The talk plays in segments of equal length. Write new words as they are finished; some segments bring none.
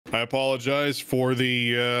I apologize for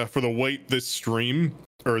the wait this stream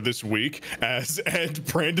or this week as Ed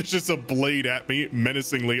brandishes a blade at me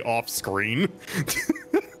menacingly off screen.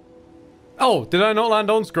 Oh, did I not land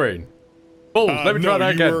on screen? Oh, let me try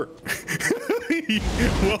that again.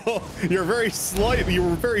 Well, you were very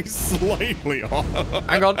slightly off.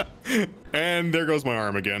 Hang on. And there goes my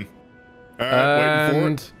arm again. Waiting for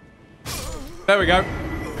it. There we go.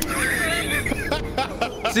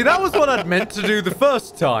 See, that was what I'd meant to do the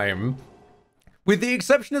first time. With the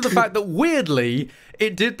exception of the fact that, weirdly,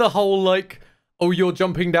 it did the whole, like, oh, you're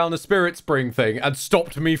jumping down a spirit spring thing and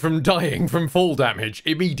stopped me from dying from fall damage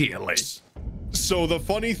immediately. So the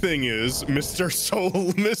funny thing is, Mr.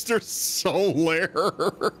 Solaire.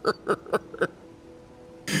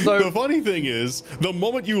 So the funny thing is, the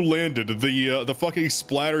moment you landed, the fucking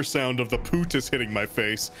splatter sound of the pootus hitting my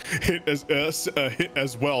face hit as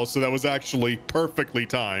well. So that was actually perfectly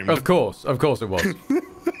timed. Of course it was.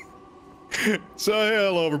 So hey,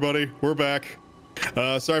 hello everybody, we're back.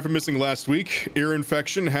 Sorry for missing last week. Ear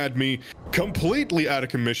infection had me completely out of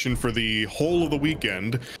commission for the whole of the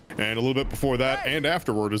weekend, and a little bit before that and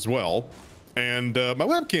afterward as well. And my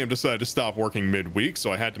webcam decided to stop working midweek,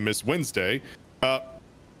 so I had to miss Wednesday.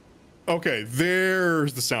 Okay,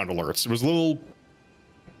 there's the sound alerts. It was a little...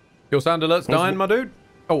 Your sound alert's dying, my dude?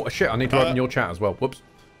 Oh, shit, I need to open your chat as well. Whoops.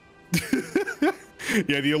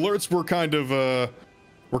 Yeah, the alerts were kind of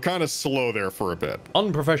slow there for a bit.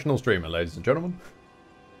 Unprofessional streamer, ladies and gentlemen.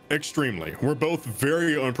 Extremely. We're both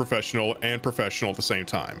very unprofessional and professional at the same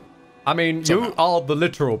time. I mean, somehow. You are the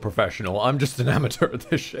literal professional. I'm just an amateur at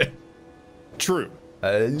this shit. True.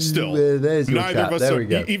 Still, there's your neither chat. of us there are, we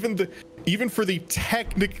go. even for the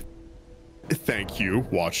thank you,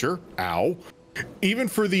 watcher. Ow. Even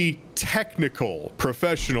for the technical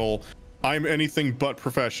professional, I'm anything but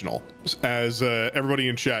professional, as everybody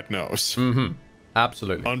in chat knows. Mm-hmm.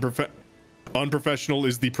 Absolutely. Unprofessional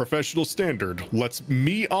is the professional standard. Let's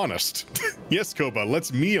me honest. Yes, Koba,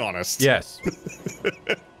 let's me honest. Yes.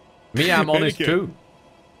 Me, I'm honest too.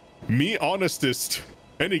 Me honestest.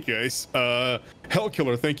 Any case,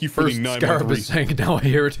 Hellkiller, thank you for First the 9 Scarab month is saying now I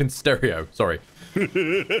hear it in stereo. Sorry.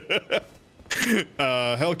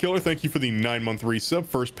 Hellkiller, thank you for the 9-month resub.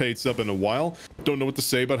 First paid sub in a while. Don't know what to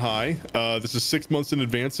say, but hi. This is 6 months in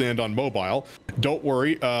advance and on mobile. Don't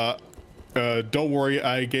worry. Don't worry,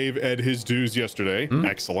 I gave Ed his dues yesterday.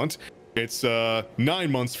 Excellent. It's 9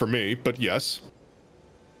 months for me, but yes.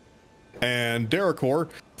 And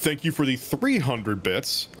Derricor, thank you for the 300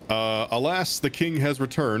 bits. Alas, the king has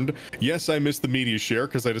returned. Yes, I missed the media share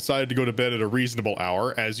because I decided to go to bed at a reasonable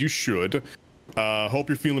hour, as you should. Hope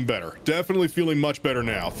you're feeling better. Definitely feeling much better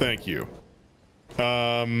now. Thank you.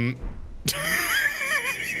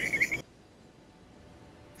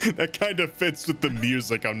 That kind of fits with the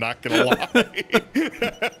music, I'm not gonna lie.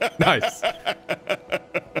 Nice.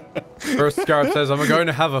 First Scarab says, I'm going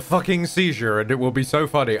to have a fucking seizure and it will be so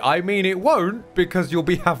funny. I mean, it won't, because you'll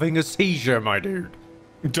be having a seizure, my dude.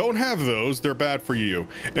 Don't have those, they're bad for you.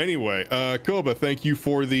 Anyway, Koba, thank you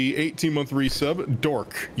for the 18-month resub.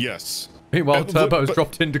 Dork, yes. Meanwhile, Turbo's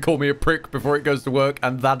dropped in to call me a prick before it goes to work,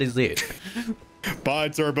 and that is it. Bye,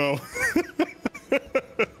 Turbo.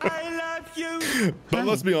 I love you. But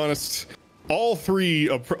let's be honest, all three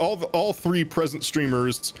present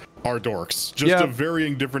streamers are dorks, just to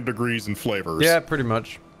varying different degrees and flavors. Yeah, pretty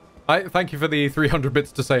much. I thank you for the 300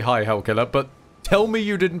 bits to say hi, Hellkiller, but tell me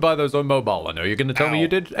you didn't buy those on mobile. I know you're going to tell me you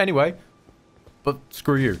did anyway, but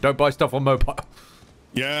screw you. Don't buy stuff on mobile.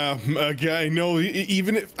 Yeah, I know.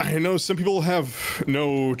 Even if I know some people have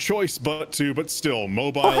no choice but to, but still,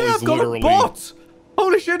 mobile is literally. Got a bot.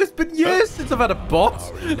 Holy shit! It's been years since I've had a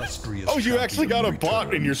bot. Oh, you actually got a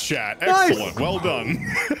bot in your chat. Excellent. Nice. Well done.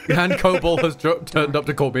 And Cobalt has turned up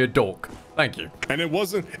to call me a dork. Thank you. And it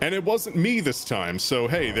wasn't me this time. So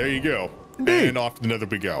hey, there you go. Indeed. And off to the nether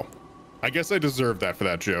we go. I guess I deserved that for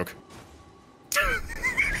that joke.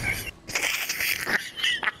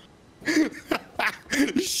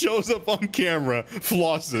 Shows up on camera,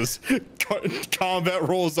 flosses, combat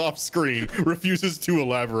rolls off screen, refuses to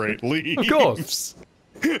elaborate, leaves. Of course.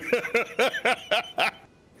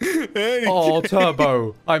 Oh,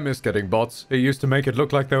 Turbo. I miss getting bots. It used to make it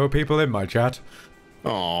look like there were people in my chat.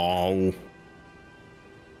 Oh.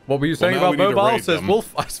 What were you saying about mobile? Says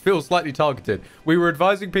Wolf, I feel slightly targeted. We were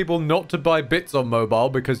advising people not to buy bits on mobile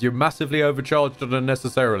because you're massively overcharged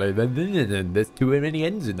unnecessarily. There's too many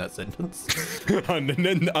ends in that sentence.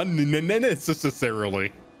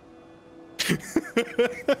 Unnecessarily.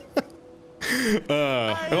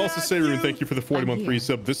 And also, Searing, thank you for the 40-month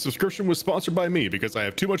resub. This subscription was sponsored by me because I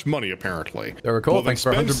have too much money, apparently. There are cool. Thanks for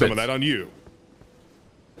 100 bits. Some of that on you.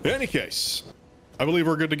 In any case, I believe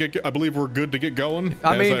we're good to get. I believe we're good to get going.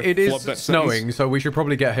 I mean, it is flub that snowing, sentence. so we should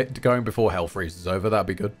probably get going before hell freezes over. That'd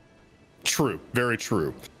be good. True, very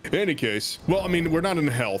true. In any case, well, I mean, we're not in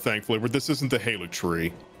hell, thankfully. This isn't the Halo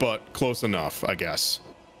tree, but close enough, I guess.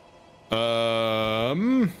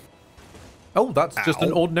 Oh, that's just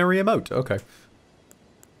an ordinary emote. Okay.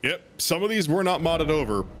 Yep, some of these were not modded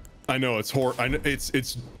over. I know it's I know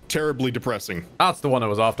it's terribly depressing. That's the one I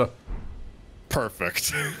was after.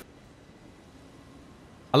 Perfect.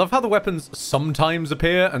 I love how the weapons sometimes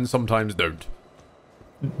appear and sometimes don't.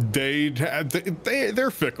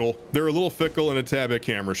 They're fickle. They're a little fickle and a tad bit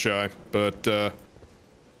camera shy, but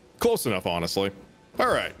close enough, honestly. All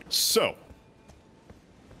right, so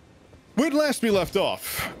when last we left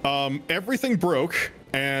off, everything broke,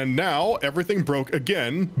 and now everything broke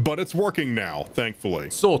again, but it's working now, thankfully.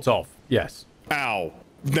 Sort of, yes. Ow.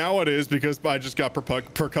 Now it is because I just got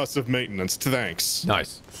percussive maintenance. Thanks.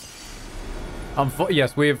 Nice.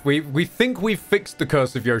 Yes, we think we've fixed the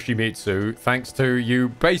curse of Yoshimitsu thanks to you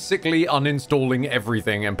basically uninstalling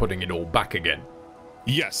everything and putting it all back again.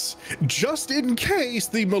 Yes, just in case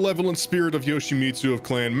the malevolent spirit of Yoshimitsu of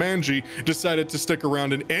Clan Manji decided to stick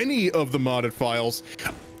around in any of the modded files,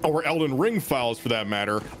 or Elden Ring files for that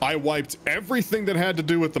matter, I wiped everything that had to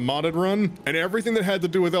do with the modded run and everything that had to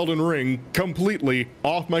do with Elden Ring completely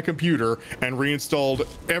off my computer and reinstalled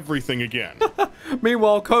everything again.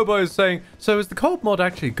 Meanwhile, Kobo is saying, so is the co-op mod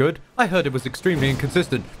actually good? I heard it was extremely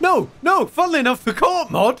inconsistent. No, funnily enough, the co-op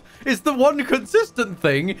mod is the one consistent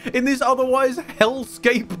thing in this otherwise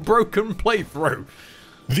hellscape broken playthrough.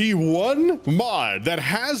 The one mod that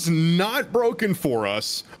has not broken for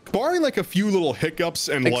us, barring like a few little hiccups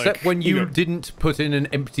and except when you didn't put in an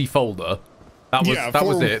empty folder. That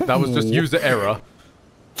was it. That was just user error.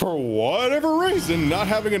 For whatever reason, not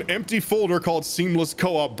having an empty folder called Seamless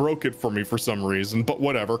Co-op broke it for me for some reason, but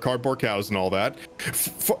whatever, cardboard cows and all that.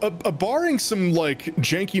 Barring some like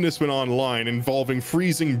jankiness went online involving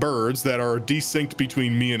freezing birds that are desynced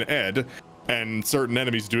between me and Ed, and certain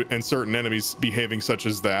enemies behaving such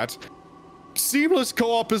as that, Seamless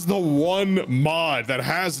Co-op is the one mod that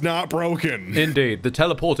has not broken. Indeed, the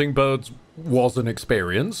teleporting birds was an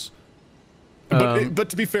experience. But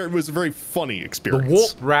to be fair, it was a very funny experience. The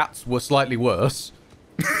warp rats were slightly worse.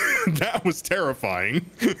 That was terrifying.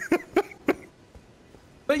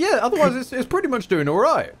 But yeah, otherwise it's pretty much doing all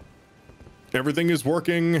right. Everything is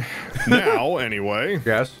working now, anyway.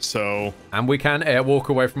 Yes. So. And we can airwalk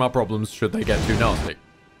away from our problems should they get too nasty.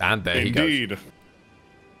 And there he goes. Indeed.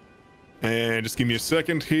 And just give me a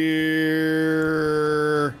second here.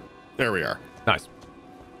 There we are. Nice.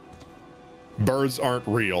 Birds aren't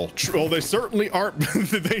real. Well, they certainly aren't.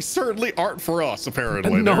 They certainly aren't for us.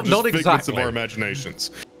 Apparently, no, they're just not figments exactly. of our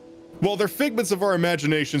imaginations. Well, they're figments of our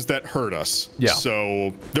imaginations that hurt us. Yeah.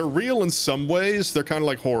 So they're real in some ways. They're kind of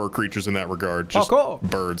like horror creatures in that regard. Just Parkour.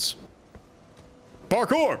 Birds.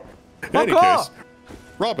 Parkour. In Parkour. any case,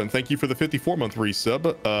 Robin, thank you for the 54-month resub.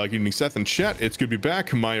 Good evening, Seth and chat. It's good to be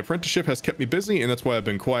back. My apprenticeship has kept me busy, and that's why I've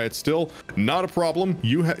been quiet still. Not a problem.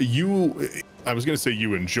 I was going to say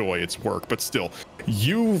you enjoy its work, but still,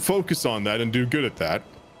 you focus on that and do good at that.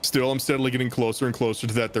 Still, I'm steadily getting closer and closer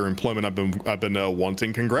to that employment I've been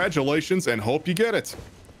wanting. Congratulations, and hope you get it.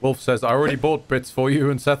 Wolf says, I already bought bits for you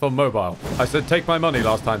and Seth on mobile. I said, take my money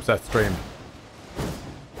last time Seth streamed.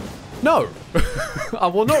 No, I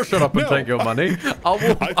will not shut up and take your money.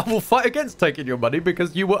 I will fight against taking your money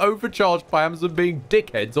because you were overcharged by Amazon being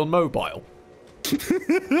dickheads on mobile.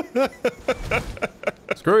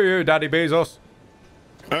 Screw you, Daddy Bezos.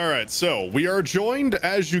 All right, so we are joined,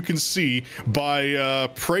 as you can see, by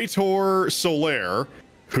Praetor Solaire,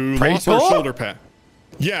 who lost her shoulder pad.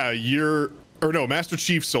 Yeah, Master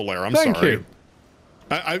Chief Solaire. I'm sorry.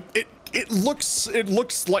 Thank you. It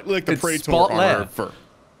looks slightly like the Praetor armor for.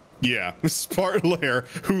 Yeah, Spartlair,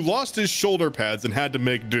 who lost his shoulder pads and had to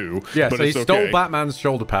make do. Yeah, but so he it's stole okay. Batman's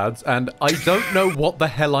shoulder pads, and I don't know what the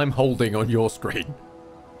hell I'm holding on your screen.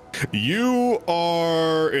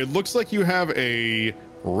 It looks like you have a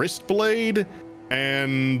wrist blade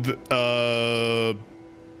and the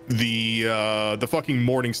fucking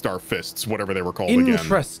Morningstar fists, whatever they were called again.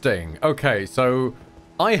 Interesting. Okay, so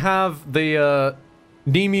I have the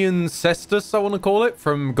Nemean Cestus, I want to call it,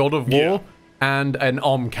 from God of War, and an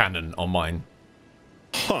arm cannon on mine.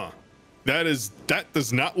 Huh. That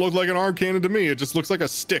does not look like an arm cannon to me. It just looks like a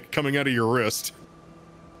stick coming out of your wrist.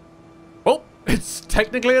 Well, it's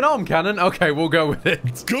technically an arm cannon. Okay, we'll go with it.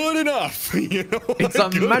 It's good enough. You know, it's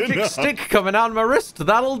a magic stick coming out of my wrist.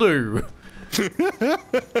 That'll do.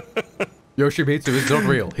 Yoshimitsu is not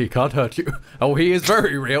real. He can't hurt you. Oh, he is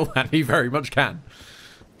very real, and he very much can.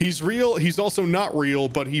 He's real. He's also not real,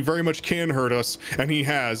 but he very much can hurt us, and he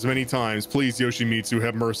has many times. Please, Yoshimitsu,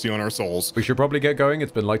 have mercy on our souls. We should probably get going.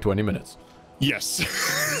 It's been like 20 minutes. Yes.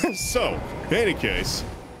 So, in any case,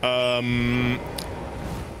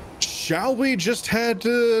 shall we just head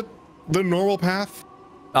the normal path?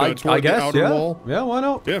 I guess, yeah. Wall? Yeah, why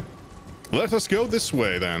not? Yeah. Let us go this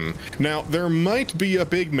way, then. Now, there might be a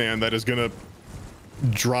big man that is gonna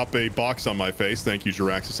drop a box on my face. Thank you,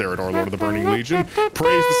 Jiraxis Eridar, Lord of the Burning Legion.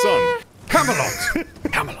 Praise the sun. Camelot!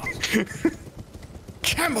 Camelot!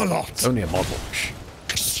 Camelot! Only a model.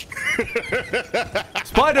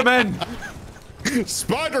 Spider-Man!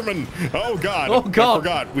 Spider-Man! Oh, God. Oh, God.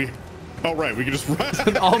 I forgot. Oh, right. We can just run.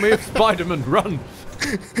 An army of Spider-Man. Run.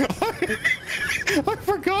 I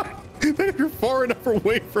forgot that if you're far enough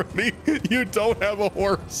away from me, you don't have a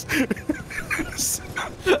horse.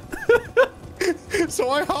 So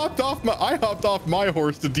I hopped off my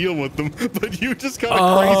horse to deal with them, but you just got a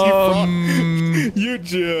crazy frog. You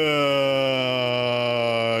just...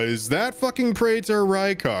 Is that fucking Praetor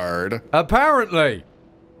Rykard? Apparently.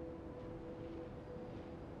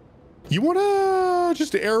 You wanna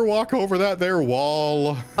just airwalk over that there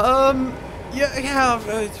wall? Yeah,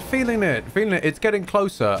 feeling it. It's getting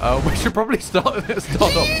closer. We should probably start off.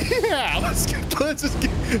 Yeah, let's just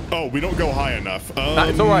get... Oh, we don't go high enough.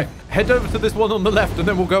 It's all right. Head over to this one on the left, and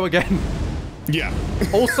then we'll go again. Yeah.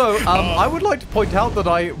 Also, I would like to point out that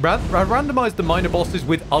I randomized the minor bosses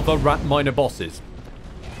with other minor bosses.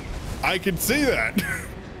 I can see that.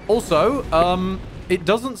 Also, it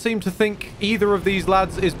doesn't seem to think either of these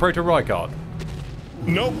lads is Praetor Rykard.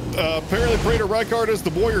 Nope. Apparently Praetor Rykard is the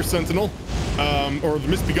Warrior Sentinel. Or the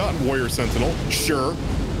Misbegotten Warrior Sentinel. Sure.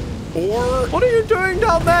 Or... What are you doing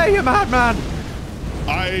down there, you madman?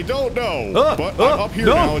 I don't know. But I'm up here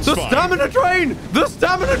now, it's fine. The stamina drain! The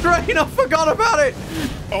stamina drain! I forgot about it!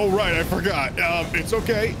 Oh, right, I forgot. It's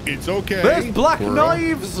okay. It's okay. There's black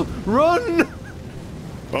knives! Run!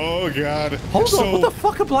 Oh, God. Hold on, what the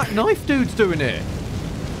fuck are black knife dudes doing here?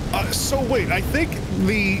 So wait, I think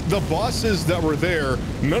the bosses that were there,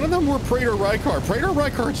 none of them were Praetor Rykard. Praetor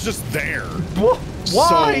Rykard's just there. What?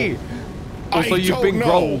 Why? So, also, you've been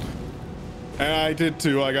grolled. I did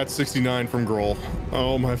too. I got 69 from Groll.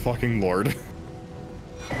 Oh my fucking lord.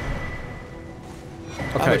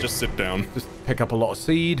 Okay, just sit down. Just pick up a lot of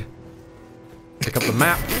seed. Pick up the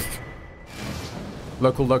map.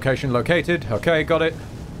 Local location located. Okay, got it.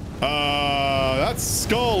 That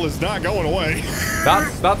skull is not going away.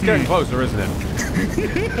 That's getting closer, isn't it?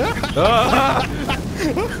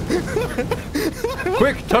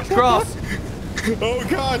 Quick, touch grass. Oh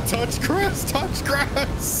God, touch grass, touch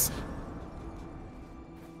grass.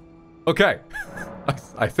 Okay.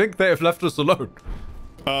 I think they have left us alone.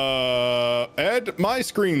 Ed, my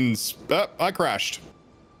screen's... I crashed.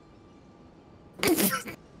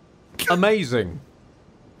 Amazing.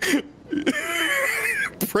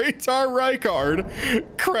 Praetor Rykard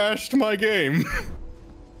crashed my game.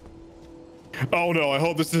 Oh no, I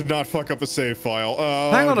hope this did not fuck up the save file.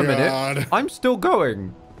 Oh, hang on a God. minute. I'm still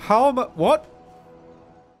going. How am I... What?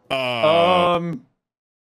 Hold on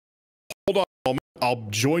a moment. I'll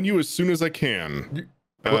join you as soon as I can.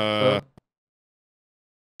 Ow.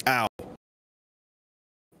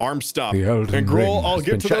 Arm stop. The Elden and Groll, Ring I'll has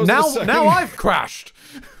get to been those in a second. Now I've crashed.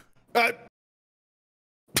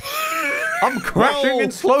 I'm crashing in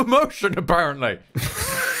slow motion, apparently.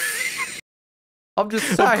 I'm just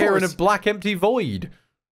sat here in a black, empty void.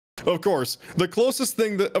 Of course, the closest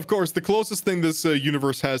thing this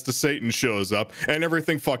universe has to Satan shows up, and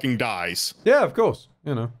everything fucking dies. Yeah, of course.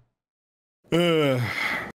 You know.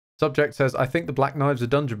 Subject says, I think the black knives are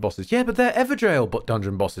dungeon bosses. Yeah, but they're Everjail but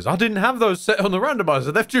dungeon bosses. I didn't have those set on the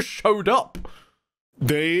randomizer. They've just showed up.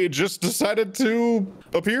 They just decided to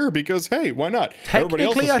appear because, hey, why not?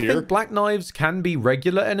 Technically, I think black knives can be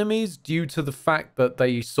regular enemies due to the fact that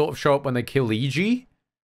they sort of show up when they kill EG.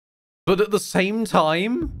 But at the same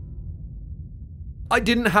time, I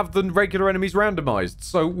didn't have the regular enemies randomized,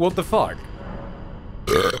 so what the fuck?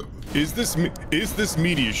 Is this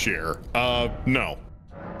media share? No.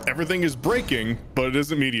 Everything is breaking, but it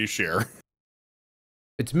isn't media share.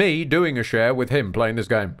 It's me doing a share with him playing this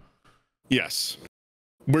game. Yes.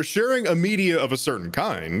 We're sharing a media of a certain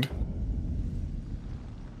kind.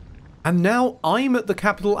 And now I'm at the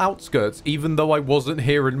capital outskirts, even though I wasn't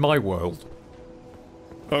here in my world.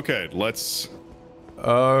 Okay, let's...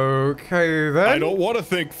 Okay, then. I don't want to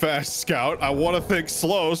think fast, Scout. I want to think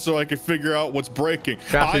slow so I can figure out what's breaking.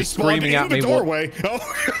 Chaff is screaming at me. Doorway. Oh.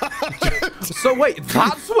 So wait,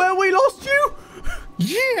 that's where we lost you?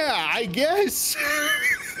 Yeah, I guess.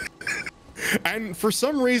 And for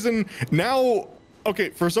some reason, now Okay,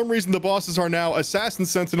 for some reason the bosses are now Assassin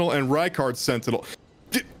Sentinel and Rykard Sentinel.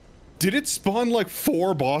 Did it spawn like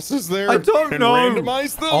 4 bosses there? I don't know. And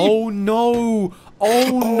randomize them? Oh no!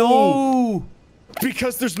 Oh no!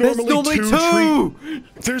 Because there's normally two.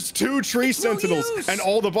 There's 2 tree sentinels, and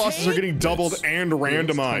all the bosses are getting doubled and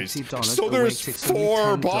randomized. So there's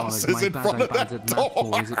 4 bosses in front of that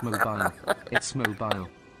door. It's mobile.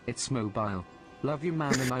 It's mobile. Love you,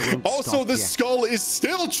 man, and I won't also, stop the yet. skull is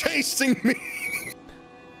still chasing me.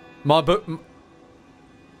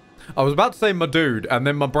 I was about to say my dude, and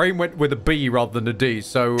then my brain went with a B rather than a D,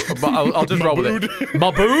 so I'll just roll with it.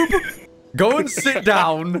 My boob? Go and sit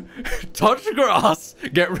down, touch grass,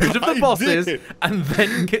 get rid of the bosses, and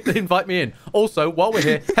then invite me in. Also, while we're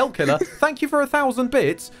here, Hellkiller, thank you for 1,000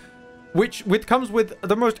 bits, which comes with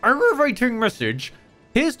the most aggravating message.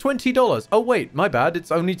 Here's $20. Oh, wait, my bad.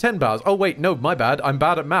 It's only £10. Oh, wait, no, my bad. I'm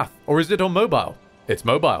bad at math. Or is it on mobile? It's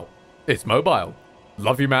mobile. It's mobile.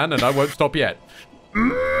 Love you, man, and I won't stop yet.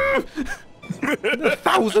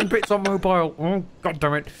 1,000 bits on mobile. Oh, God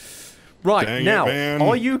damn it. Right, Dang now, it,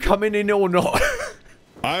 are you coming in or not?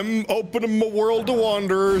 I'm opening my world to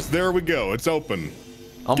wanderers. There we go. It's open.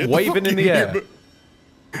 I'm waving in the air.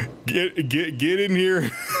 Get in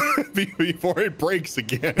here before it breaks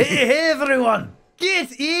again. Hey, everyone!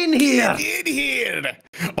 Get in here! Get in here!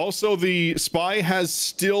 Also, the spy has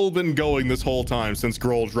still been going this whole time since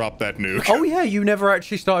Grohl dropped that nuke. Oh yeah, you never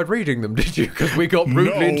actually started reading them, did you? Because we got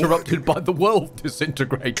rudely interrupted by the world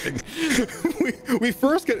disintegrating. we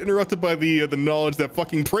first got interrupted by the knowledge that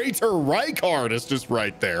fucking Praetor Rykard is just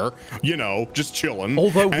right there. You know, just chilling.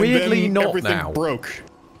 Although weirdly then not everything now. broke.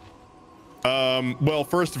 Well,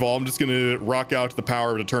 first of all, I'm just gonna rock out to the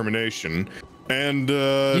power of determination. And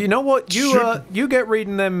you know what? You get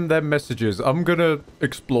reading them messages. I'm gonna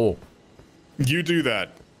explore. You do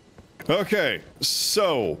that. Okay,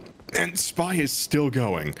 so and spy is still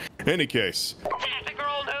going. Any case.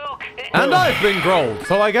 And I've been Grohl,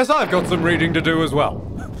 so I guess I've got some reading to do as well.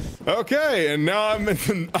 Okay, and now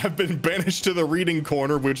I've been banished to the reading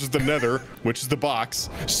corner, which is the nether, which is the box.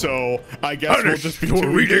 So I guess we'll just be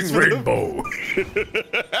doing reading rainbow.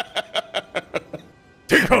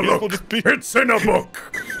 Take a look. It's in a book.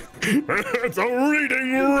 It's a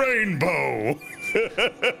reading rainbow.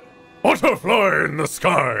 Butterfly in the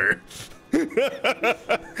sky.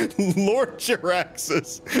 Lord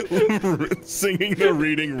Jiraxis singing the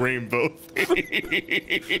reading rainbow.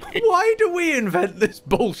 Why do we invent this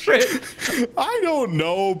bullshit? I don't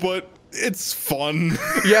know, but it's fun.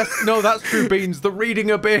 Yes, no, that's true, Beans. The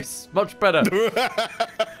reading abyss, much better.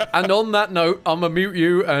 And on that note, I'm gonna mute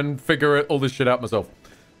you and figure all this shit out myself.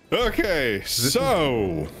 Okay,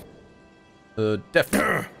 so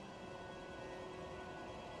definitely.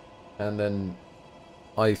 And then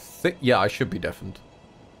I think, yeah, I should be deafened.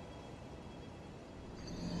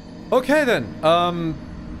 Okay then.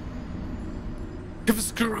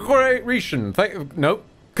 Creation.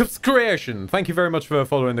 Creation. Thank you very much for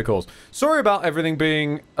following the calls. Sorry about everything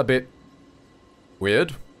being a bit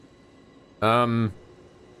weird. Tends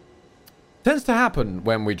to happen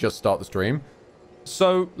when we just start the stream.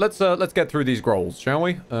 So let's get through these growls, shall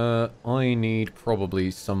we? I need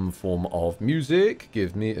probably some form of music.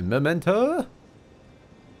 Give me a memento.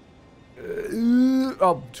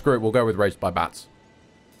 Oh, screw it. We'll go with Raised by Bats.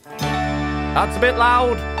 That's a bit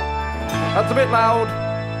loud. That's a bit loud.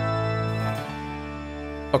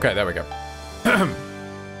 Okay, there we go.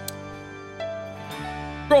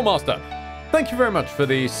 Scrollmaster, thank you very much for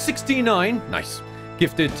the 69, nice,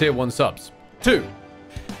 gifted tier 1 subs. 2.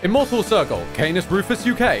 Immortal Circle, Canis Rufus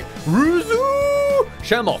UK, Ruzu,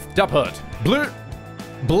 Shamoth, Daphert,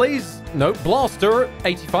 Blaster,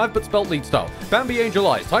 85 but spelt lead style, Bambi Angel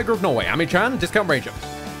Eyes, Tiger of Norway, Ami-chan, Discount Ranger.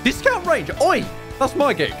 Discount Ranger, oi! That's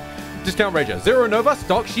my gig. Discount Ranger, Zero Nova,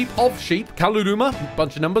 Stark Sheep of Sheep, Kaluduma,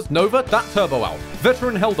 bunch of numbers, Nova, That Turbo Owl,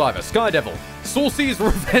 Veteran Helldiver, Sky Devil, Saucy's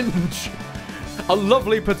Revenge, a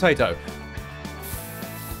lovely potato,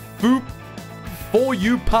 Foop,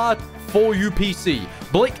 4UPC,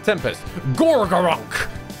 Blake Tempest, Gorgorunk,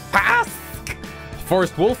 Pask,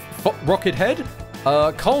 Forest Wolf, Rocket Head,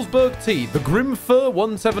 Carlsberg T, The Grim Fur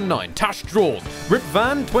 179, Tash Draws, Rip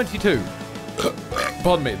Van 22,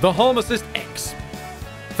 pardon me, The Harm Assist X,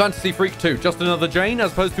 Fantasy Freak 2, just another Jane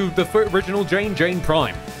as opposed to the original Jane, Jane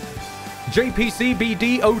Prime,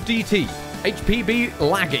 JPCBDODT, HPB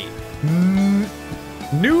Laggy,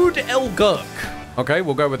 Nude El Gurk. Okay,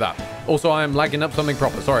 we'll go with that. Also, I am lagging up something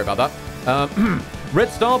proper. Sorry about that. Red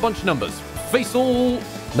Star, bunch of numbers. Face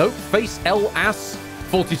L Ass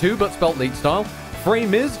 42, but spelt lead style.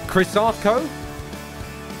 Frame is Chris Arthco.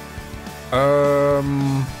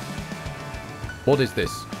 What is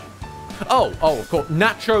this? Oh, of course.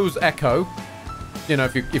 Nacho's Echo. You know,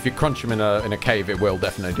 if you crunch him in a cave, it will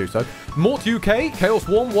definitely do so. Mort UK, Chaos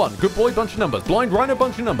Swarm 1, Good Boy bunch of numbers, Blind Rhino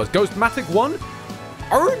bunch of numbers, Ghostmatic 1,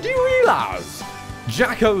 Erdurelaz,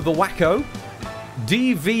 Jacko the Wacko,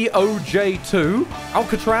 DVOJ2,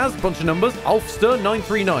 Alcatraz bunch of numbers, Alfster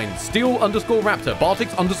 939, Steel _Raptor, Bartix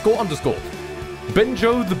 __,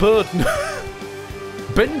 Benjo the Bird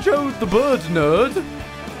Benjo the Bird Nerd,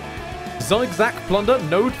 Zigzag Plunder,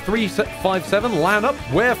 Node 357, Lan Up,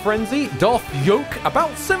 Were Frenzy, Darth Yoke,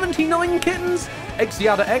 about 79 kittens,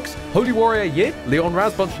 Exiada X, Holy Warrior Yid, Leon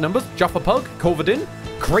Raz, bunch of numbers, Jaffa Pug, Corvidin,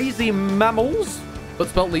 Crazy Mammals, but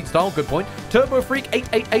spelled lead style, good point, Turbo Freak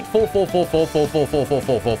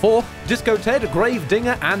 8884444444444, Disco Ted, Grave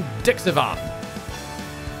Dinger, and Dixivan.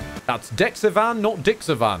 That's Dexivan, not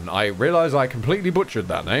Dixivan. I realize I completely butchered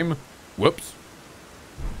that name. Whoops.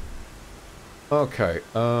 Okay,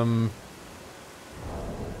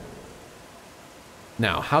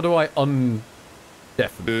 now, how do I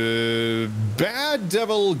Bad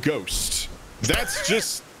Devil Ghost. That's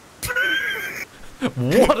just...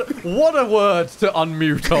 what a word to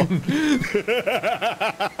unmute on.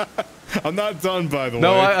 I'm not done, by the way.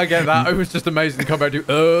 No, I get that. It was just amazing to come back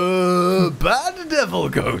to, Bad Devil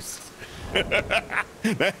Ghost.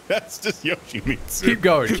 That's just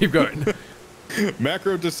Yoshimitsu. Keep going.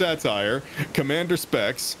 Macro to Satire, Commander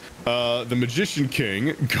Specs, The Magician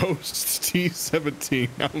King, Ghosts T17,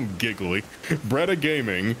 I'm giggly, Bretta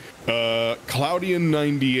Gaming,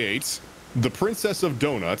 Cloudian98, The Princess of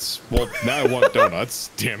Donuts, well, now I want donuts,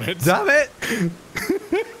 damn it. Damn it!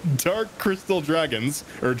 Dark Crystal Dragons,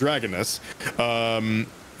 or Dragoness,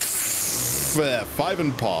 Five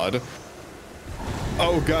and Pod,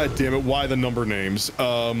 oh god damn it, why the number names?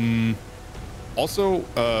 Also,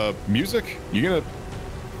 music? You gonna...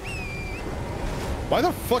 Why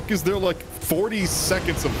the fuck is there like 40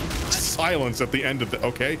 seconds of silence at the end of the...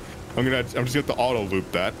 Okay, I'm just gonna have to auto loop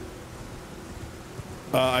that.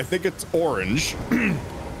 I think it's Orange.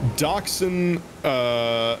 Dachshund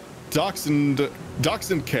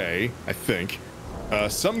K, I think.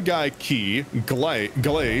 Some guy Key,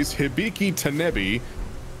 Glaze, Hibiki Tanebi.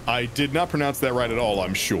 I did not pronounce that right at all,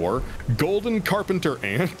 I'm sure. Golden Carpenter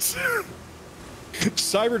Ant.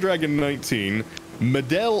 Cyber Dragon 19,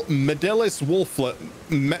 Medelis Wolf,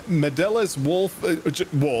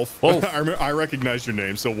 Wolf. I recognize your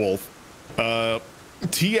name, so Wolf.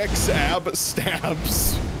 TX Ab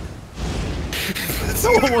Stabs.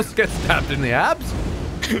 No one wants to get stabbed in the abs.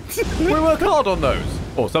 We work hard on those,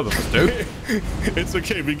 or some of us do. It's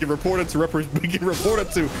okay. We can report it to Representative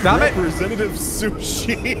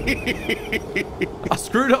Sushi. I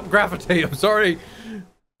screwed up gravity. I'm sorry.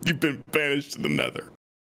 You've been banished to the nether.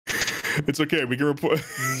 It's okay. We can report.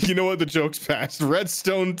 You know what? The joke's passed.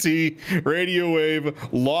 Redstone T, Radio Wave,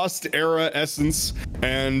 Lost Era Essence,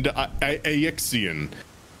 and Aixian.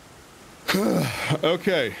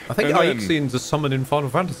 Okay. I think Aixian's a summon in Final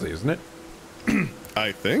Fantasy, isn't it?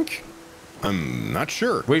 I think. I'm not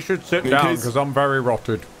sure. We should sit down because I'm very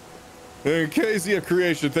rotted. Kezia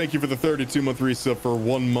Creation, thank you for the 32-month resub for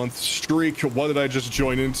 1 month streak. What did I just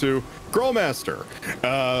join into? Growmaster.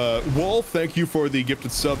 Wolf, thank you for the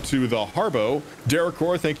gifted sub to the Harbo.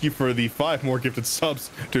 Derekor, thank you for the 5 more gifted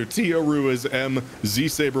subs to Tio Ruiz M, Z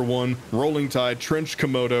Saber 1, Rolling Tide, Trench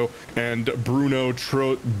Komodo, and Bruno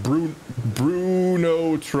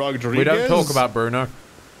Trogdriguez. We don't talk about Bruno.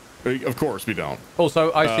 Of course we don't.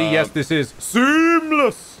 Also, I see, yes, this is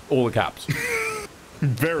seamless. All the caps.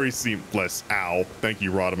 Very seamless. Ow. Thank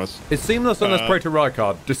you, Rodimus. It's seamless unless Praetor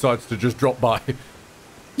Rykard decides to just drop by.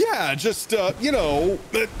 Yeah, just, you know,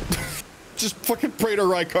 just fucking Praetor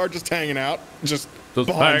Rykard just hanging out. Just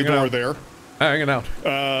behind the door there. Hanging out.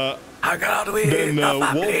 I got with the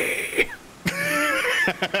family.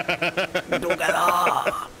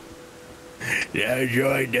 Yeah,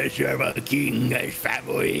 join the Server King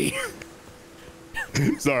family.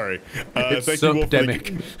 Sorry. It's thank Serpdemic.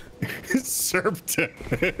 you,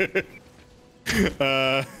 Serpdemic.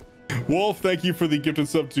 Wolf, thank you for the gifted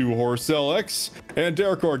sub to Horcel X, and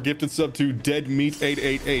Derekor gifted sub to Dead Meat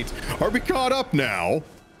 888. Are we caught up now?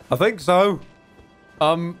 I think so.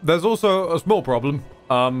 There's also a small problem.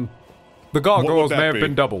 The gargoyles may have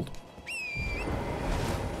been doubled.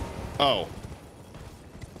 Oh.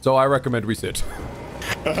 So I recommend we sit.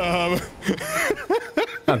 And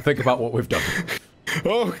think about what we've done.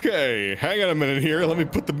 Okay, hang on a minute here. Let me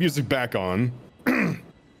put the music back on.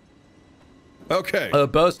 Okay.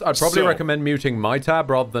 Burst, I'd probably recommend muting my tab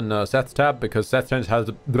rather than Seth's tab because Seth tends to have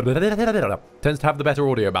the better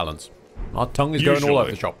audio balance. Our tongue is going all over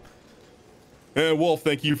the shop. Wolf,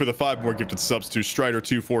 thank you for the 5 more gifted subs to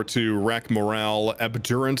Strider242, Rack Morale,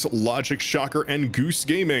 Abdurant, Logic Shocker, and Goose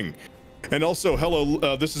Gaming. And also,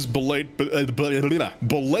 hello, this is belated,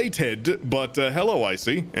 but hello,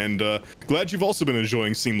 Icy, and glad you've also been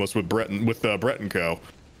enjoying Seamless with Brett and Co.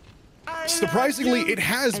 Surprisingly, it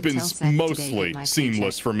has been mostly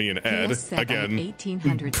seamless for me and Ed. Again,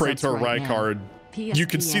 Praetor Rykard, you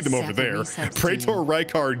can see them over there. Praetor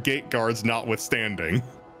Rykard gate guards notwithstanding.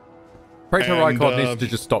 Praetor Rykard needs to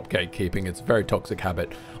just stop gatekeeping. It's a very toxic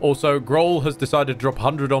habit. Also, Grohl has decided to drop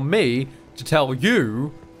 100 on me to tell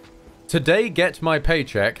you, today get my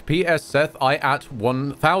paycheck. P.S. Seth, I at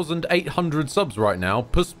 1,800 subs right now.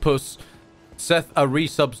 Puss puss. Seth, a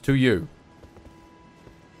resubs to you.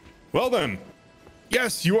 Well then,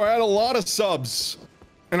 yes, you are at a lot of subs,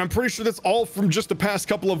 and I'm pretty sure that's all from just the past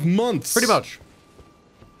couple of months. Pretty much.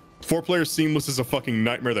 4-player Seamless is a fucking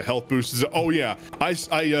nightmare. The health boost is. Oh yeah,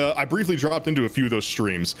 I briefly dropped into a few of those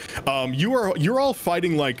streams. You're all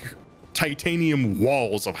fighting like titanium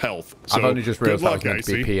walls of health. So I've only just realized that was meant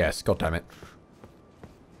to be Icy. PS. God damn it.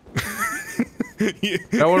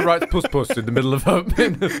 No one writes puss puss in the middle of a...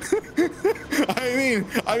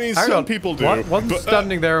 I mean, some people do. One's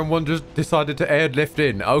standing there and one just decided to airlift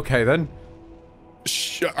in. Okay, then.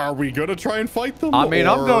 Are we gonna try and fight them? I mean,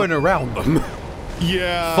 I'm going around them.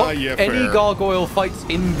 Yeah, Fuck yeah, any fair. gargoyle fights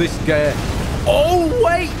in this game. Oh,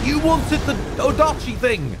 wait! You wanted the Odachi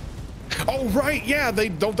thing! Oh, right, yeah, they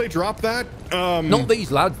drop that? Not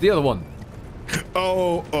these lads, the other one.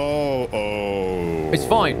 Oh. It's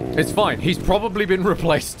fine. It's fine. He's probably been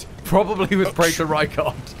replaced. Probably with Praetor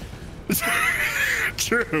Rykard.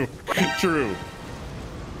 True.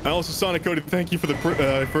 Also, Sonic Cody, thank you for the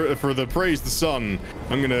for the praise the sun.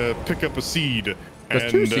 I'm gonna pick up a seed.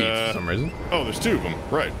 There's 2 seeds for some reason. Oh, there's 2 of them.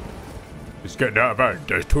 Right. It's getting out of hand.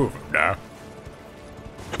 There's 2 of them now.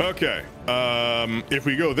 Okay. If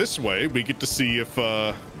we go this way, we get to see if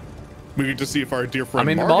our dear friend.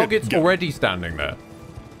 I mean, Margit's already standing there.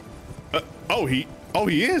 He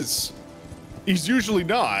is. He's usually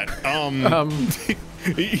not.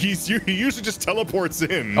 He usually just teleports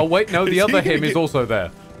in. Oh wait, no, the other him is also there.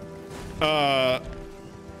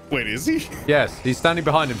 Wait, is he? Yes, he's standing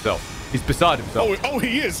behind himself. He's beside himself. Oh,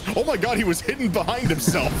 he is. Oh my God, he was hidden behind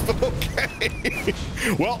himself. Okay.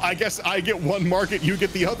 Well, I guess I get one Margit, you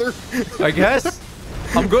get the other. I guess.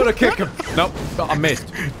 I'm gonna kick him. Nope, I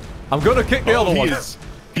missed. I'm gonna kick the other one.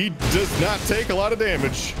 He does not take a lot of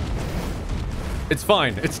damage. It's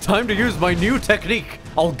fine. It's time to use my new technique.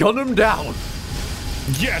 I'll gun him down.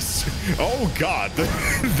 Yes. Oh God,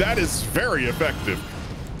 that is very effective.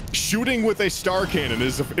 Shooting with a star cannon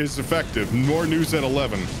is effective. More news at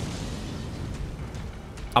 11.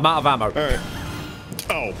 I'm out of ammo. All right.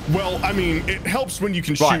 Oh, well, I mean, it helps when you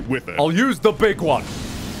can shoot with it. I'll use the big one.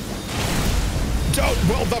 Oh,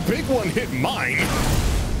 well, the big one hit mine.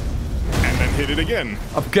 And then hit it again.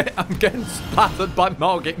 I'm getting splattered by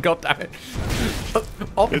Margit, goddammit.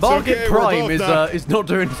 Margit okay, Prime is not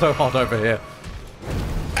doing so hot over here.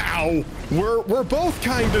 Ow. We're both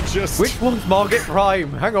kind of just... Which one's Margit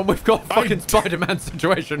Prime? Hang on, we've got a fucking Spider-Man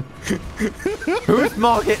situation. Who's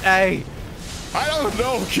Margit A? I don't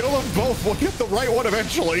know. Kill them both. We'll get the right one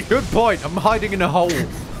eventually. Good point. I'm hiding in a hole.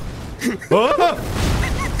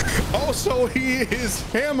 Oh, so his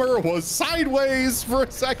hammer was sideways for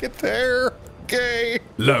a second there. Okay.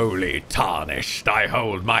 Lowly tarnished, I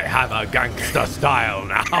hold my hammer gangster style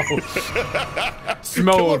now.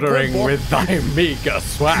 Smoldering with thy meager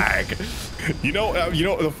swag. You know,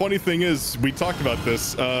 the funny thing is, we talked about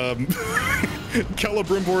this.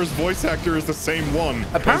 Celebrimbor's voice actor is the same one.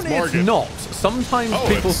 Apparently it's not. Sometimes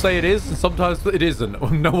people say it is, and sometimes it isn't.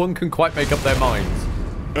 No one can quite make up their minds.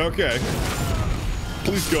 Okay.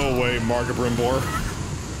 Please go away, Margaret Brimbor.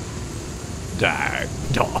 Dag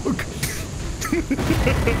dog.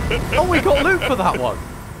 Oh, we got loot for that one.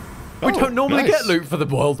 We don't normally get loot for the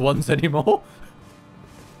boiled ones anymore.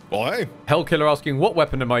 Well, hey. Hellkiller asking, what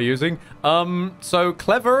weapon am I using? So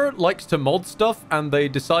Clever likes to mod stuff, and they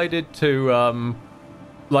decided to,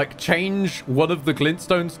 like, change one of the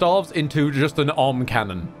glintstone staves into just an arm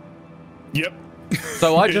cannon. Yep.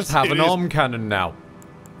 So I just have an arm cannon now.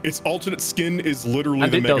 Its alternate skin is literally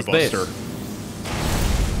and the it Mega does Buster. This.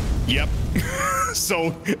 Yep.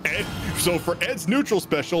 So for Ed's neutral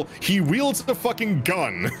special, he wields a fucking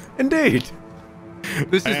gun. Indeed.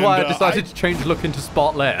 This is why I decided to change look into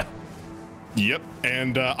Spot Lair. Yep,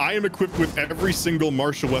 and I am equipped with every single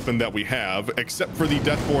martial weapon that we have, except for the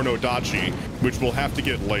Deathborn Odachi, which we'll have to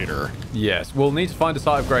get later. Yes, we'll need to find a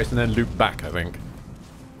site of grace and then loop back, I think.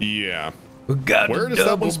 Yeah. Where does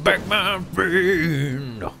that one back my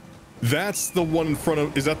friend? That's the one in front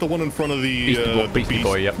of... Is that the one in front of the... Beastie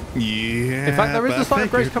Boy, yep. Yeah. In fact, there is a sign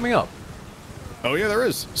of grace coming up. Oh, yeah, there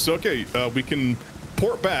is. So, okay, we can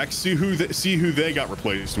port back, see who they got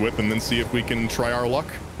replaced with, and then see if we can try our luck.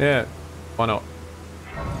 Yeah, why not?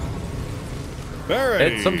 Alright.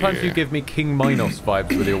 Ed, sometimes you give me King Minos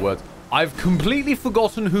vibes with your words. I've completely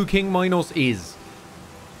forgotten who King Minos is.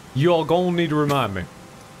 You're gonna need to remind me.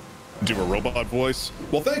 Do a robot voice?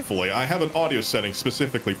 Well, thankfully, I have an audio setting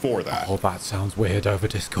specifically for that. Oh, that sounds weird over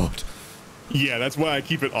Discord. Yeah, that's why I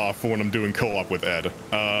keep it off for when I'm doing co-op with Ed.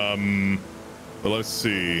 Let's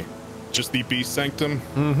see. Just the Beast Sanctum?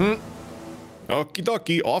 Mm-hmm. Okie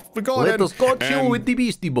dokie, off we go. Let us go chill with the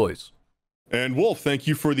Beastie Boys. And Wolf, thank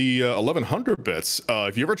you for the 1100 bits.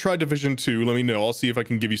 If you ever tried Division 2, let me know. I'll see if I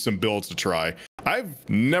can give you some builds to try. I've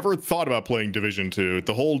never thought about playing Division 2.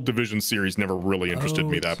 The whole Division series never really interested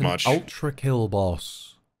me that much. Ultra kill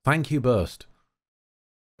boss. Thank you, Burst.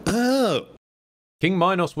 Oh. King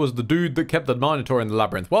Minos was the dude that kept the Minotaur in the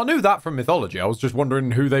labyrinth. Well, I knew that from mythology. I was just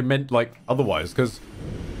wondering who they meant, like, otherwise, because...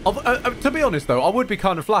 to be honest, though, I would be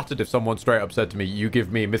kind of flattered if someone straight up said to me, you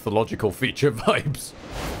give me mythological feature vibes.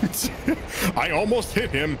 I almost hit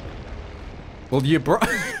him. Well, you broke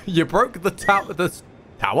the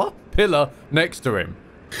tower pillar next to him.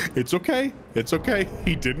 It's okay. It's okay.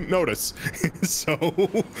 He didn't notice. So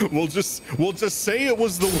we'll just say it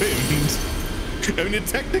was the wind. I mean, it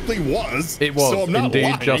technically was. It was so I'm not indeed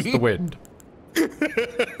lying. just the wind.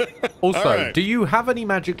 Also, right. do you have any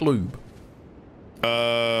magic lube?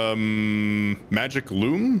 Magic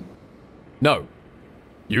loom? No.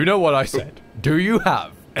 You know what I said. Do you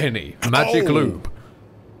have any magic lube?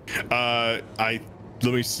 Let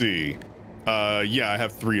me see. Yeah, I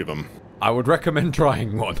have 3 of them. I would recommend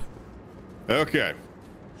trying one. Okay.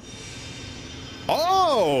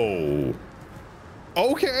 Oh!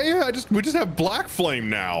 Okay, we just have Black Flame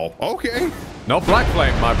now. Okay. Not Black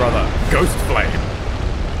Flame, my brother. Ghost Flame.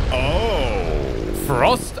 Oh.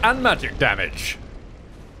 Frost and magic damage.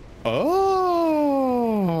 Oh.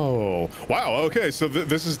 Wow, okay, so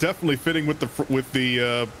this is definitely fitting with the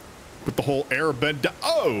whole airbend.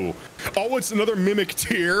 Oh, it's another mimic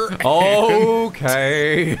tier.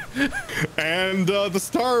 Okay. And the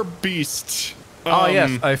Star Beast. Oh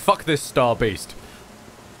yes, I fuck this Star Beast.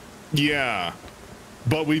 Yeah,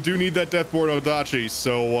 but we do need that Deathborn Odachi.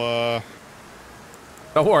 So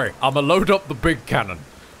don't worry, I'ma load up the big cannon.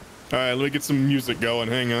 All right, let me get some music going.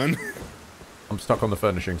 Hang on. I'm stuck on the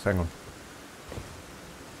furnishings. Hang on.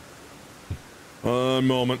 One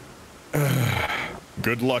moment.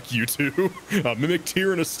 Good luck, you two. A mimic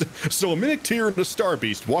tier and a mimic tier and a Star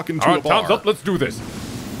Beast walk into a bar. Time's up. Let's do this.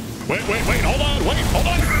 Wait, hold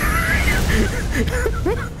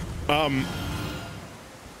on.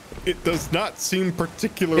 It does not seem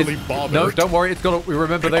particularly bothered. No, don't worry. It's gonna.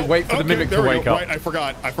 Remember, they wait for the mimic to wake up. Right, I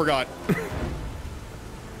forgot.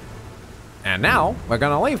 And now we're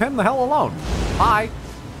gonna leave him the hell alone. Bye.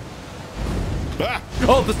 Ah.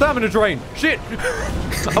 Oh, the stamina drain. Shit.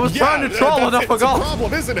 I was trying to troll and I forgot. It's a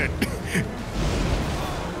problem, isn't it?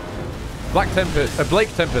 Blake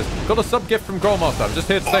Tempest. Got a sub gift from Growmaster. I'm just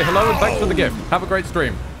here to say hello and thanks for the gift. Have a great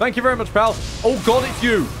stream. Thank you very much, pal. Oh god, it's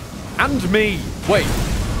you. And me. Wait.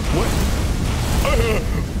 What?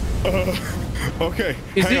 Okay.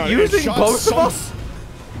 Is it using both of us?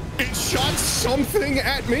 It shot something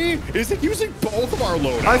at me? Is it using both of our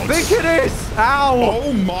loadouts? I think it is. Ow.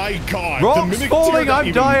 Oh my god. Rocks falling.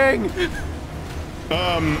 I'm dying.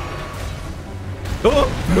 Oh,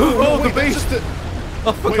 the beast.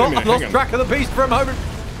 I forgot. I lost track of the beast for a moment.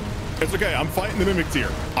 It's okay. I'm fighting the mimic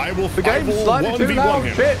tier. The game's slightly too loud.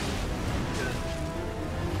 Shit.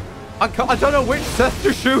 I don't know which set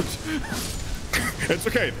to shoot. It's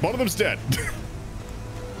okay. One of them's dead.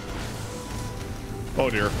 Oh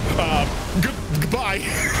dear. Goodbye.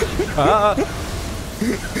 Ow.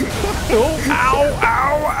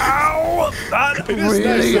 That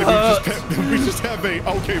really hurts. We just have a,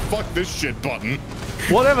 okay, fuck this shit button.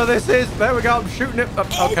 Whatever this is. There we go. I'm shooting it.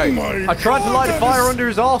 Okay. I tried to light a fire under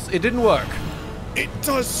his arse. It didn't work. It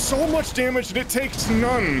does so much damage and it takes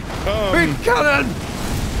none. Big cannon.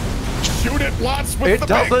 Shoot it lots with the big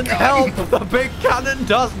gun. It doesn't help. The big cannon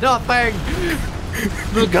does nothing.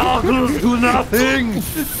 The goggles do nothing.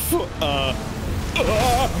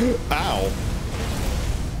 Ow.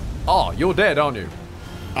 Oh, you're dead, aren't you?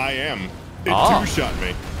 I am. It two-shot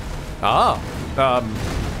me.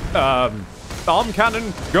 Arm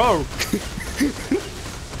cannon, go.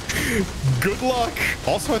 Good luck.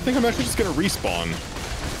 Also, I think I'm actually just gonna respawn.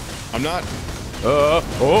 I'm not.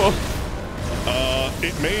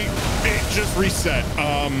 It just reset.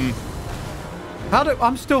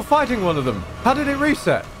 I'm still fighting one of them. How did it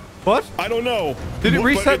reset? What? I don't know. Did it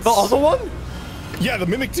reset the other one? Yeah, the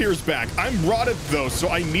Mimic Tier's back. I'm rotted though, so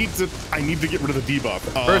I need to get rid of the debuff.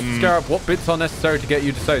 First, Scarab, what bits are necessary to get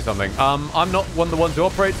you to say something? I'm not one of the ones who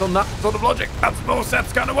operates on that sort of logic. That's more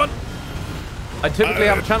Seth's kind of one. I typically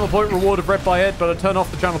have a channel point reward of read by Ed, but I turn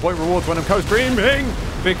off the channel point rewards when I'm co-streaming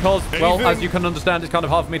because, well, as you can understand, it's kind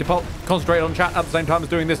of hard for me to concentrate on chat at the same time as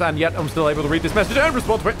doing this, and yet I'm still able to read this message and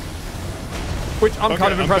respond to it, which I'm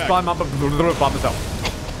kind of impressed by myself.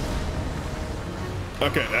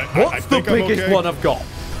 Okay, what's the biggest one I've got?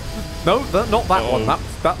 No, not that one.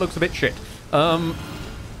 That looks a bit shit.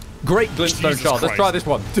 Great glintstone shard. Let's try this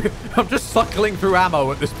one. I'm just suckling through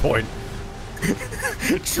ammo at this point.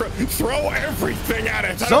 Throw everything at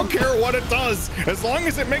it. I don't care what it does, as long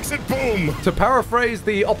as it makes it boom. To paraphrase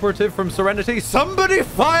the operative from Serenity, somebody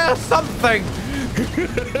fire something.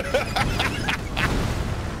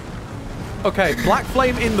 Okay, black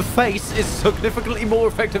flame in the face is significantly more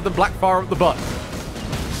effective than black fire at the butt.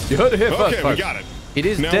 You heard it here first, Okay, folks. we got it. It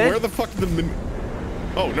is now, dead. Where the fuck did the...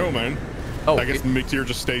 Oh, no, man. Oh, I guess the Mimic Tier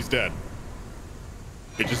just stays dead.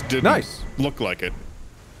 It just didn't look like it.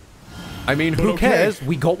 I mean, who cares?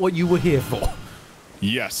 We got what you were here for.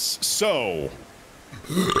 Yes. So...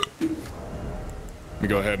 Let me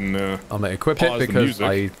go ahead and I'm going to equip it because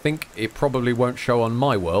I think it probably won't show on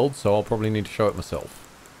my world, so I'll probably need to show it myself.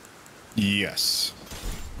 Yes.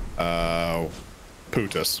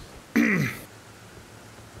 Putas.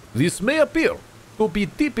 This may appear to be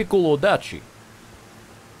typical Odachi,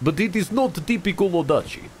 but it is not typical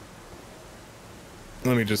Odachi.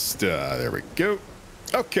 Let me just, there we go.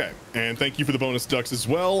 Okay, and thank you for the bonus ducks as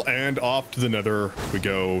well, and off to the nether we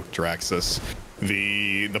go, Draxus.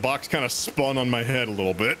 The box kind of spun on my head a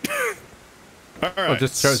little bit. All right, it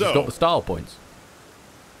just shows it's got the style points.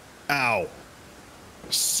 Ow.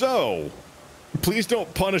 So, please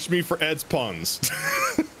don't punish me for Ed's puns.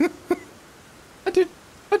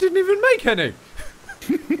 I didn't even make any.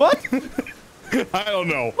 What? I don't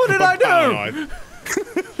know. What did I do?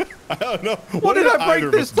 I don't know. What did I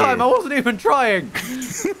break this time? I wasn't even trying.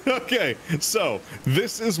 Okay, so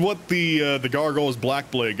this is what the Gargoyle's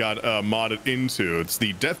Blackblade got modded into. It's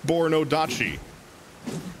the Deathborn Odachi.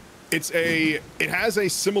 It has a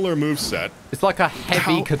similar moveset. It's like a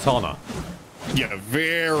heavy katana. Yeah,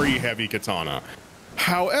 very heavy katana.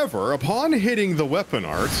 However, upon hitting the weapon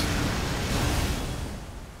art,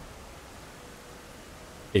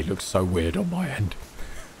 it looks so weird on my end.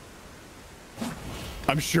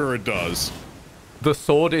 I'm sure it does. The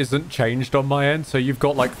sword isn't changed on my end, so you've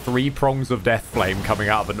got like 3 prongs of death flame coming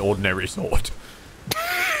out of an ordinary sword.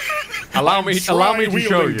 allow me to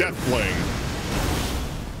show you. Death flame.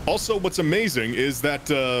 Also, what's amazing is that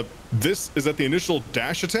this is at the initial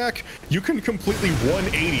dash attack. You can completely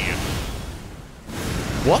 180 it.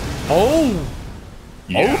 What? Oh.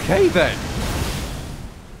 Yeah. Okay then.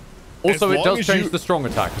 Also, it does change the strong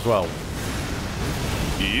attack as well.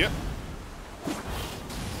 Yep.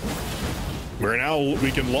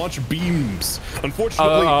 We can launch beams.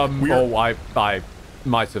 Unfortunately, I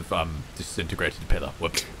might have disintegrated a pillar.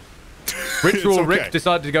 Whoops. Ritual okay. Rick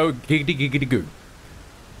decided to go giggity giggity goo.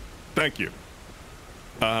 Thank you.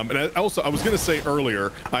 And I was gonna say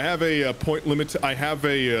earlier, I have a point limit. I have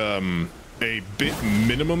a bit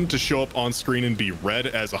minimum to show up on screen and be read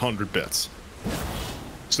as 100 bits.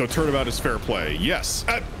 So turnabout is fair play. Yes.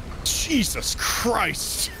 Jesus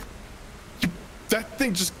Christ. That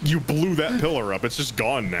thing you blew that pillar up. It's just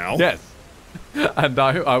gone now. Yes. And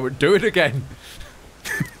I would do it again.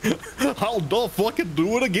 I'll fucking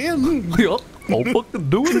do it again. Yep. I'll fucking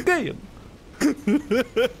do it again.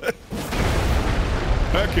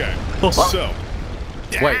 Okay. So.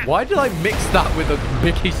 Wait, why did I mix that with a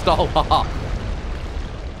Mickey style haha?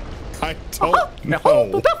 I don't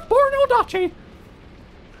know. The Deathborn Odachi.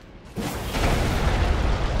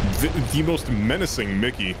 The most menacing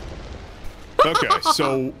Mickey. Okay,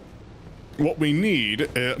 so what we need,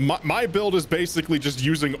 my build is basically just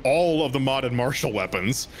using all of the modded martial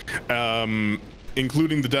weapons,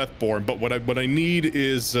 including the Deathborn. But what I need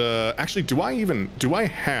is actually, do I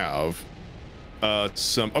have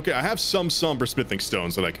some? Okay, I have some Somber Smithing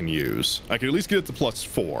Stones that I can use. I can at least get it to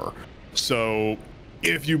 +4. So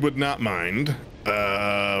if you would not mind,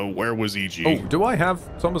 where was EG? Oh, do I have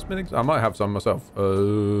Somber Smithing? I might have some myself.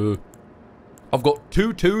 I've got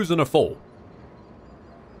 2 2s and a 4.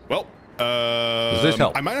 Well, does this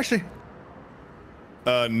help? I might actually.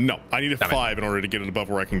 No, I need a 5 in order to get it above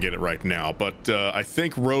where I can get it right now. But I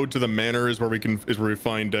think Road to the Manor is where we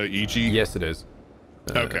find EG. Yes, it is.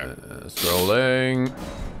 Okay. Scrolling.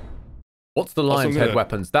 What's the lion's head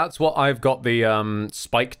weapons? That's what I've got. The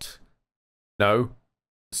spiked. No.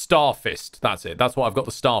 Star Fist. That's it. That's what I've got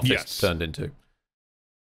the Star Fist turned into.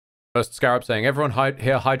 First Scarab saying, everyone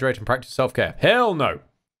here hydrate and practice self-care. Hell no.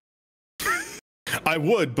 I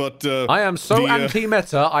would, but... I am so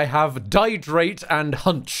anti-meta, I have Dihydrate and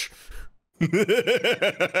Hunch.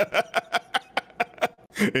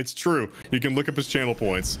 It's true. You can look up his channel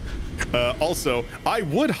points. Also, I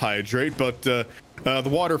would hydrate, but the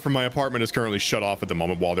water from my apartment is currently shut off at the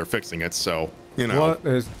moment while they're fixing it, so, you know. What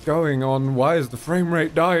is going on? Why is the frame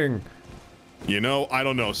rate dying? You know, I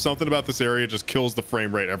don't know. Something about this area just kills the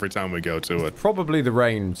frame rate every time we go to it. Probably the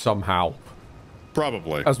rain somehow.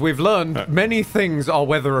 Probably. As we've learned, many things are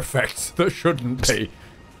weather effects that shouldn't be.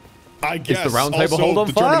 I guess. Is the round table hold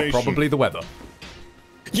on fire? Probably the weather.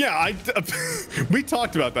 Yeah, we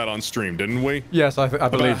talked about that on stream, didn't we? Yes, I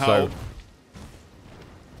believe so.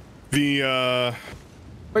 The,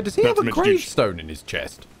 Wait, does he have a gravestone in his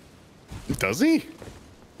chest? Does he? I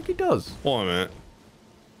think he does. Hold on a minute.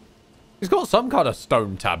 He's got some kind of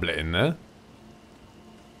stone tablet in there.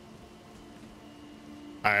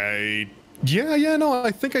 Yeah, no,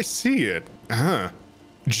 I think I see it.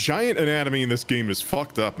 Giant anatomy in this game is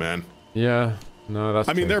fucked up, man. Yeah, no, that's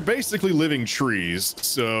I mean, they're basically living trees,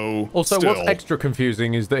 so... Also, what's extra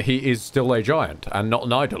confusing is that he is still a giant and not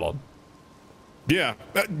an eidolon. Yeah,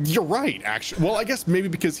 you're right, actually. Well, I guess maybe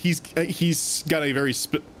because he's got a very,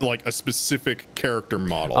 a specific character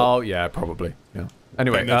model. Oh, yeah, probably, yeah.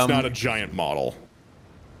 Anyway, and that's not a giant model.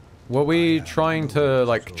 Were we trying to,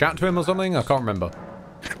 like, chat to him or something? I can't remember.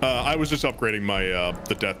 I was just upgrading my,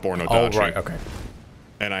 the Deathborn Odachi. Oh, right, okay.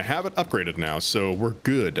 And I have it upgraded now, so we're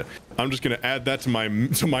good. I'm just gonna add that to my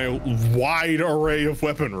wide array of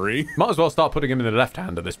weaponry. Might as well start putting him in the left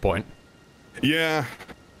hand at this point. Yeah.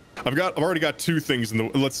 I've already got two things in the,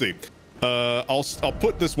 let's see. I'll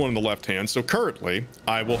put this one in the left hand. So currently,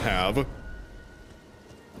 I have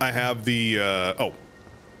the, oh,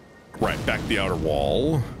 right, back the outer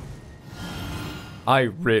wall. I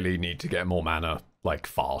really need to get more mana, like,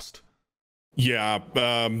 fast. Yeah,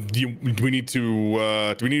 do we need to,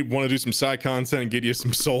 want to do some side content and get you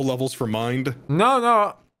some soul levels for mind?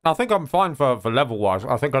 No, I think I'm fine for level-wise.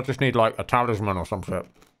 I think I just need, like, a talisman or some shit.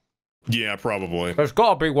 Yeah, probably. There's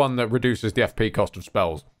gotta be one that reduces the FP cost of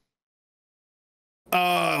spells.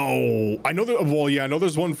 Oh, I know that, well, yeah, I know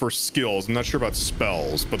there's one for skills. I'm not sure about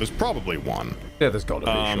spells, but there's probably one. Yeah, there's gotta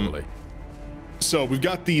be, surely. So we've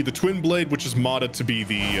got the twin blade, which is modded to be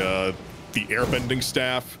the airbending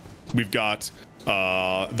staff. We've got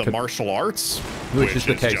the martial arts, which is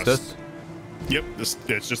the Caestus. Yep,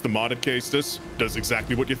 it's just the modded Caestus. Does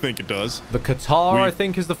exactly what you think it does. The Qatar, I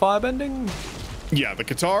think, is the firebending. Yeah, the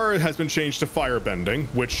Qatar has been changed to firebending,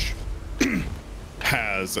 which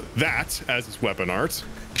has that as its weapon art.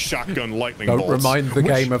 Shotgun lightning bolts. Don't remind the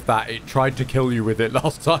game of that. It tried to kill you with it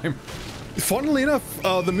last time. Funnily enough,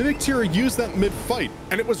 the Mimic Tier used that mid-fight,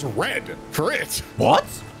 and it was red for it. What?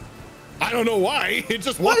 I don't know why. It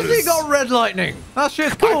just was. Why has he got red lightning? That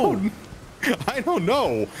shit's cool. I don't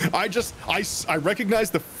know. I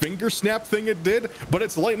recognized the finger snap thing it did, but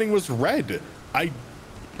its lightning was red.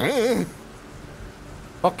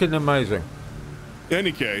 Fucking amazing. In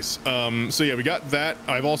any case, so yeah, we got that.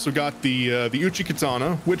 I've also got the Uchi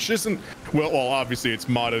Katana, which isn't, well, obviously it's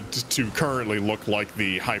modded to currently look like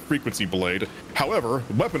the high frequency blade. However,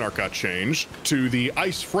 the weapon art got changed to the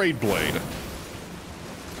Ice Frayed blade.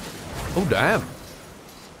 Oh, damn.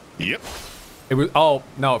 Yep. It was, oh,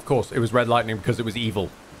 no, of course, it was red lightning because it was evil.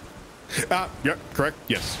 Yep, correct,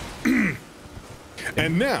 yes.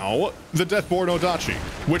 And now, the Deathborn Odachi,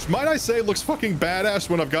 which, might I say, looks fucking badass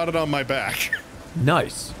when I've got it on my back.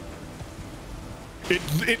 Nice.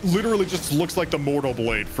 It literally just looks like the Mortal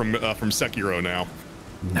Blade from Sekiro now.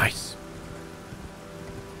 Nice.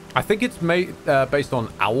 I think it's made based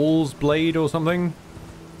on Owl's Blade or something.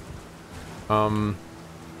 Can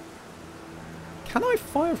I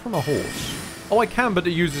fire from a horse? Oh, I can, but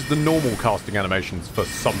it uses the normal casting animations for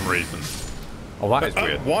some reason. Oh, that is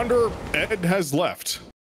weird. Wanderer Ed has left.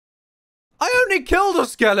 I only killed a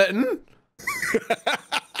skeleton!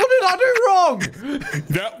 What did I do wrong?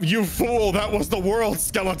 That, you fool, that was the world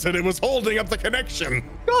skeleton. It was holding up the connection.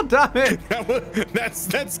 God damn it. That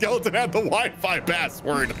skeleton had the Wi-Fi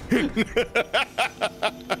password.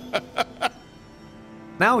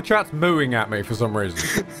 Now chat's mooing at me for some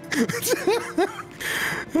reason.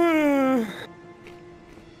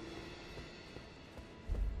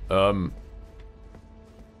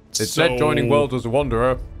 It said joining world as a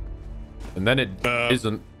wanderer, and then it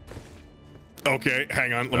isn't. Okay,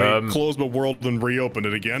 hang on. Let me close my world and reopen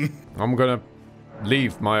it again. I'm gonna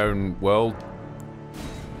leave my own world.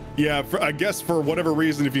 Yeah, I guess for whatever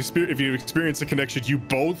reason, if you experience a connection, you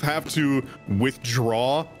both have to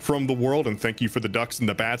withdraw from the world. And thank you for the ducks and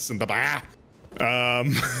the bats and the bah.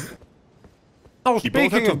 Oh,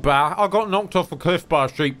 speaking of bah, I got knocked off a cliff by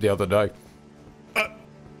a sheep the other day.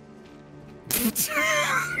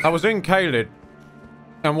 I was in Caelid,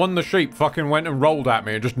 and one of the sheep fucking went and rolled at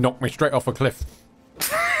me and just knocked me straight off a cliff.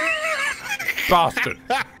 Bastard.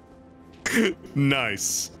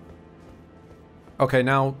 Nice. Okay,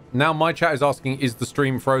 now my chat is asking, is the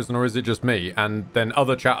stream frozen or is it just me? And then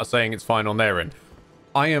other chat are saying it's fine on their end.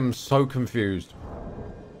 I am so confused.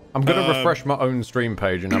 I'm going to refresh my own stream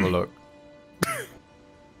page and have a look.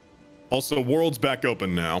 Also, world's back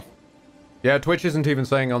open now. Yeah, Twitch isn't even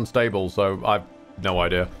saying unstable, so I've no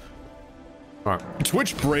idea. Alright.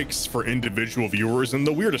 Twitch breaks for individual viewers in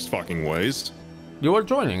the weirdest fucking ways. You are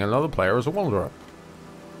joining another player as a wanderer.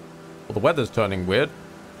 Well, the weather's turning weird.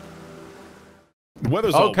 The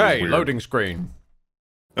weather's always okay, weird. Loading screen.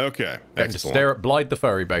 Okay, Getting to stare at Blythe the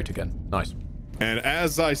furry bait again. Nice. And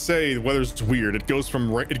as I say, the weather's weird. It goes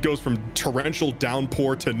from torrential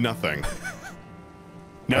downpour to nothing.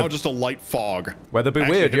 Now just a light fog. Weather be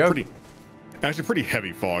weird, yo. Actually, pretty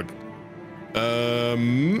heavy fog.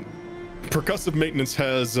 Percussive maintenance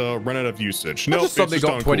has run out of usage. No, just suddenly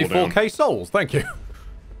got 24k souls. Thank you.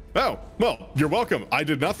 Oh, well, you're welcome. I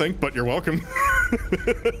did nothing, but you're welcome.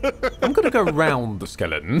 I'm gonna go round the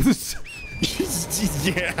skeletons.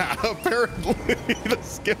 Yeah, apparently.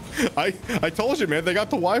 I told you, man, they got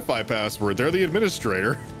the Wi-Fi password. They're the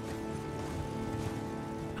administrator.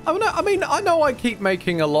 I mean, I know I keep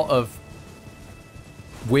making a lot of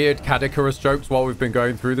weird Cadicarus jokes while we've been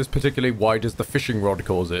going through this, particularly why does the fishing rod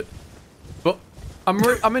cause it? But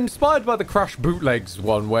I'm inspired by the Crash Bootlegs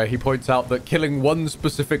one where he points out that killing one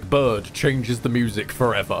specific bird changes the music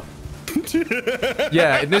forever.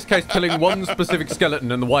 Yeah, in this case, killing one specific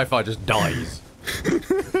skeleton and the Wi-Fi just dies.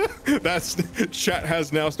 Chat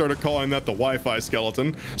has now started calling that the Wi-Fi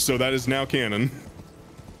skeleton, so that is now canon.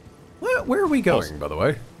 Where are we going, by the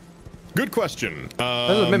way? Good question.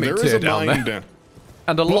 There's a mimic tier down there.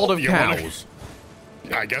 And a lot of cows.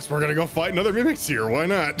 I guess we're gonna go fight another mimic tier. Why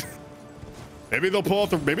not? Maybe they'll pull out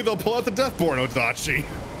the Deathborn Odachi.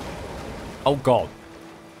 Oh god.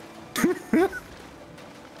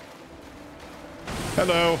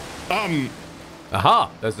 Hello.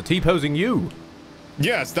 Aha! There's the T-posing you.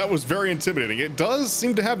 Yes, that was very intimidating. It does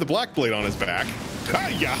seem to have the black blade on his back.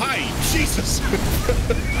 Hiya, hi, Jesus.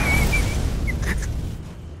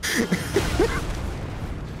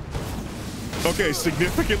 Okay,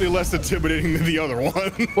 significantly less intimidating than the other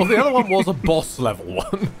one. Well, the other one was a boss level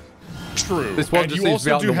one. True. This one just seems to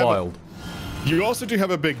be out in the wild. You also do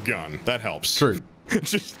have a big gun. That helps. True.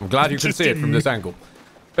 I'm glad you can see it from this angle.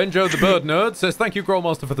 Benjo the Bird Nerd says, thank you,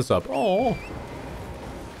 Growmaster, for the sub. Oh.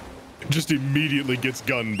 Just immediately gets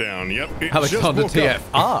gunned down. Yep. Alexander TF.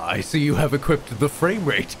 I see you have equipped the frame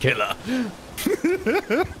rate killer.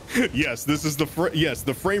 Yes, this is the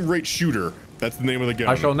frame rate shooter. That's the name of the gun.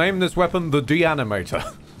 I shall name this weapon the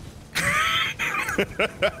De-Animator.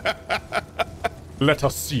 Let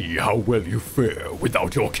us see how well you fare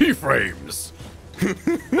without your keyframes.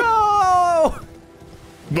 No!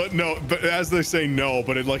 But as they say no,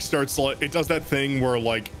 but it like starts like, it does that thing where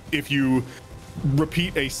like if you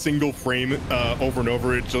repeat a single frame over and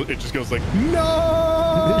over, it just goes like,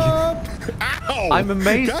 no! Ow! I'm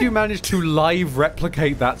amazed you managed to live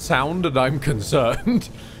replicate that sound, and I'm concerned.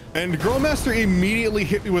 And Growmaster immediately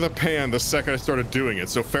hit me with a pan the second I started doing it,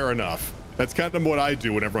 so fair enough. That's kind of what I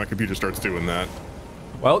do whenever my computer starts doing that.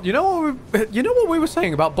 Well, you know what we were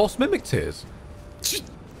saying about boss mimic tiers?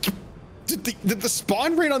 Did the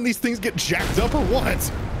spawn rate on these things get jacked up or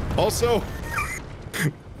what? Also,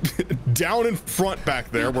 down in front back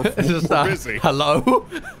there, we're busy. Hello?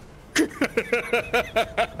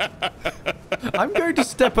 I'm going to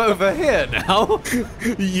step over here now.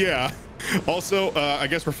 Yeah. Also, I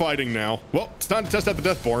guess we're fighting now. Well, it's time to test out the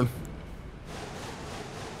Deathborn.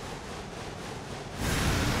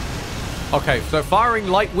 Okay, so firing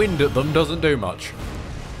light wind at them doesn't do much.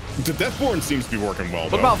 The Deathborn seems to be working well,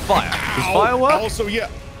 though. What about fire? Does fire work? Also, yeah.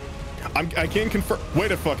 I can confirm.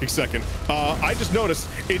 Wait a fucking second. I just noticed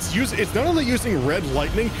it's not only using red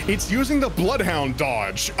lightning, it's using the Bloodhound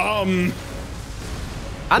dodge. And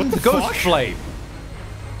the Ghost Flame.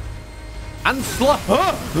 And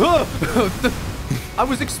I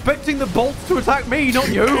was expecting the bolts to attack me, not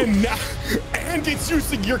you. And it's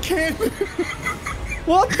using your cannon.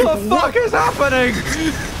 What the fuck is happening?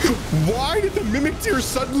 Why did the Mimic Tier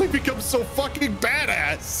suddenly become so fucking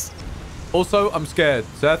badass? Also, I'm scared,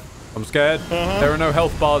 Seth. I'm scared. There are no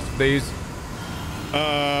health bars for these.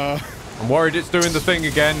 I'm worried it's doing the thing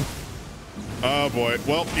again. Oh boy.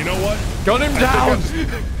 Well, you know what? Gun him down!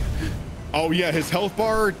 Oh yeah, his health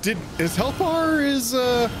bar is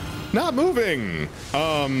not moving.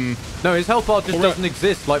 No, his health bar just doesn't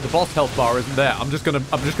exist. Like the boss health bar isn't there. I'm just gonna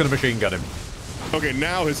machine gun him. Okay,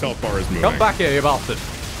 now his health bar is moving. Come back here, you bastard.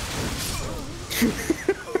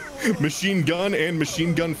 Machine gun and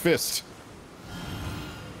machine gun fist.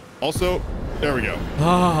 Also, there we go.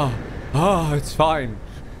 It's fine.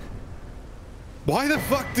 Why the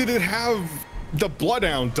fuck did it have the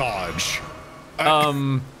bloodhound dodge?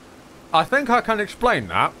 I think I can explain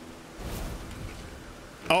that.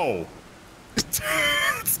 Oh. It's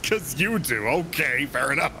because you do. Okay,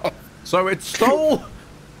 fair enough. So it stole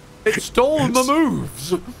my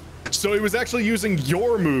moves. So he was actually using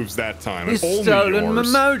your moves that time. He's only stolen my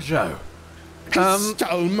yours. mojo.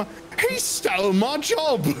 He stole my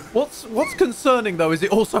job. What's concerning though is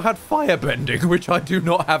it also had firebending, which I do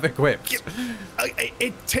not have equipped.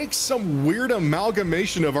 It takes some weird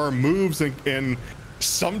amalgamation of our moves and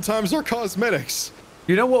sometimes our cosmetics.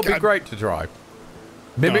 You know what would be great to try?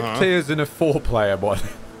 Mimic tears in a 4-player mod.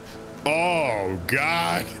 Oh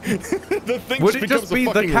god. The thing Would it just be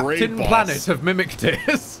the Captain boss. Planet of Mimic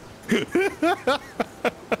Tears?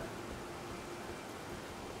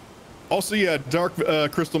 Also, yeah, Dark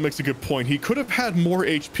Crystal makes a good point. He could have had more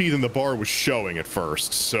HP than the bar was showing at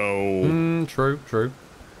first, so... True.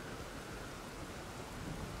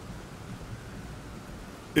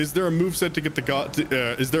 Is there a moveset to get the god...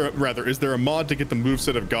 is there a mod to get the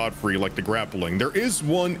moveset of Godfrey, like the grappling? There is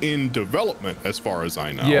one in development, as far as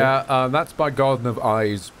I know. Yeah, that's by Garden of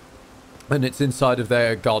Eyes. And it's inside of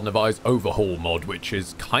their Garden of Eyes overhaul mod, which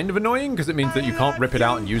is kind of annoying because it means that you can't rip it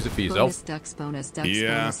out and use it for yourself. Bonus ducks,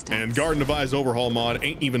 Yeah, and Garden of Eyes overhaul mod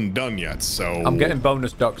ain't even done yet, so... I'm getting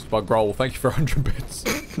bonus ducks by Growl. Thank you for 100 bits.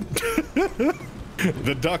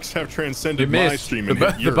 The ducks have transcended my stream and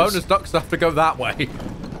hit The yours. bonus ducks have to go that way.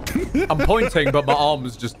 I'm pointing, but my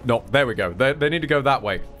arm's just not... There we go. They need to go that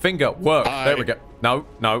way. Finger, work. There we go. No,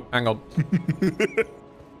 hang on.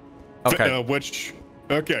 Okay.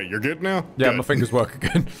 Okay, you're good now? Yeah, Good. my fingers work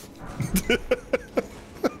again.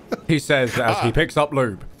 He says as he picks up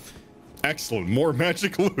lube. Excellent. More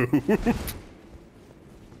magic lube.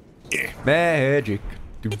 Yeah. Magic.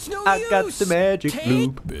 It's no I got use. the magic Take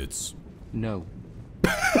lube bits. No.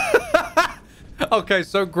 Okay,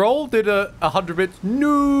 so Grohl did 100 bits.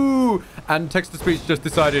 No! And text-to-speech just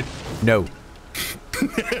decided, no.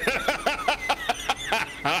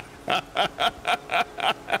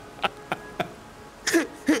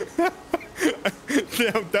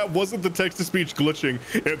 That wasn't the text-to-speech glitching.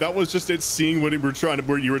 That was just it seeing what you were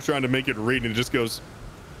trying to make it read, and it just goes,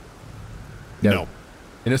 no.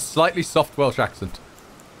 In a slightly soft Welsh accent.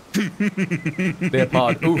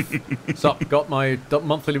 Leopard, oof. Sup, got my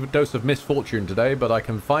monthly dose of misfortune today, but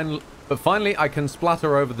finally I can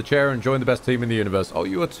splatter over the chair and join the best team in the universe. Oh,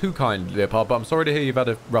 you are too kind, Leopard, but I'm sorry to hear you've had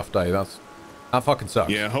a rough day. That fucking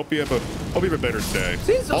sucks. Yeah, hope you have a better day.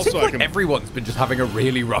 Seems like everyone's been just having a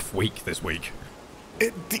really rough week this week.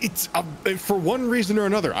 It's for one reason or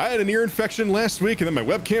another. I had an ear infection last week, and then my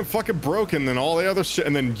webcam fucking broke, and then all the other shit,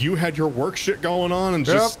 and then you had your work shit going on, and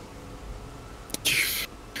just...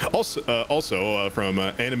 Also, from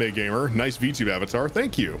Anime Gamer, nice VTube avatar.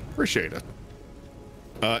 Thank you. Appreciate it.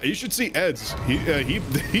 You should see Ed's.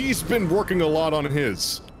 He's been working a lot on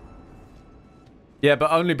his. Yeah,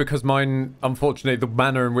 but only because mine, unfortunately, the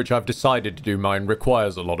manner in which I've decided to do mine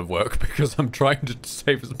requires a lot of work because I'm trying to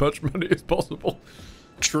save as much money as possible.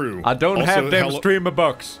 True. I don't have them streamer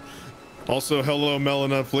bucks. Also, hello,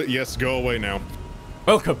 Melina. Yes, go away now.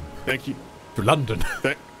 Welcome. Thank you. To London.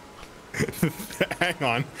 Hang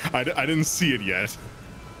on. I didn't see it yet.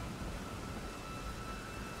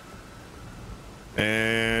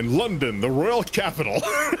 And London, the royal capital.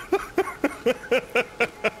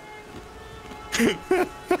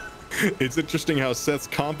 It's interesting how Seth's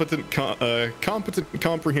competent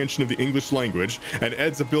comprehension of the English language and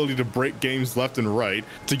Ed's ability to break games left and right,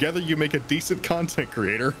 together you make a decent content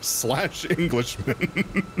creator / Englishman.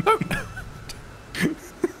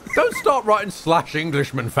 Don't start writing /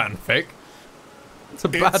 Englishman fanfic. It's a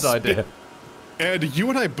bad idea. Ed, you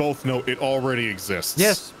and I both know it already exists.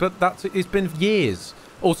 Yes, but it's been years.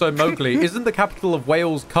 Also, Mowgli, isn't the capital of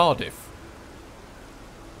Wales Cardiff?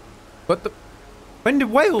 But when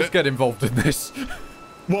did Wales get involved in this?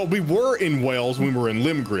 Well, we were in Wales when we were in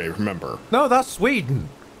Limgrave, remember? No, that's Sweden.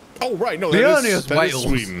 Oh, right. No, that is Wales.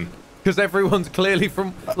 Sweden. Because everyone's clearly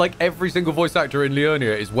from, like, every single voice actor in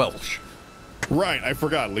Liurnia is Welsh. Right, I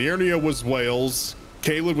forgot. Liurnia was Wales.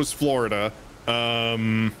 Caelid was Florida.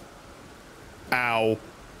 Ow.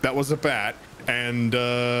 That was a bat. And,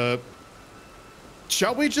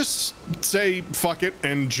 shall we just say fuck it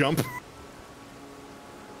and jump?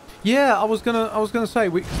 Yeah, I was gonna say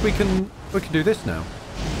we can do this now.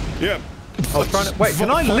 Yeah. I was trying to wait. Can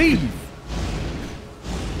I leave?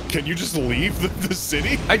 Can you just leave the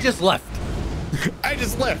city? I just left. I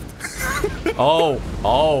just left.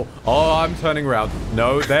 Oh, I'm turning around.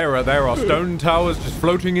 No, there are stone towers just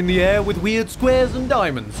floating in the air with weird squares and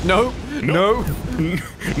diamonds. No. Nope,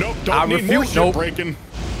 don't need more shit breaking.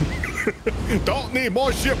 Don't need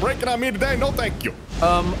more shit breaking on me today, no thank you.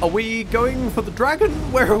 Are we going for the dragon?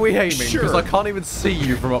 Where are we aiming? Sure. Because I can't even see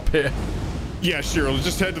you from up here. Yeah, sure, let's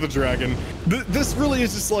just head to the dragon. This really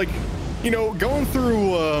is just like, you know, going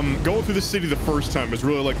through the city the first time is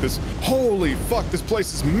really like this, holy fuck, this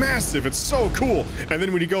place is massive, it's so cool. And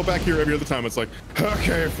then when you go back here every other time, it's like,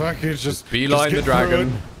 okay, fuck it, just beeline the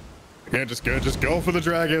dragon. Yeah, just go for the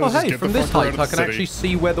dragon. Oh, Let's hey, just get from the this fuck out height, of I the can city. actually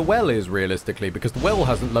see where the well is realistically, because the well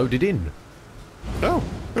hasn't loaded in. Oh.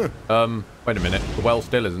 Huh. Wait a minute. The well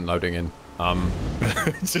still isn't loading in.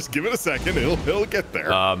 Just give it a second. He'll get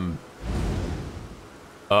there. Uh-huh.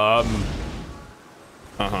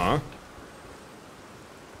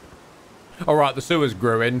 All right, the sewers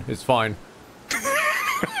grew in. It's fine.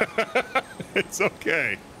 It's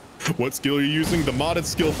okay. What skill are you using? The modded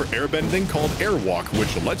skill for airbending called Airwalk,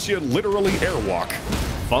 which lets you literally airwalk.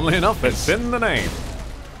 Funnily enough, it's in the name.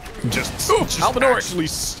 Just Alvadoric. actually...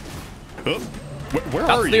 where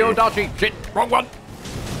That's are the you? Odachi. Shit, wrong one.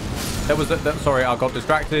 There was sorry, I got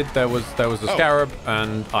distracted. There was a scarab,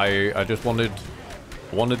 and I just wanted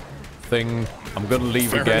thing. I'm gonna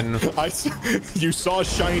leave again. You saw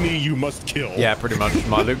shiny, you must kill. Yeah, pretty much.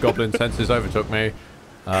 My loot goblin senses overtook me.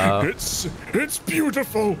 It's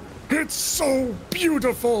beautiful. It's so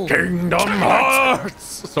beautiful. Kingdom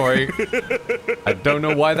Hearts. Sorry, I don't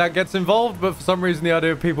know why that gets involved, but for some reason the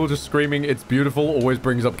idea of people just screaming "It's beautiful" always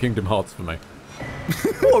brings up Kingdom Hearts for me.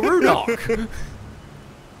 Oh, Runok.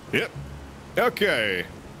 Yep. Okay.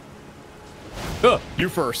 You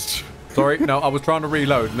first. Sorry, no, I was trying to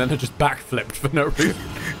reload and then I just backflipped for no reason.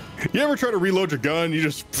 You ever try to reload your gun? You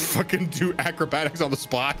just fucking do acrobatics on the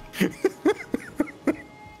spot.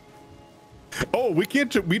 Oh, we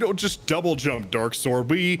don't just double jump, Dark Sword.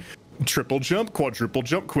 We triple jump, quadruple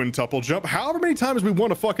jump, quintuple jump, however many times we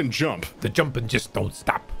want to fucking jump. The jumping just don't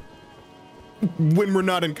stop. When we're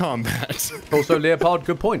not in combat. Also, Leopard,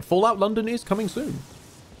 good point. Fallout London is coming soon.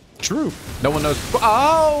 True. No one knows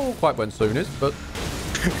quite when soon is, but...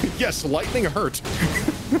 Yes, lightning hurt.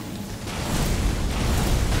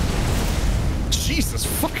 Jesus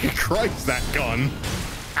fucking Christ, that gun.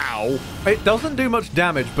 Ow. It doesn't do much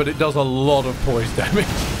damage, but it does a lot of poise damage.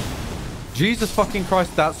 Jesus fucking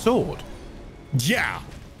Christ, that sword. Yeah.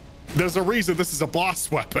 There's a reason this is a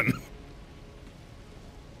boss weapon.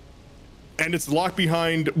 And it's locked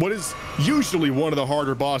behind what is usually one of the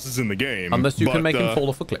harder bosses in the game. Unless you can make him fall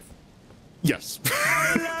off a cliff. Yes.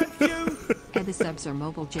 And the subs are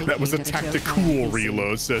mobile JK. That was a tactical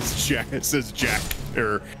reload, says Jack. Jasic.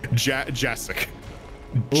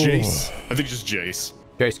 Jace. I think just Jace.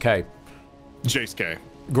 Jace K. Jace K.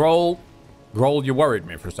 Groll, you worried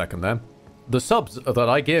me for a second there. The subs that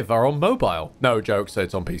I give are on mobile. No, jokes,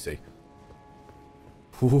 it's on PC.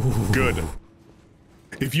 Ooh. Good.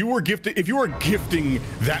 If you were gifting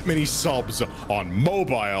that many subs on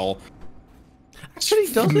mobile, actually,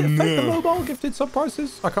 does it affect the mobile gifted sub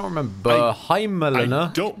prices? I can't remember. Hi,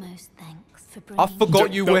 Melina. I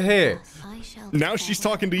forgot you were here. Now she's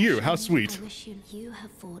talking to you. How sweet.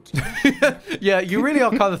 Yeah, you really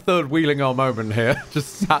are kind of third wheeling our moment here.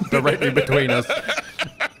 Just sat directly between us.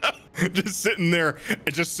 just sitting there,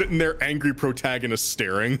 angry protagonist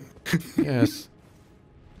staring. Yes.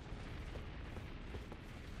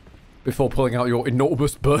 Before pulling out your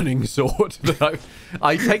enormous burning sword.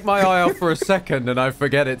 I take my eye off for a second and I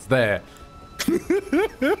forget it's there.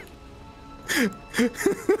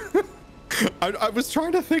 I was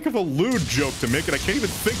trying to think of a lewd joke to make it. I can't even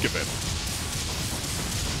think of it.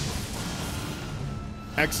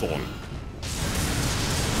 Excellent.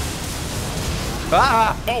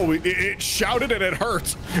 Ah! Oh, it shouted and it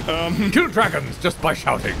hurt. Kill dragons just by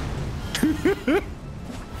shouting.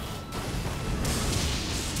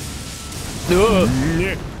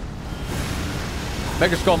 Yeah.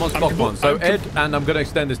 Mega Skullmon's block one. So Ed, and I'm going to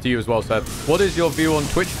extend this to you as well, Seth. What is your view on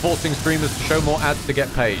Twitch forcing streamers to show more ads to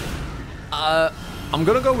get paid? I'm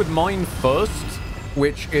going to go with mine first,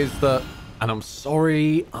 which is that, and I'm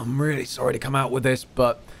really sorry to come out with this,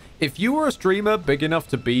 but if you were a streamer big enough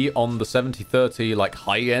to be on the 70/30 like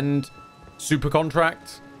high-end super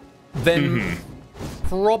contract, then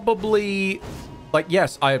probably, like,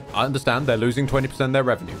 yes, I understand they're losing 20% of their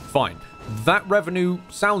revenue. Fine. That revenue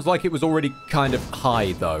sounds like it was already kind of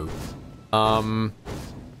high, though.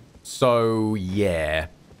 So, yeah.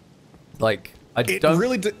 Like, It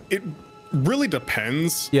really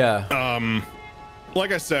depends. Yeah.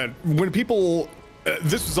 Like I said, when people...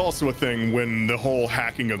 this was also a thing when the whole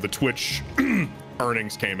hacking of the Twitch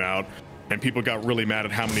earnings came out, and people got really mad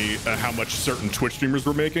at how much certain Twitch streamers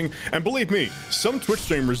were making. And believe me, some Twitch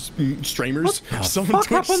streamers,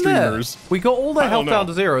 we got all their health down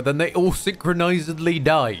to 0, then they all synchronizedly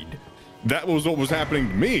died. That was what was happening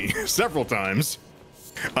to me several times.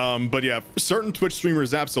 But yeah, certain Twitch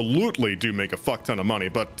streamers absolutely do make a fuck ton of money,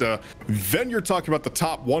 but then you're talking about the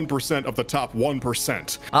top 1% of the top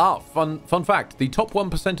 1%. Ah, fun fact. The top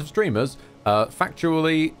 1% of streamers,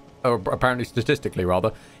 factually, or apparently statistically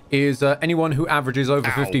rather, is anyone who averages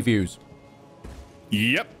over 50 views.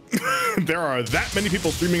 Yep. There are that many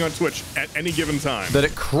people streaming on Twitch at any given time. That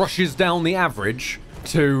it crushes down the average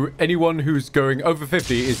to anyone who's going over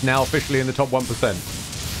 50 is now officially in the top 1%.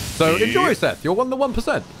 So enjoy, Seth. You're one of the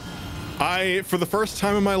 1%. For the first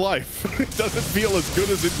time in my life, it doesn't feel as good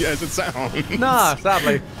as it sounds. Nah,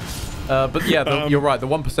 sadly. But yeah, you're right. The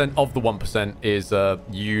 1% of the 1% is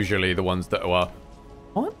usually the ones that are...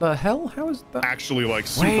 What the hell? How is that? Actually, like,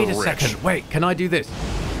 super rich. Wait a second. Wait, can I do this?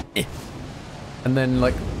 And then,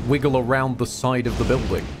 like, wiggle around the side of the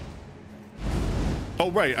building.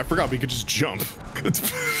 Oh, right. I forgot we could just jump.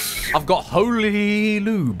 I've got holy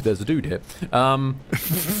lube. There's a dude here. Oh,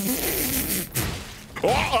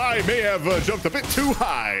 I may have jumped a bit too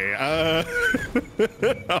high.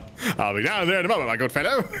 I'll be down there in a moment, my good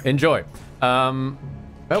fellow. Enjoy.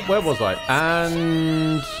 Where was I?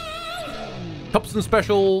 And... Thompson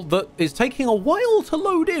special that is taking a while to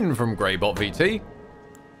load in from Greybot VT.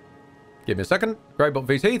 Give me a second. Greybot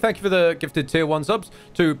VT, thank you for the gifted tier 1 subs.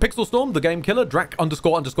 To Pixel Storm, The Game Killer, Drac __________Z,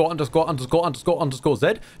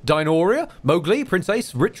 Dinoria, Mowgli, Prince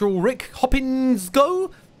Ace, Ritual Rick, Hoppins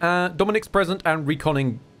Go, Dominic's Present, and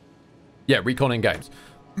Reconning... Yeah, Reconning Games.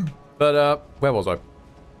 But, where was I?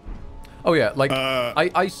 Oh yeah, like,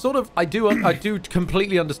 I do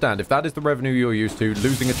completely understand. If that is the revenue you're used to,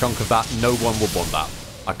 losing a chunk of that, no one will want that.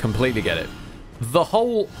 I completely get it. The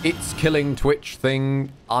whole it's killing Twitch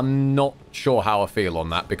thing, I'm not sure how I feel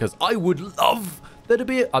on that, because I would love there to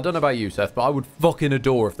be... I don't know about you, Seth, but I would fucking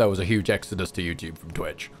adore if there was a huge exodus to YouTube from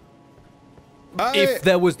Twitch. If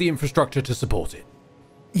there was the infrastructure to support it.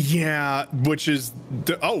 Yeah, which is...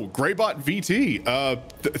 Greybot VT.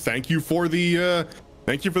 Thank you for the...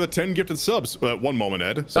 Thank you for the 10 gifted subs. One moment,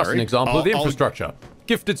 Ed. Sorry. That's an example of the infrastructure.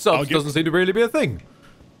 Gifted subs doesn't seem to really be a thing.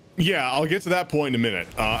 Yeah, I'll get to that point in a minute.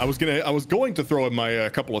 I was going to throw in my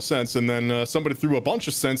couple of cents, and then somebody threw a bunch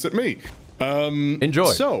of cents at me.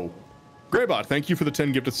 Enjoy. So, Greybot, thank you for the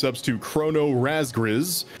 10 gifted subs to Chrono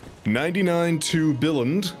Razgriz, 99 to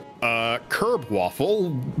Billand, Curb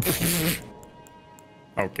Waffle.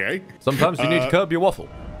 Okay. Sometimes you need to curb your waffle.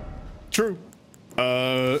 True.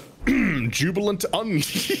 Jubilant Onion.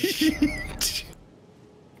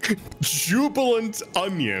 Jubilant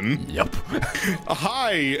Onion. Yep.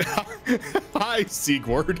 Hi,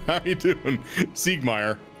 Siegward. How you doing,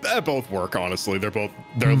 Siegmeyer? They both work, honestly. They're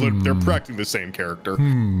practically the same character.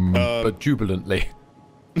 But jubilantly.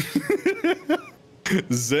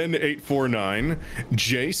 Zen849,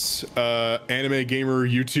 Jace, Anime Gamer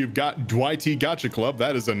YouTube YT Gotcha Club,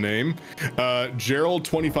 that is a name. Gerald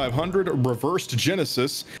 2500, Reversed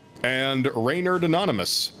Genesis, and Raynerd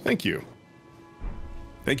Anonymous. Thank you.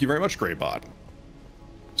 Thank you very much, Greybot.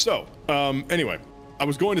 So, anyway, I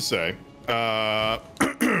was going to say, I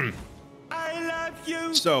love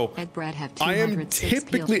you. So, I am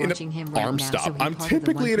typically in I'm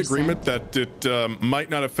typically in agreement that it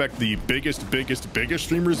might not affect the biggest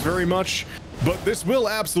streamers very much, but this will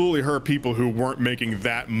absolutely hurt people who weren't making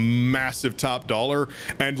that massive top dollar,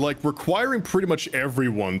 and like requiring pretty much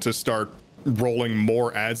everyone to start rolling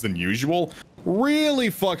more ads than usual really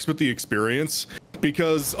fucks with the experience,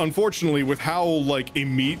 because unfortunately with how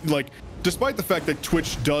despite the fact that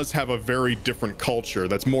Twitch does have a very different culture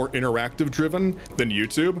that's more interactive driven than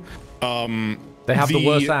YouTube, they have the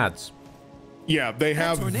worst ads. Yeah, they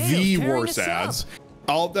have the worst ads.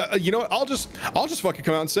 You know what? I'll just fucking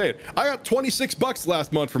come out and say it. I got $26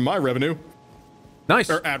 last month from my revenue.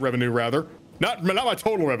 Nice. Or ad revenue rather. Not my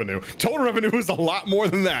total revenue. Total revenue is a lot more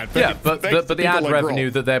than that. Yeah, but the ad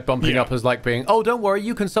revenue that they're bumping up as like being, oh, don't worry,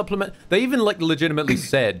 you can supplement. They even like legitimately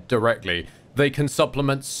said directly they can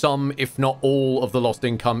supplement some, if not all, of the lost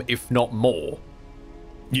income, if not more.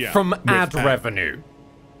 Yeah. From ad revenue.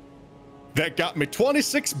 That got me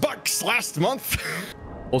 $26 last month.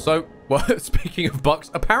 Also, Well, speaking of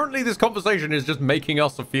bucks, apparently this conversation is just making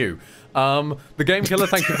us a few. The Game Killer,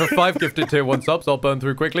 thank you for 5 gifted tier 1 subs. I'll burn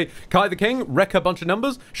through quickly. Kai the King, wreck a bunch of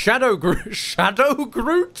numbers. Shadow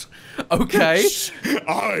Groot? Okay.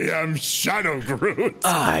 I am Shadow Groot.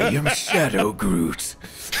 I am Shadow Groot.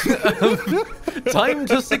 Time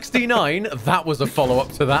to 69. That was a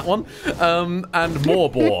follow-up to that one. And more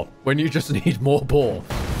boar, when you just need more boar.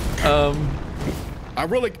 I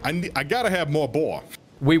gotta have more boar.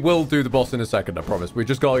 We will do the boss in a second, I promise. We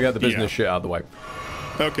just gotta get the business shit out of the way.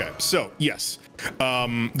 Okay, so yes,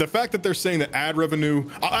 the fact that they're saying that ad revenue,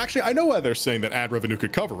 actually, I know why they're saying that ad revenue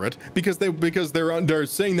could cover it, because they're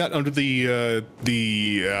saying that under the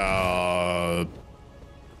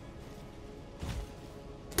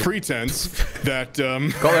pretense that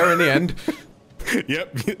got there in the end.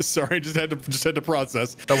 Yep, sorry, just had to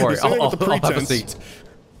process. Don't worry, I'll have a seat.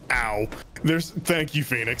 Ow. Thank you,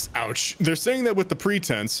 Phoenix. Ouch. They're saying that with the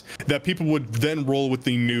pretense that people would then roll with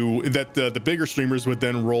the new, that the bigger streamers would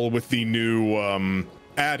then roll with the new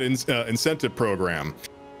ad incentive program,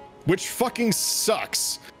 which fucking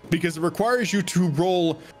sucks because it requires you to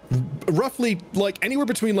roll roughly like anywhere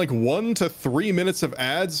between like 1 to 3 minutes of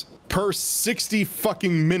ads per 60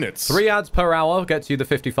 fucking minutes. 3 ads per hour gets you the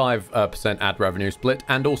 55% ad revenue split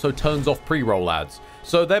and also turns off pre-roll ads.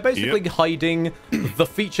 So they're basically hiding the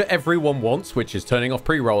feature everyone wants, which is turning off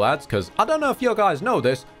pre-roll ads, because I don't know if you guys know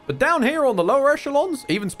this, but down here on the lower echelons,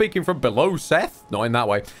 even speaking from below Seth, not in that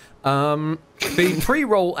way, the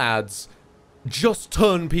pre-roll ads just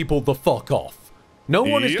turn people the fuck off. No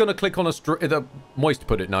one is going to click on a stream, Moist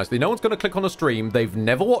put it nicely, no one's going to click on a stream they've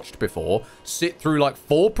never watched before, sit through like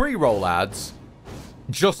 4 pre-roll ads,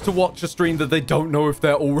 just to watch a stream that they don't know if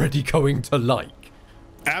they're already going to like.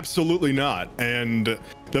 Absolutely not. And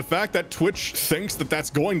the fact that Twitch thinks that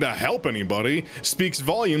that's going to help anybody speaks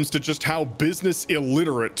volumes to just how business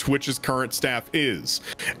illiterate Twitch's current staff is.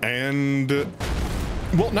 And,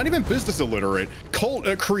 well, not even business illiterate,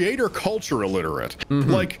 creator culture illiterate.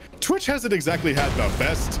 Like, Twitch hasn't exactly had the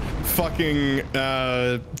best fucking,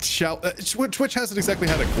 Twitch hasn't exactly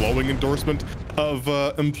had a glowing endorsement of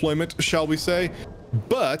employment, shall we say.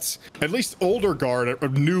 But at least older guard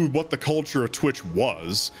knew what the culture of Twitch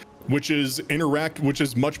was, which is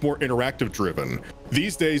much more interactive driven.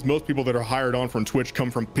 These days, most people that are hired on from Twitch come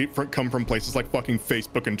from places like fucking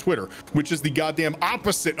Facebook and Twitter, which is the goddamn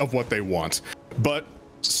opposite of what they want. But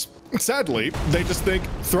sadly, they just think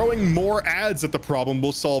throwing more ads at the problem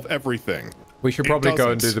will solve everything. We should probably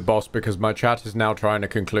go and do the boss because my chat is now trying to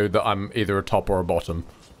conclude that I'm either a top or a bottom.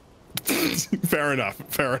 Fair enough.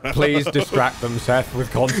 Fair enough. Please distract them, Seth, with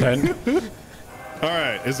content. All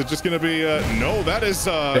right. Is it just gonna be? No, that is.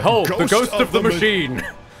 Behold, the ghost of the machine.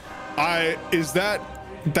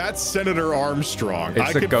 That's Senator Armstrong.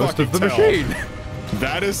 It's the ghost of the machine.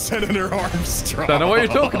 That is Senator Armstrong. Don't know what you're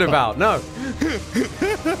talking about. No.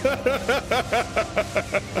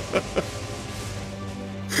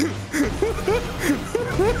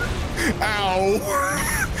 Ow.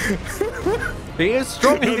 He is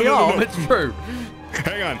strong in the arm, it's true.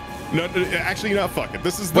 Hang on. No, actually, you know, fuck it.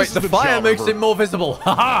 This is the fire makes it more visible.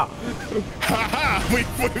 Haha. Haha.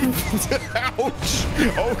 Ouch.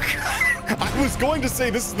 Oh, God. I was going to say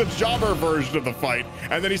this is the jobber version of the fight,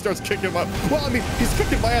 and then he starts kicking my. Well, I mean, he's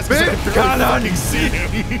kicking my ass because I can fucking see him.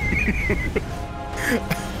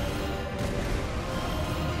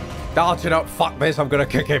 Dart it up. Fuck this. I'm gonna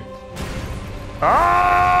kick him.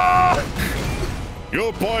 Ah!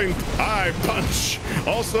 Your point, I punch.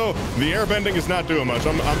 Also, the airbending is not doing much.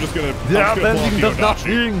 I'm just gonna. The airbending does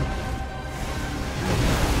nothing.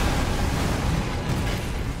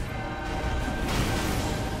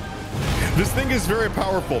 This thing is very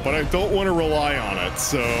powerful, but I don't want to rely on it.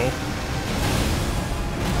 So.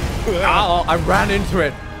 Ow! I ran into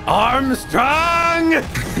it. Armstrong.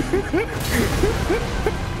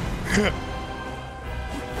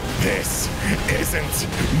 This isn't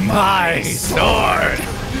my sword!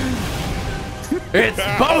 It's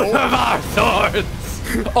both of our swords!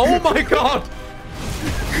 Oh my god!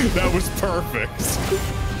 That was perfect.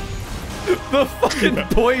 The fucking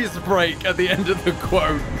poise break at the end of the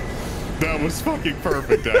quote. That was fucking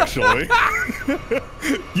perfect, actually.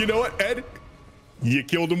 You know what, Ed? You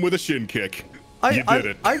killed him with a shin kick. You did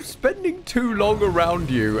it. I'm spending too long around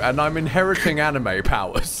you, and I'm inheriting anime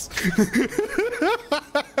powers.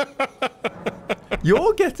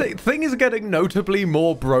 Thing is getting notably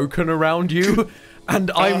more broken around you, and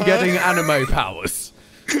I'm getting anime powers.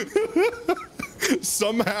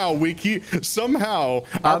 Somehow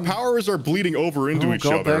our powers are bleeding over into each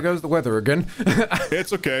other. There goes the weather again.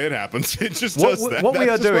 It's okay, it happens. It just does that. What we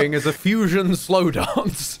are doing is a fusion slow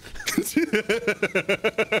dance.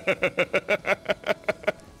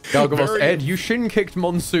 Gargamos, Ed, you shin-kicked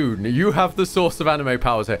Monsoon. You have the source of anime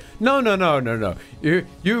powers here. No.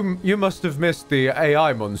 You must have missed the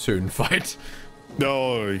AI Monsoon fight.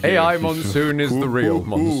 No, yeah. AI Monsoon is the real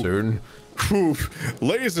Monsoon.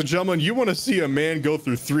 Ladies and gentlemen, you want to see a man go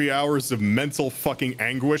through 3 hours of mental fucking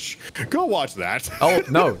anguish? Go watch that. Oh,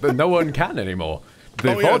 no one can anymore. The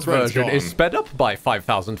VoD version is sped up by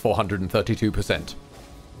 5,432%.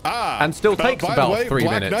 And still takes about 3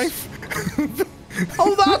 minutes. Knife?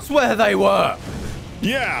 Oh, that's where they were!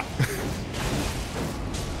 Yeah.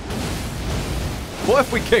 What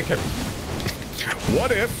if we kick him?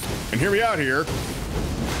 What if, and hear me out here,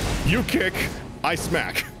 you kick, I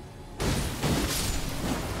smack.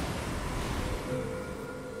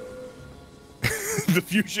 The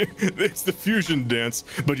fusion, it's the fusion dance,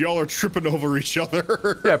 but y'all are tripping over each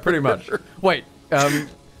other. Yeah, pretty much. Wait,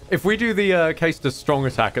 if we do the case to strong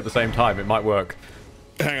attack at the same time, it might work.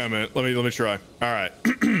 Hang on a minute, let me try. All right.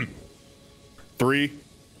 3,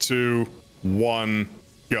 2, 1,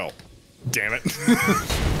 go. Damn it.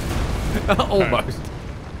 Almost.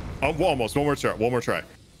 Right. Almost, one more try.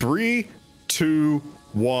 3, 2,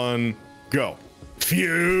 1, go.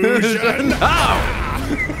 Fusion!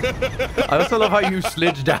 I also love how you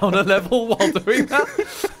slid down a level while doing that.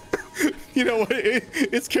 You know what?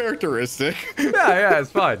 It's characteristic. Yeah,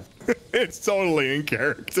 it's fine. It's totally in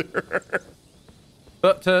character.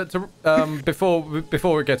 But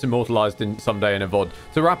before it gets immortalized in someday in a VoD,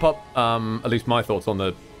 to wrap up, at least my thoughts on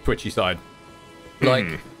the Twitchy side,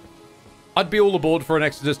 like, I'd be all aboard for an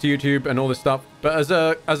exodus to YouTube and all this stuff, but as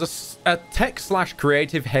a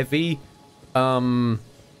tech/creative heavy,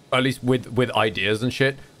 at least with ideas and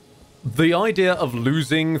shit, the idea of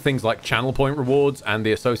losing things like channel point rewards and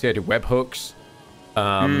the associated webhooks,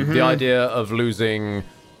 the idea of losing,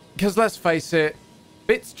 because let's face it,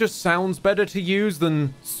 bits just sounds better to use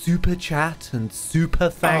than super chat and super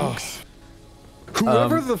thanks.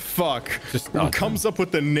 Whoever the fuck comes up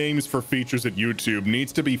with the names for features at YouTube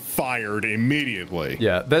needs to be fired immediately.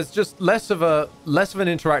 Yeah, there's just less of an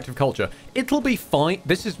interactive culture. It'll be fine.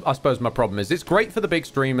 This is, I suppose, my problem is it's great for the big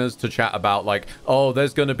streamers to chat about, like, oh,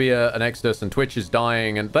 there's going to be an exodus and Twitch is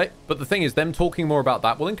dying, but the thing is, them talking more about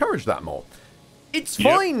that will encourage that more. It's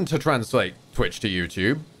fine to translate Twitch to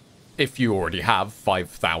YouTube if you already have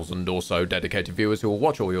 5,000 or so dedicated viewers who will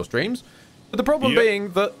watch all your streams. But the problem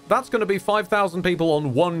being that that's going to be 5,000 people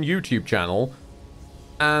on one YouTube channel,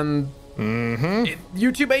 and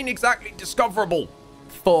YouTube ain't exactly discoverable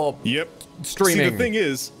for streaming. See, the thing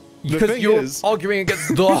is, because you're arguing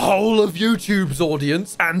against the whole of YouTube's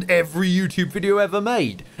audience and every YouTube video ever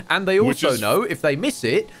made. And they also know if they miss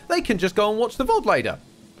it, they can just go and watch the VoD later.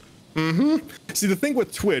 See, the thing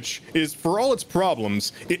with Twitch is, for all its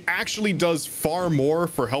problems, it actually does far more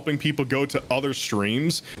for helping people go to other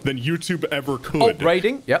streams than YouTube ever could. Oh,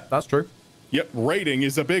 rating? Yep, that's true. Yep, rating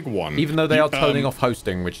is a big one. Even though they are turning off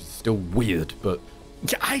hosting, which is still weird, but...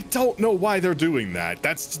 Yeah, I don't know why they're doing that.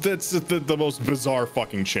 That's the most bizarre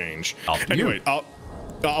fucking change. Anyway, I'll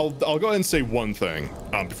go ahead and say one thing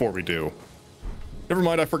before we do. Never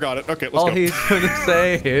mind, I forgot it. Okay, let's go. All he's gonna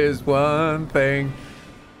say is one thing.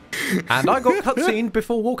 And I got cutscene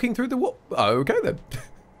before walking through the wall. Okay then.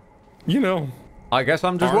 You know, I guess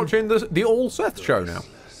I'm just watching the All Seth show now.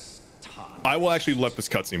 I will actually let this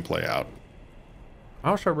cutscene play out. I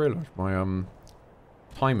also realized my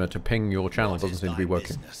timer to ping your channel doesn't seem to be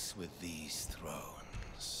working. With these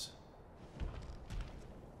thrones?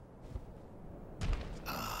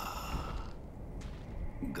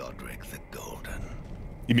 Godric the Golden.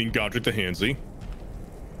 You mean Godric the Handsy?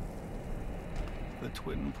 The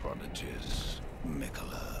twin prodigies,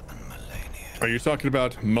 Mikola and Melania. Are you talking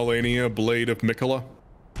about Melania, Blade of Mikola?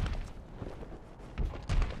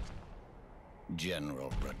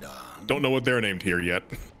 General Radahn. Don't know what they're named here yet.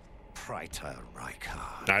 Praetor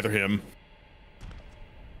Rykard. Neither him.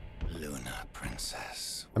 Luna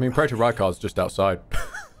Princess. I mean, Praetor Rykard's just outside.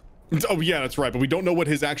 Oh yeah, that's right, but we don't know what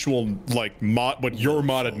his actual, like, what your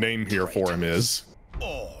modded name here for him is.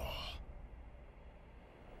 All.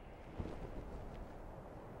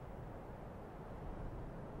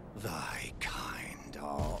 Thy kind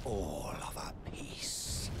are all of a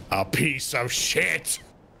piece. A piece of shit!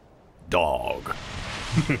 Dog.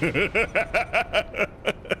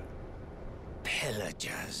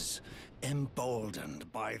 Pillagers,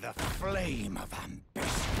 emboldened by the flame of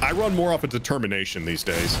ambition. I run more off of determination these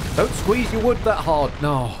days. Don't squeeze your wood that hard.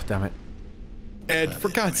 No, damn it. Ed, for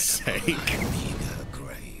God's sake.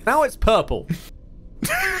 Now it's purple.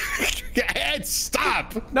 Ed,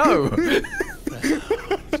 stop! No. My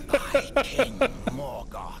King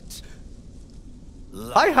Morgoth.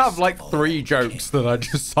 I have like 3 jokes that I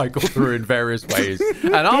just cycle through in various ways,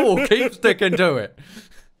 and I will keep sticking to it.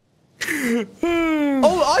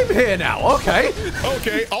 Oh, I'm here now. Okay.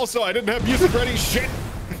 Okay. Also, I didn't have music ready. Shit.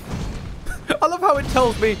 I love how it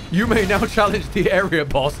tells me you may now challenge the area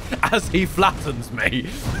boss as he flattens me.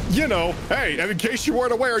 You know, hey, and in case you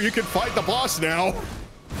weren't aware, you can fight the boss now.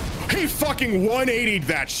 He fucking 180'd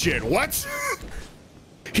that shit. What?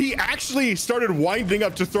 He actually started winding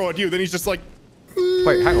up to throw at you. Then he's just like,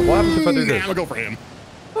 wait, hang on. What happens if I do this? I'm gonna go for him.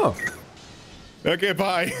 Oh. Okay,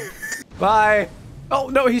 bye. Bye. Oh,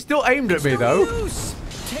 no, he still aimed at me, though.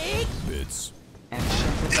 Take bits.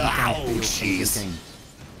 Ow, jeez.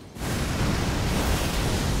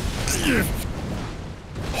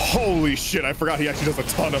 Holy shit, I forgot he actually does a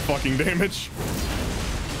ton of fucking damage.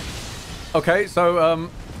 Okay, so,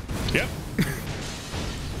 Yep.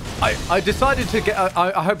 I decided to get...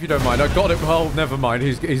 I hope you don't mind. I got it. Well, never mind.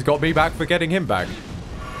 He's got me back for getting him back.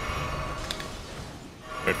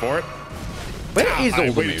 Wait for it. Where is all I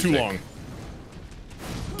the waited music? too long.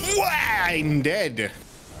 I'm dead.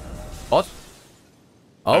 What?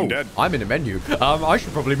 Oh, I'm dead. I'm in a menu. I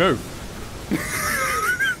should probably move.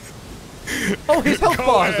 Oh, his health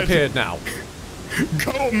bar has appeared now.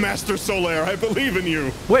 Go, Master Solaire. I believe in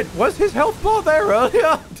you. Wait, was his health bar there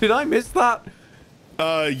earlier? Did I miss that?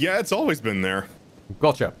 Yeah, it's always been there.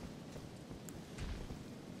 Gotcha.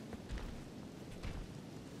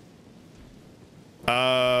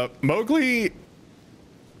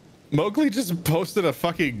 Mowgli just posted a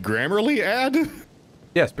fucking Grammarly ad?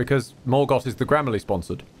 Yes, because Morgoth is the Grammarly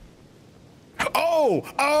sponsored. Oh,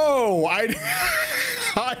 I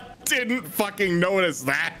didn't fucking notice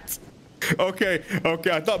that. Okay,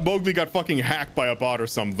 I thought Mowgli got fucking hacked by a bot or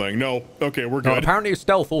something. No, okay, we're No, good. apparently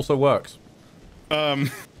stealth also works.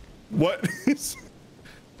 What is...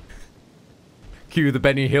 Cue the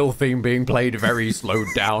Benny Hill theme being played very slowed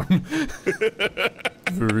down.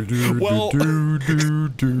 Well,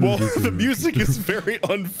 the music is very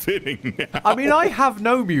unfitting now. I mean, I have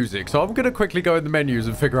no music, so I'm going to quickly go in the menus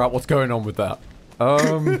and figure out what's going on with that.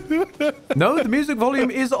 No, the music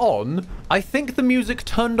volume is on. I think the music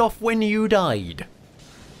turned off when you died.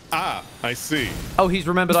 Ah, I see. Oh, he's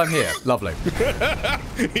remembered I'm here. Lovely.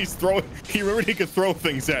 He remembered he could throw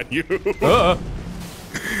things at you.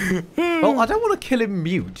 Well, I don't want to kill him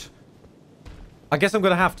mute. I guess I'm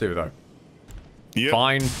going to have to, though. Yep.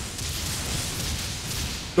 Fine.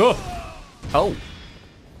 Ugh. Oh.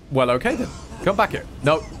 Well, okay then. Come back here.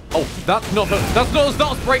 No. Oh, that's not a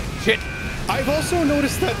start break. Shit. I've also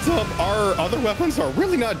noticed that our other weapons are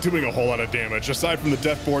really not doing a whole lot of damage, aside from the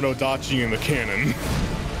Deathborn Odachi and the cannon.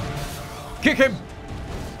 Kick him.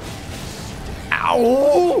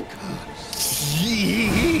 Ow.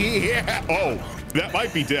 Yeah. Oh, that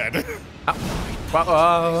might be dead.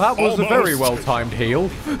 Well, that was a very Almost. well-timed heal.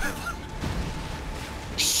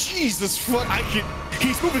 Jesus fuck!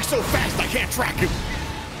 He's moving so fast I can't track him.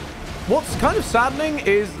 What's kind of saddening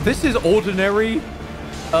is this is ordinary.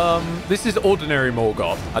 This is ordinary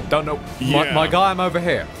Morgoth. I don't know. Yeah. My guy, I'm over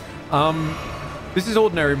here. This is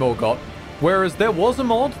ordinary Morgoth. Whereas there was a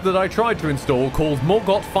mod that I tried to install called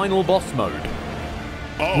Morgoth Final Boss Mode,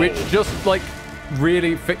 which just like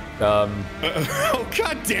really oh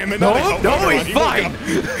god damn it! No, he's fine.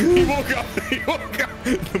 He woke up.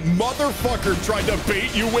 The motherfucker tried to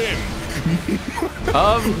bait you in.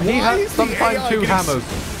 He had sometimes 2 hammers.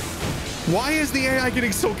 Why is the AI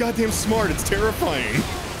getting so goddamn smart? It's terrifying.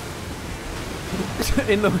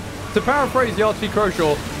 To paraphrase Yahtzee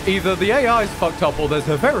Croshaw, either the AI's fucked up or there's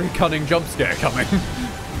a very cunning jump scare coming.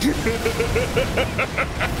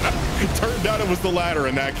 Turned out it was the latter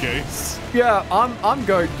in that case. Yeah, I'm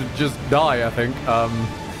going to just die, I think.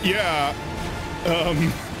 Yeah.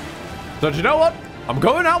 Don't you know what? I'm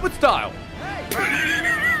going out with style.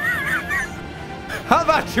 How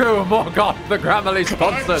about you, Morgoth, the Grammarly I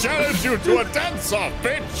sponsor? challenge you to a dance-off,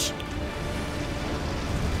 bitch!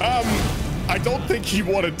 I don't think he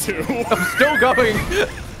wanted to. I'm still going.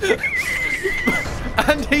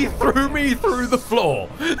 And he threw me through the floor.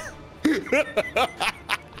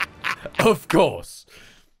 Of course.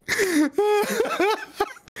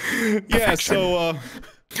 Yeah, so,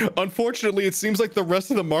 unfortunately, it seems like the rest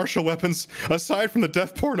of the martial weapons, aside from the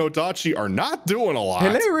Deathborn Odachi, are not doing a lot.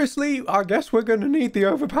 Hilariously, I guess we're going to need the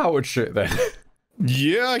overpowered shit then.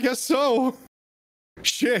 Yeah, I guess so.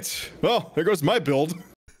 Shit. Well, there goes my build.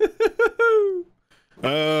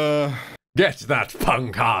 Get that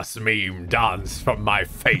punk-ass meme dance from my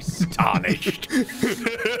face, tarnished.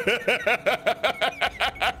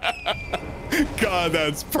 God,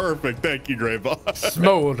 that's perfect. Thank you, Grey Boss.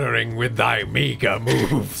 Smoldering with thy meager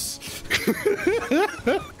moves.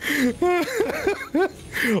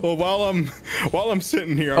 Well, while I'm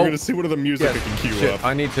sitting here, I'm gonna see what other music I can queue up.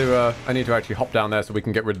 I need to actually hop down there so we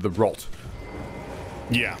can get rid of the rot.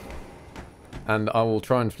 Yeah. And I will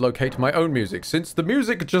try and locate my own music, since the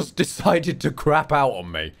music just decided to crap out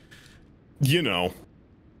on me. You know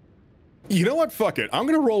what? Fuck it. I'm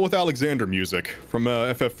gonna roll with Alexander music from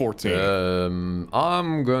FF14.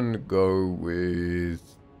 I'm gonna go with...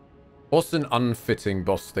 What's an unfitting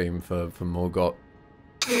boss theme for Morgott?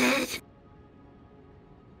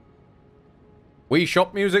 Wii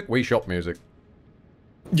Shop music? Wii Shop music.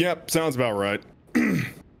 Yep, sounds about right.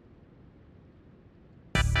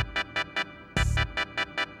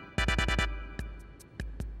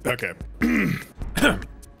 Okay.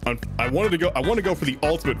 I want to go for the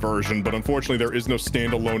ultimate version, but unfortunately there is no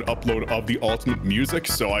standalone upload of the ultimate music,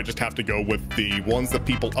 so I just have to go with the ones that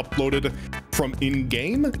people uploaded from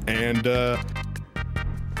in-game, and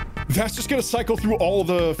that's just gonna cycle through all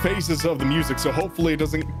the phases of the music, so hopefully it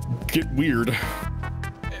doesn't get weird.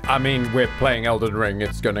 I mean, we're playing Elden Ring,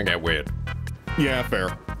 it's gonna get weird. Yeah,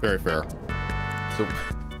 fair. Very fair. So...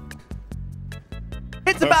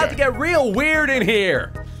 It's about to get real weird in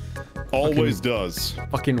here! Always does.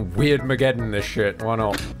 Fucking Weird-mageddon this shit, why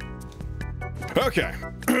not? Okay.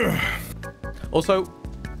 Also,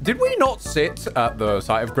 did we not sit at the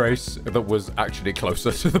site of grace that was actually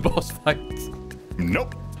closer to the boss fight?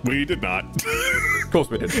 Nope, we did not. Of course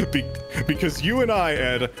we did. Because you and I,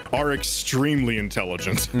 Ed, are extremely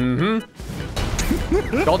intelligent.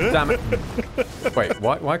 God damn it. Wait,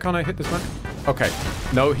 why can't I hit this man? Okay,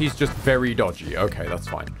 no, he's just very dodgy. Okay, that's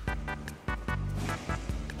fine.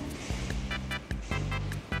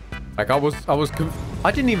 Like, I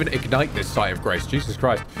didn't even ignite this site of grace. Jesus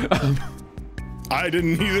Christ. I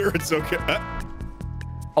didn't either. It's okay.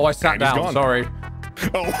 Oh, I sat down. Gone. Sorry.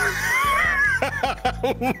 Oh.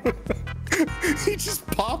 He just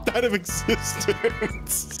popped out of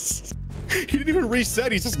existence. He didn't even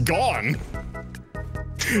reset. He's just gone.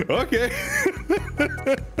 Okay.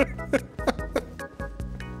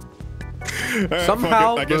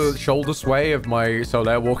 Somehow, the shoulder sway of my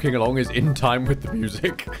Solaire walking along is in time with the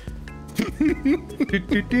music.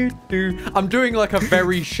 I'm doing like a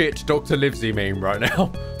very shit Dr. Livesey meme right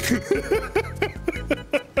now.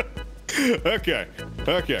 Okay.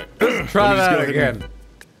 Try that again.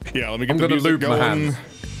 Yeah, let me get I'm the gonna music loop going. my hands.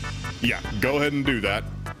 Yeah, go ahead and do that.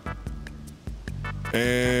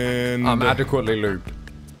 And... I'm adequately looped.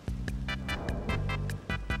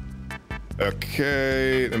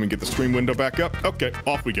 Okay, let me get the stream window back up. Okay,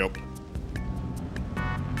 off we go.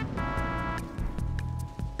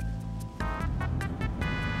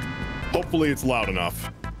 Hopefully it's loud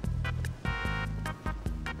enough.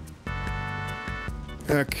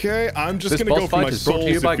 Okay, I'm just gonna go for my This boss fight is brought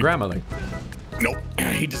to you by Grammarly. Nope,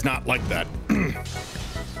 he does not like that.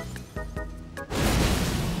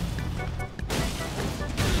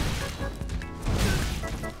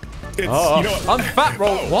 It's, you know, I'm fat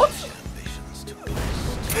roll. What?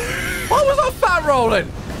 Why was I fat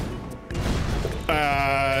rolling?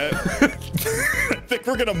 I think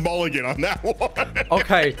we're gonna mulligan on that one.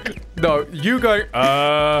 Okay, no, you going,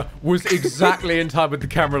 was exactly in time with the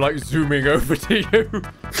camera, like, zooming over to you.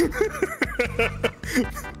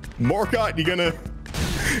 Morgott, you gonna...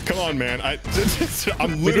 Come on, man. I'm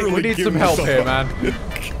literally we need some help here, man.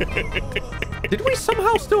 Did we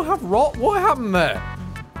somehow still have rot? What happened there?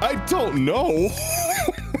 I don't know.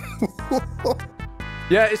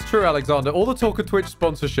 Yeah, it's true, Alexander. All the Talk of Twitch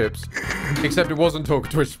sponsorships, except it wasn't Talk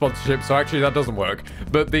of Twitch sponsorship, so actually that doesn't work.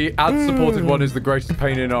 But the ad-supported one is the greatest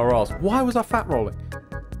pain in our ass. Why was I fat rolling?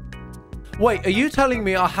 Wait, are you telling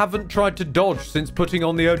me I haven't tried to dodge since putting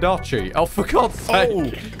on the Odachi? Oh, for God's sake.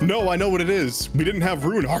 Oh, no, I know what it is. We didn't have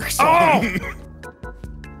rune arcs on.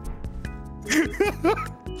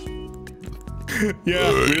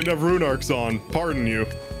 Yeah, we didn't have rune arcs on. Pardon you.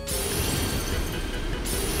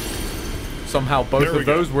 Somehow both of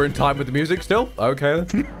those were in time with the music still? Okay.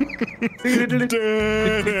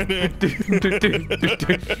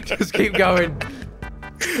 Just keep going.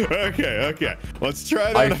 Okay. Let's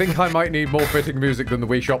try that. I think I might need more fitting music than the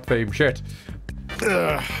Wii Shop theme. Shit.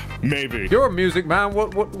 Maybe. You're a music man.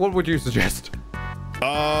 What would you suggest?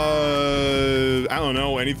 I don't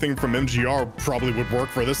know. Anything from MGR probably would work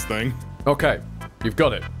for this thing. Okay, you've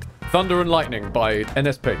got it. Thunder and Lightning by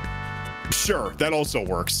NSP. Sure, that also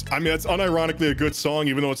works. I mean, that's unironically a good song,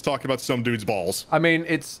 even though it's talking about some dude's balls. I mean,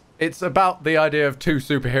 it's about the idea of two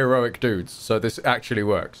superheroic dudes, so this actually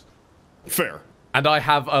works. Fair. And I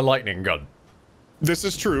have a lightning gun. This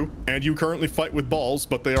is true, and you currently fight with balls,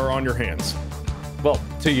 but they are on your hands. Well,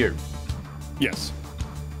 to you. Yes.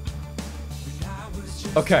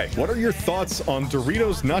 Okay. What are your thoughts on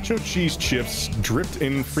Doritos nacho cheese chips dripped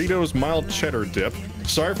in Fritos mild cheddar dip?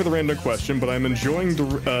 Sorry for the random question, but I'm enjoying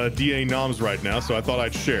the DA noms right now, so I thought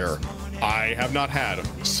I'd share. I have not had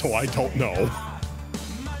them, so I don't know.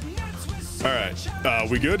 All right,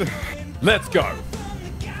 we good? Let's go.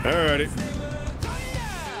 Alrighty.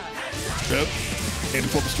 Yep. And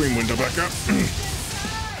pull the stream window back up.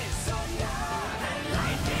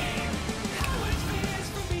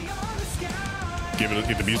 Give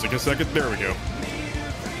the music a second. There we go.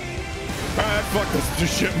 Alright, fuck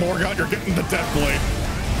this shit, Morgoth. You're getting the death blade.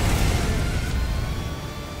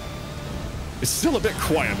 It's still a bit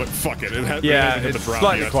quiet, but fuck it. Yeah, it hasn't hit it's the drop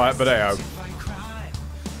slightly yet. quiet, but hey.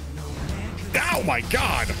 Oh my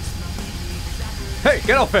god! Hey,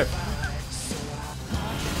 get off him!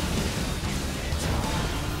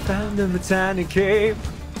 Found in the tiny cave.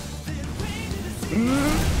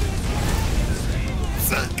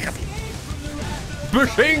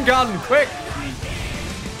 Machine gun, quick!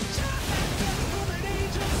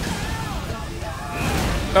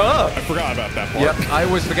 Oh! I forgot about that part. Yep, I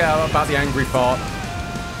always forget about the angry fart.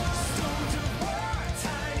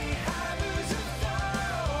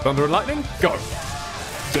 Thunder and lightning, go!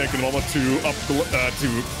 Taking a moment to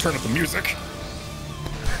turn up the music.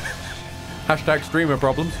 Hashtag streamer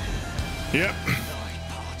problems. Yep.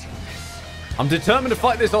 I'm determined to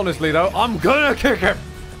fight this honestly, though. I'm gonna kick him!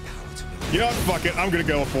 You know what? Fuck it. I'm gonna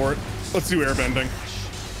go for it. Let's do airbending.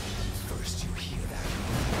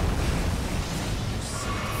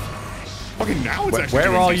 Okay, now it's actually Where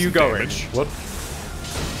doing are you decent going? damage. What?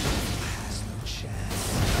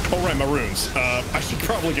 Oh, right, my runes. I should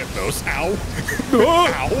probably get those. Ow.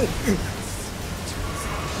 Ow.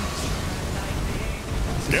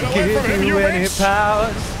 Get away from him, you bitch!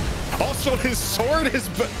 powers. Also, his sword is...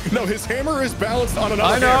 No, his hammer is balanced on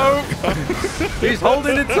another I know! hammer. He's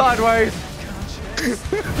holding it sideways.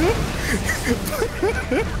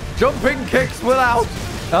 Jumping kicks without.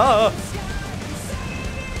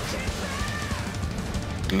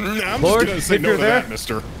 Nah, I'm Lord, just gonna say if no you're to there, that,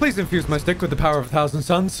 mister. please infuse my stick with the power of 1,000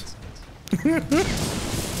 suns.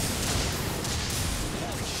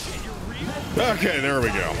 Okay, there we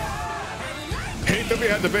go. Hate that we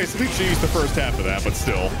had to basically cheese the first half of that, but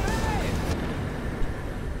still.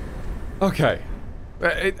 Okay.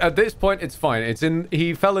 At this point, it's fine. It's in.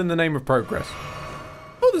 He fell in the name of progress.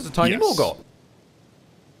 Oh, there's a tiny Morgoth.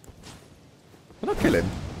 Can I kill him?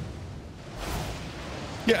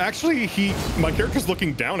 Yeah, actually, my character's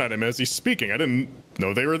looking down at him as he's speaking. I didn't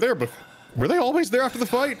know they were there, but were they always there after the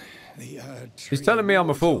fight? He's telling me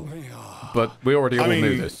I'm a fool, but we already all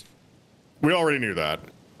knew this. We already knew that.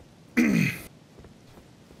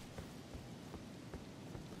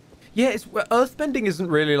 Yeah, earthbending isn't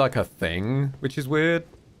really like a thing, which is weird.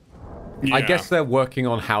 Yeah. I guess they're working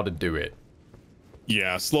on how to do it.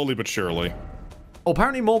 Yeah, slowly but surely. Oh,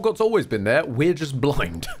 apparently Morgoth's always been there. We're just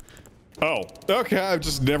blind. Oh, okay. I've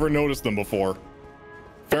just never noticed them before.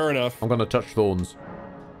 Fair enough. I'm gonna touch thorns.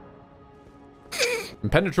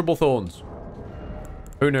 Impenetrable thorns.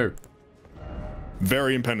 Who knew?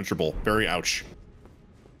 Very impenetrable. Very ouch.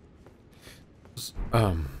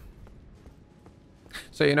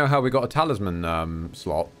 So you know how we got a talisman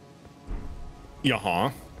slot?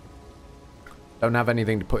 Yeah. Don't have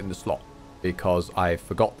anything to put in the slot because I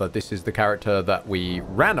forgot that this is the character that we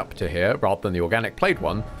ran up to here rather than the organic played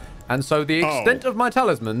one. And so the extent of my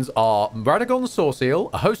talismans are Radagon Saw Seal,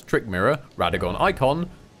 a Host Trick Mirror, Radagon Icon,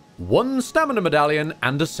 1 Stamina Medallion,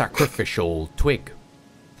 and a Sacrificial Twig.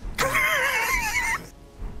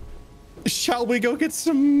 Shall we go get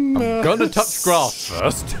some... I'm gonna touch grass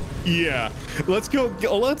first. Yeah.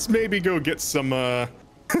 Let's maybe go get some,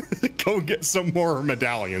 go get some more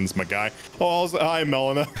medallions, my guy. Oh, hi,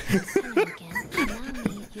 Melina.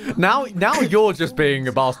 Now you're just being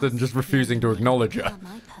a bastard and just refusing to acknowledge her.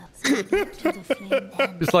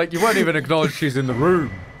 It's like you won't even acknowledge she's in the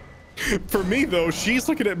room. For me, though, she's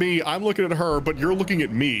looking at me, I'm looking at her, but you're looking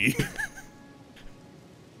at me.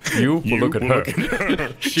 You will look at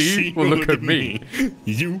her. She will look at me.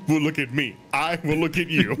 You will look at me. I will look at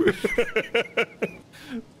you.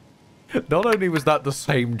 Not only was that the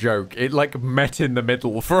same joke, it like met in the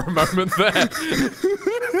middle for a moment there.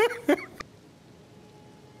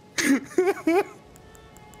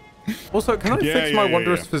 Also, can I fix my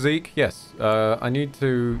wondrous physique? Yes. I need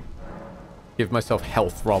to give myself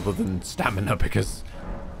health rather than stamina because...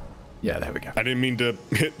 Yeah, there we go. I didn't mean to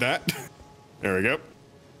hit that. There we go.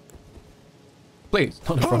 Please,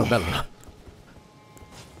 not in front of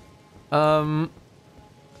Melina.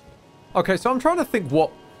 Okay, so I'm trying to think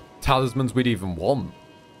what talismans we'd even want.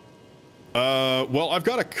 Well, I've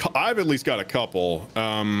at least got a couple.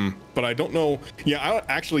 But I don't know. Yeah,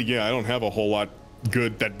 I don't have a whole lot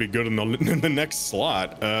good that'd be good in the next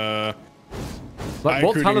slot. Like,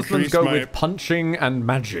 what talismans go with punching and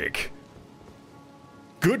magic?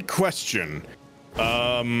 Good question.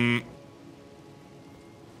 Yeah,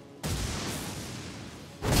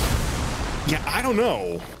 I don't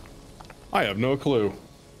know. I have no clue.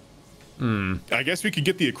 I guess we could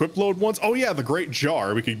get the equip load once. Oh yeah, the Great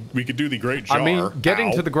Jar. We could do the Great Jar. I mean,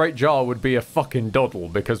 getting to the Great Jar would be a fucking doddle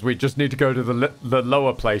because we just need to go to the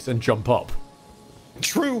lower place and jump up.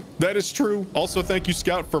 True, that is true. Also, thank you,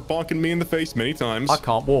 Scout, for bonking me in the face many times. I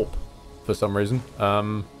can't warp for some reason.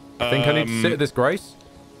 I think I need to sit at this grace.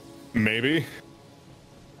 Maybe.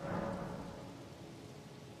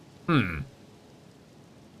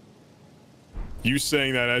 You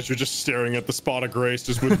saying that as you're just staring at the spot of grace,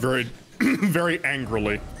 just with very, very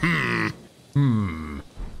angrily.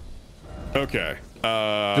 Okay.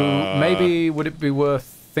 Maybe would it be worth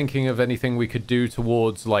thinking of anything we could do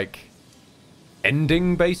towards like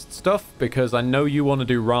ending-based stuff? Because I know you want to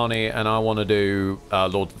do Rani and I want to do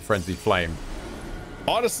Lord of the Frenzied Flame.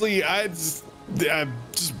 Honestly, I'd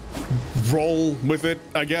just roll with it,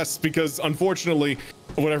 I guess, because unfortunately,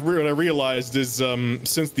 what I realized is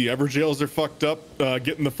since the Everjails are fucked up,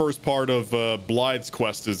 getting the first part of Blythe's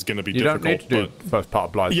quest is going to be difficult. You don't need to do the first part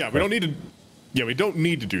of Blythe's quest. We don't need to. Yeah, we don't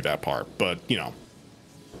need to do that part, but you know.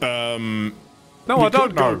 No, I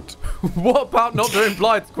don't know. What about not doing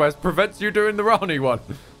Blythe's quest prevents you doing the Rani one?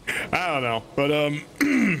 I don't know, but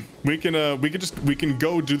we can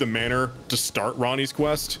go do the manor to start Ronnie's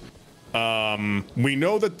quest. We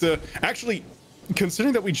know that actually,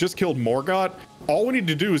 considering that we just killed Morgott, all we need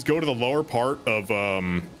to do is go to the lower part of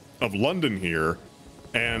London here,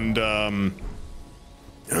 and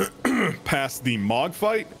past the Mog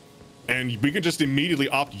fight, and we can just immediately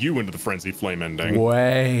opt you into the Frenzy Flame ending.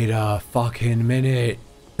 Wait a fucking minute.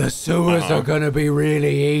 The sewers are gonna be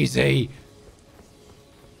really easy.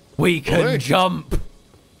 We can jump.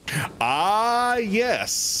 Ah,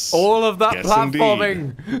 yes. All of that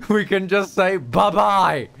platforming. Indeed. We can just say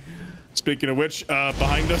bye-bye. Speaking of which,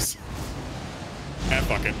 behind us.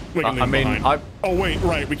 Fuck it. We can leave behind. Oh, wait,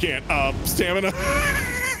 right, we can't. Stamina.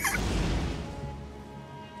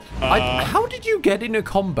 How did you get into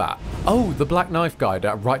combat? Oh, the black knife guy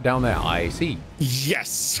right down there. I see.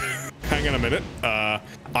 Yes. Hang on a minute.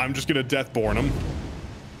 I'm just gonna Deathborn him.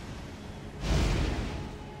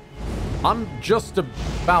 I'm just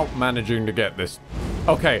about managing to get this.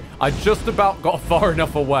 Okay, I just about got far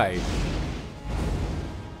enough away.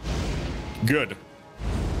 Good.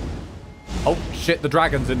 Oh shit, the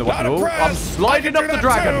dragon's in the way. Oh, I'm sliding up the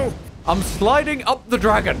dragon. I'm sliding up the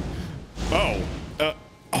dragon. Oh.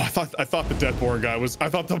 I thought the Deathborn guy was. I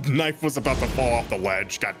thought the knife was about to fall off the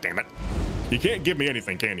ledge. God damn it! You can't give me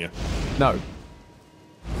anything, can you? No.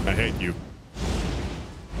 I hate you.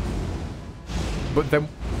 But then,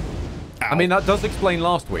 I mean, that does explain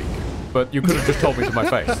last week. But you could have just told me to my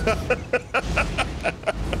face.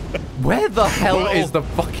 Where the hell is the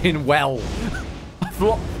fucking well?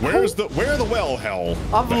 Where the well, hell?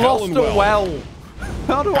 I've lost a well.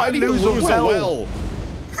 How do I lose a well?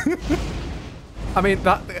 I mean,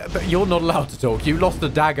 that you're not allowed to talk. You lost a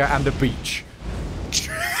dagger and a beach.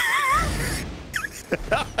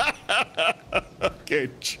 Okay,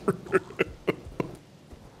 true.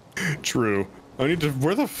 True. I need to.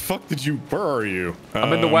 Where the fuck did you? Where are you?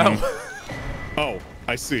 I'm in the well. Oh,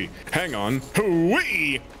 I see. Hang on.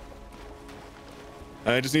 Whee!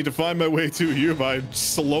 I just need to find my way to you by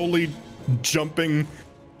slowly jumping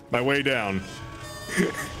my way down.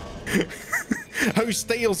 Who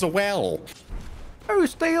steals a well? Who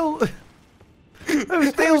steals a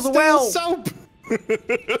well? Soap?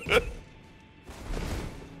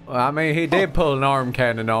 Well, I mean, he did pull an arm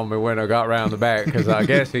cannon on me when I got round the back, because I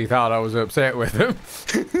guess he thought I was upset with him.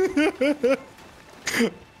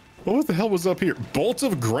 What the hell was up here? Bolt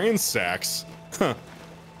of Grand Sacks. Huh.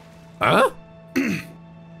 Huh?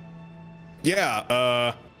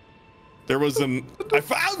 Yeah, there was an... I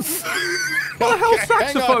found... What the hell's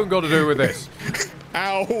saxophone got to do with this?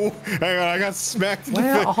 Ow! Hang on, I got smacked in the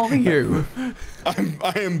face. Where are you?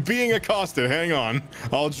 I am being accosted. Hang on.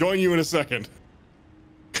 I'll join you in a second.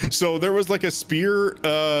 So there was like a spear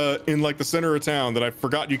in like the center of town that I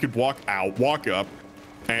forgot you could walk up.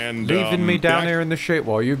 And leaving me down here in the shit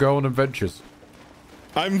while you go on adventures.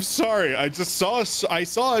 I'm sorry. I saw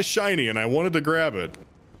a shiny and I wanted to grab it.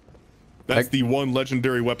 That's the one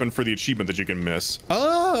legendary weapon for the achievement that you can miss.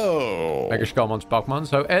 Oh. Mega Skullmon Sparkmon.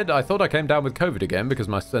 So Ed, I thought I came down with COVID again because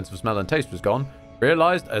my sense of smell and taste was gone.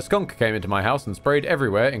 Realized a skunk came into my house and sprayed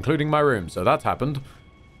everywhere, including my room. So that's happened.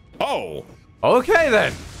 Oh. Okay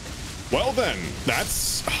then. Well then,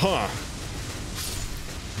 that's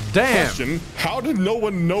Damn. Question: how did no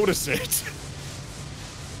one notice it?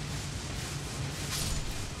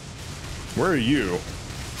 Where are you?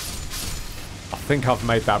 I think I've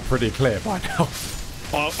made that pretty clear by now.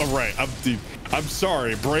 All right. I'm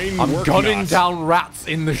sorry. Brain. I'm work gunning not. down rats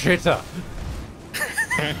in the shitter.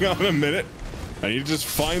 Hang on a minute. I need to just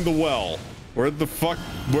find the well. Where the fuck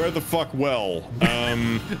well?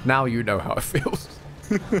 Now you know how it feels.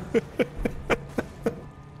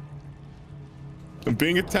 I'm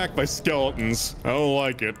being attacked by skeletons. I don't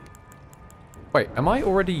like it. Wait, am I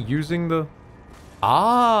already using the...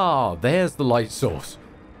 Ah, there's the light source.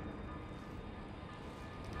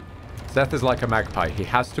 Seth is like a magpie. He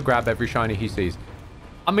has to grab every shiny he sees.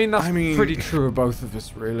 I mean, that's pretty true of both of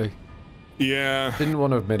us, really. Yeah. Didn't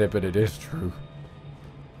want to admit it, but it is true.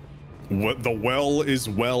 What the well is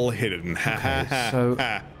well hidden. Okay, so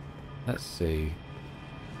let's see.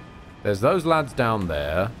 There's those lads down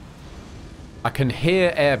there. I can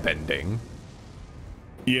hear airbending.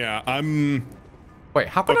 Yeah, I'm... Wait,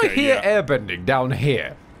 how can I hear airbending down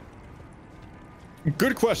here?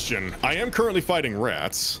 Good question. I am currently fighting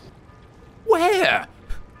rats. Where?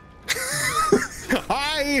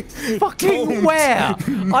 I Fucking where?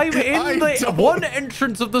 I'm in the one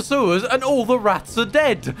entrance of the sewers and all the rats are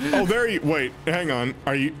dead. Oh, there you... Wait, hang on.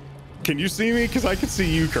 Are you... Can you see me? Because I can see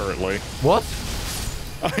you currently. What?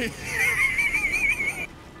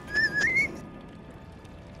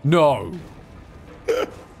 No.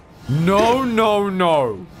 No, no,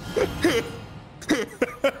 no.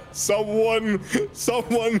 Someone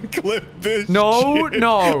clip this shit.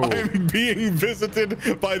 No. I'm being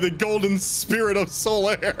visited by the golden spirit of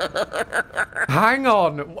Solaire. Hang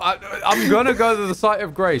on. I'm gonna go to the site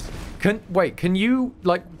of grace. Can you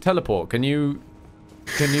like teleport? Can you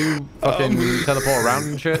fucking teleport around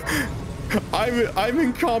and shit? I'm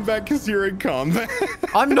in combat because you're in combat.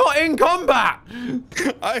 I'm not in combat.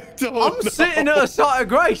 I'm sitting at a site of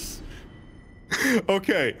grace.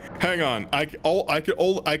 Okay, hang on. I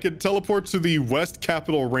could teleport to the West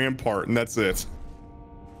Capitol Rampart, and that's it.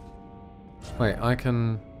 Wait, I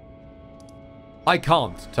can't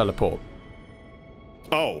teleport.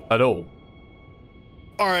 Oh. At all.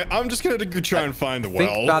 All right, I'm just gonna go try and find the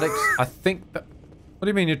well. I think that. What do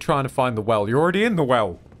you mean you're trying to find the well? You're already in the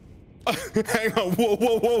well. Hang on.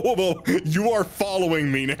 Whoa. You are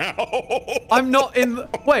following me now. I'm not in the...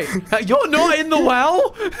 Wait, you're not in the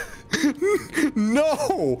well?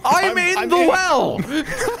 No. I'm in the well.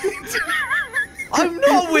 I'm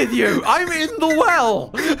not with you. I'm in the well.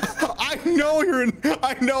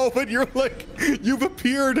 I know, but you're like... You've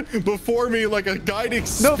appeared before me like a guiding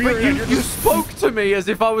spirit. No, but you spoke to me as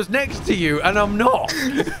if I was next to you, and I'm not.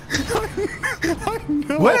 I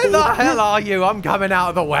know. Where the hell are you? I'm coming out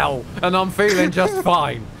of the well, and I'm feeling just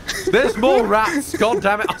fine. There's more rats. God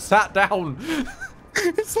damn it, I sat down.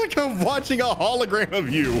 It's like I'm watching a hologram of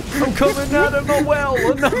you. I'm coming out of the well,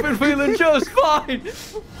 and I've been feeling just fine.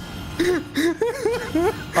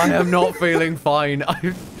 I am not feeling fine.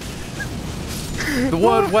 The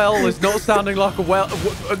word well is not sounding like a well.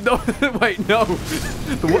 No, wait, no.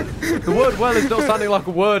 The word well is not sounding like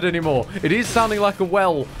a word anymore. It is sounding like a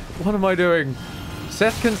well. What am I doing?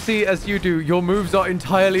 Seth can see as you do. Your moves are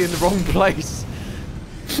entirely in the wrong place.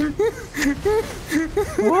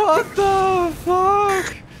 What the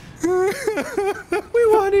fuck? We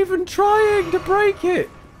weren't even trying to break it.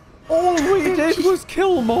 All we did was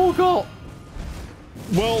kill Morgott.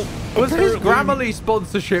 Well, was his Grammarly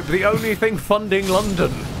sponsorship the only thing funding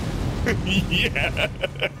London? Yeah.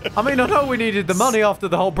 I mean, I know we needed the money after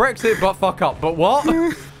the whole Brexit, but fuck up. But what?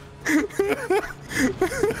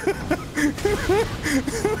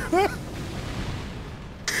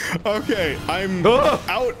 Okay, I'm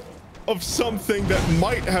out of something that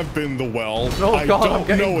might have been the well. Oh god, I'm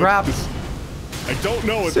getting grabbed. I don't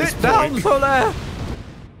know at this point. Sit down, Solaire.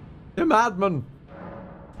 You're madman.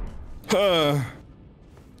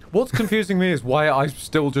 What's confusing me is why I'm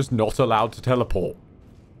still just not allowed to teleport.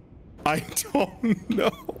 I don't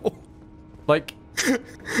know. Like...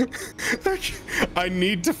 I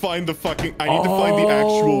need to find the fucking... I need to find the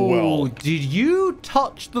actual well. Did you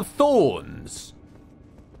touch the thorns?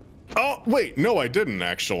 Oh, wait. No, I didn't,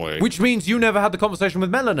 actually. Which means you never had the conversation with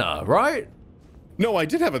Melina, right? No, I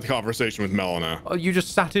did have a conversation with Melina. Oh, you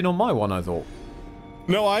just sat in on my one, I thought.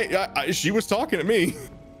 No, she was talking to me.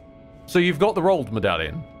 So you've got the rolled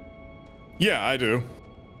medallion? Yeah, I do.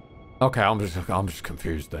 Okay, I'm just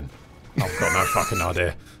confused then. I've got no fucking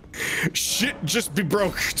idea. Shit just be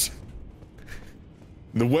broked.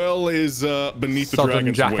 The well is beneath the Sudden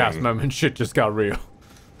dragon's jackass wing. moment. Shit just got real.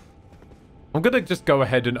 I'm gonna just go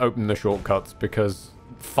ahead and open the shortcuts because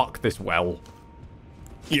fuck this well.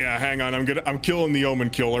 Yeah, hang on. I'm killing the Omen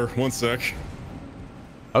Killer. One sec.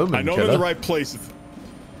 Omen I know Killer? I'm in the right place.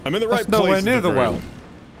 I'm in the right That's place. nowhere near at the very- well.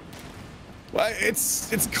 Well,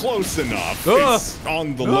 it's close enough. Ugh. It's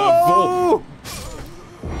on the level. Oh!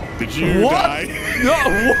 Did you What? die?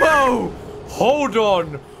 No, whoa! Hold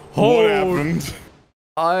on. What happened?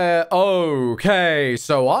 Okay,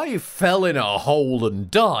 so I fell in a hole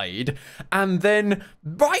and died, and then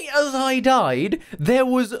right as I died, there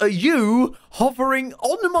was a you hovering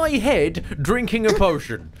on my head drinking a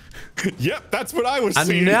potion. Yep, that's what I was And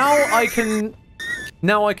seeing. now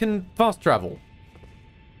I can fast travel.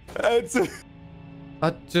 It's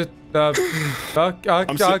I just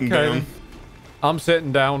I'm sitting down. I'm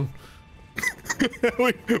sitting down.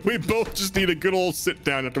 we both just need a good old sit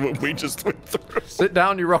down after what we just went through. Sit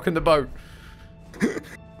down, you're rocking the boat.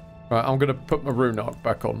 Right, I'm gonna put my rune arc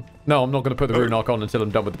back on. No, I'm not gonna put the rune arc on until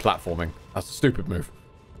I'm done with the platforming. That's a stupid move.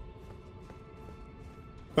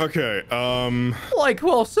 Okay, Like,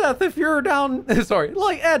 well, Seth, if you're down... Sorry,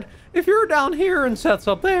 like, Ed, if you're down here and Seth's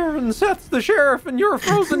up there and Seth's the sheriff and you're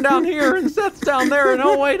frozen down here and Seth's down there and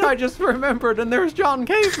oh wait, I just remembered and there's John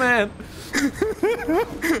Caveman.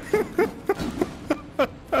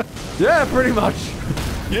 Yeah, pretty much.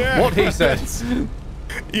 yeah. What he said.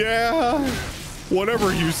 Yeah.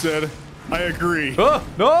 Whatever you said, I agree. Oh,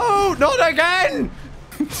 no, not again!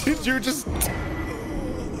 Did you just...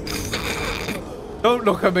 Don't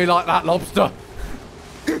look at me like that, lobster.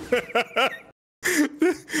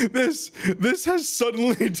 This has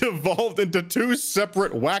suddenly devolved into two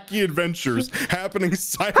separate wacky adventures happening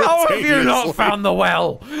simultaneously. How have you not found the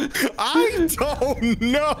well? I don't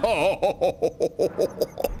know.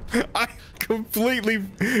 I've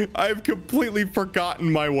completely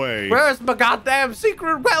forgotten my way. Where's my goddamn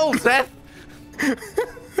secret well, Seth?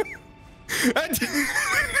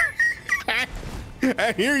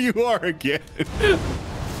 And here you are again.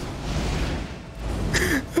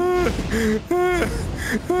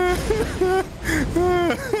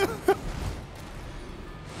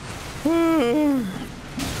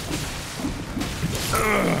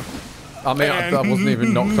 I mean, I wasn't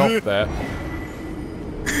even knocked off there.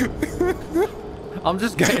 I'm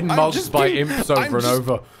just getting mugged by imps over and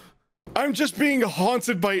over. I'm just being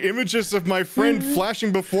haunted by images of my friend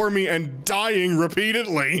flashing before me and dying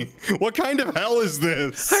repeatedly. What kind of hell is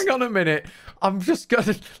this? Hang on a minute. I'm just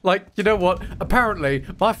gonna, like, you know what? Apparently,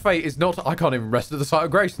 my fate is not... I can't even rest at the sight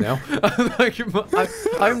of grace now. Like,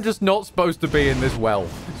 I'm just not supposed to be in this well.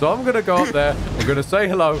 So I'm gonna go up there. I'm gonna say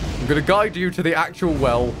hello. I'm gonna guide you to the actual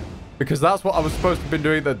well. Because that's what I was supposed to have been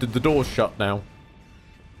doing. The door's shut now.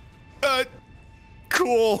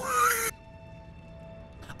 Cool.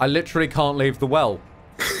 I literally can't leave the well.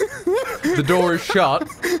 The door is shut.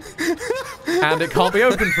 And it can't be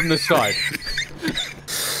opened from this side.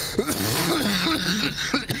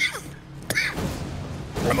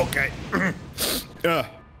 I'm okay. How?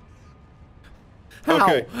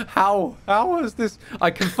 Okay. How is this? I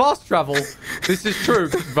can fast travel. This is true,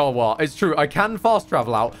 Valois. It's true. I can fast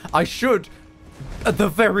travel out. I should, at the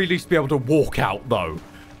very least, be able to walk out, though.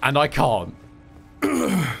 And I can't.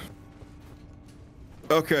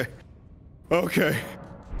 Okay. Okay.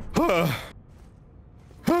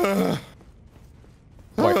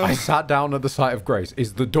 Wait, I sat down at the site of grace.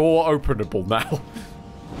 Is the door openable now?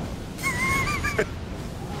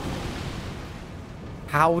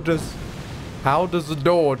 How does the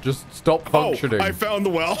door just stop functioning? Oh, I found the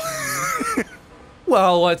well.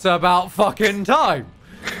 Well, it's about fucking time.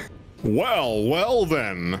 Well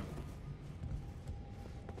then.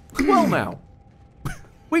 Well, now.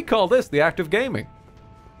 We call this the act of gaming.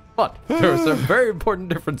 But there are some very important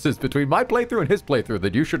differences between my playthrough and his playthrough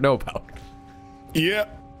that you should know about.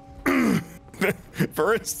 Yep.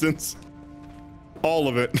 For instance, all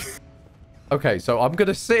of it. Okay, so I'm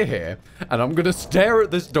gonna sit here and I'm gonna stare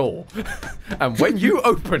at this door. And when you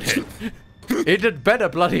open it, it had better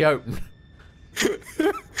bloody open.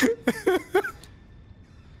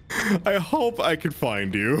 I hope I can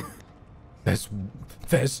find you. There's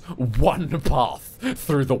one path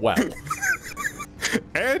through the well.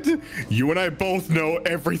 Ed, you and I both know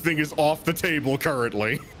everything is off the table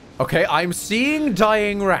currently. Okay, I'm seeing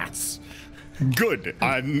dying rats. Good.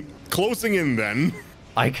 I'm closing in then.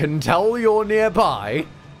 I can tell you're nearby.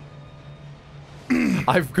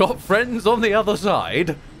 I've got friends on the other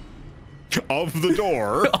side. Of the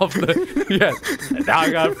door. Of the... Yes. And I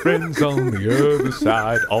got friends on the other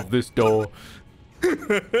side of this door.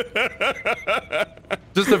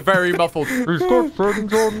 Just a very muffled... He's got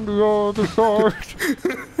friends on the other side.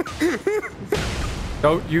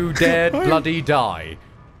 Don't you dare bloody die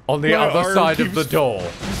on the other side of the door.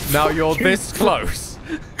 Now you're this close.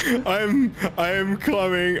 I am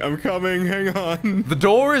coming. I'm coming. Hang on. The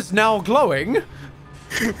door is now glowing.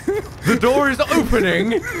 The door is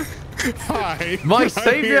opening. Hi. My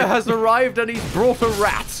savior has arrived and he's brought a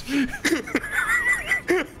rat.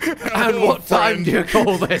 And what time do you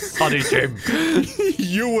call this, Sonny Jim?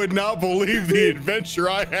 You would not believe the adventure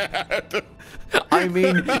I had. I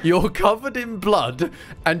mean, you're covered in blood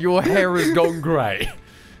and your hair has gone grey.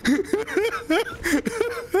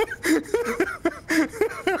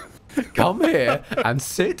 Come here and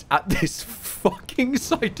sit at this fucking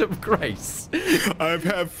site of grace. I've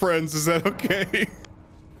had friends. Is that okay?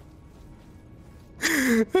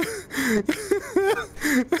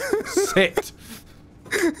 Sit.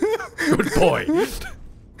 Good boy.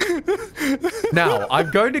 Now, I'm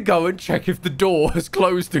going to go and check if the door has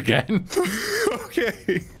closed again.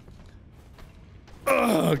 Okay.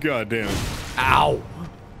 Oh, god damn. Ow.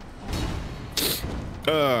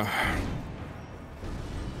 The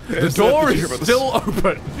door is still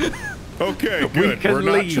open. Okay, good. can We're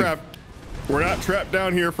not leave. trapped. We're not trapped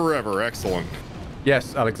down here forever. Excellent.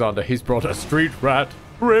 Yes, Alexander, he's brought a street rat.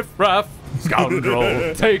 Riff-raff.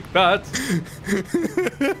 Scoundrel. Take that.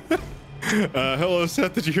 Hello,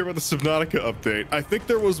 Seth. Did you hear about the Subnautica update? I think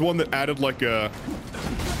there was one that added like a,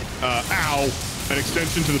 an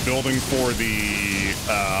extension to the building for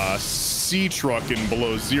the sea truck in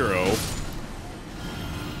Below Zero,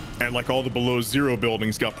 and like all the Below Zero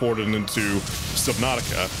buildings got ported into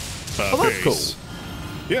Subnautica. Oh, that's base. cool.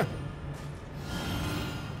 Yeah.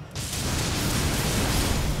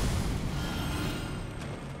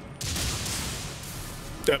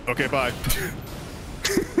 Okay, bye.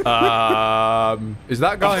 Is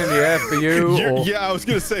that guy in the air for you? Or? Yeah, I was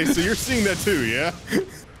gonna say, so you're seeing that too, yeah?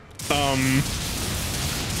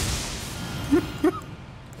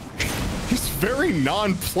 He's very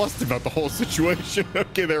nonplussed about the whole situation.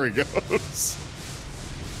 Okay, there he goes.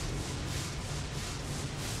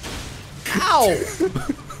 Ow!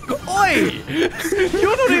 Oi!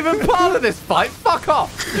 You're not even part of this fight. Fuck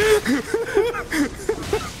off!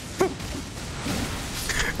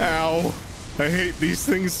 Ow. I hate these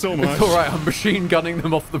things so much. It's alright, I'm machine gunning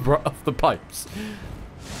them off the pipes.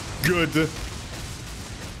 Good.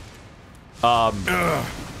 What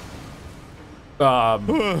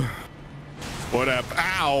up?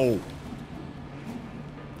 Ow!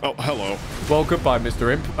 Oh, hello. Well, goodbye,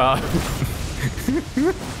 Mr. Imp.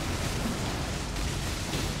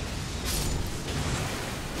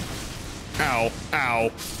 Ow.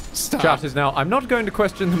 Ow. Stop. Chat is now, I'm not going to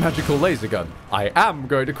question the magical laser gun. I am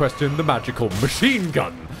going to question the magical machine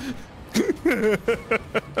gun.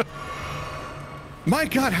 My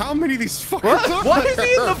god, how many of these fuckers are Why there? is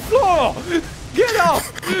he in the floor? Get up!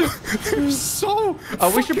 There's so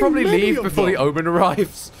We should probably many leave of before the them. omen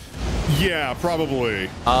arrives. Yeah, probably.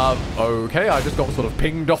 Okay, I just got sort of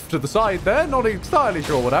pinged off to the side there. Not entirely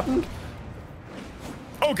sure what happened.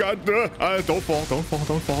 Oh god, don't fall, don't fall,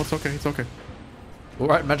 don't fall. It's okay, it's okay.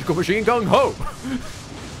 Alright, magical machine gun, ho!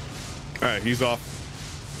 Alright, he's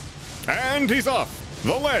off. And he's off.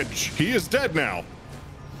 The ledge. He is dead now.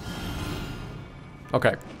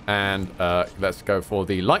 Okay, and let's go for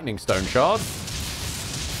the lightning stone shard.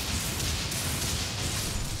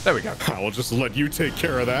 There we go. I will just let you take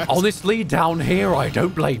care of that. Honestly, down here, I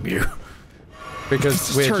don't blame you.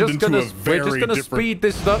 Because we're just gonna speed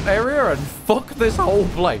this area and fuck this whole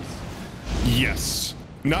place. Yes.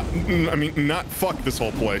 Not, I mean, not fuck this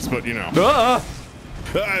whole place, but you know.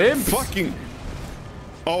 Imps. Fucking.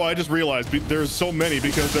 Oh, I just realized there's so many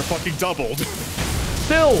because they're fucking doubled.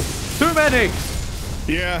 Still, too many.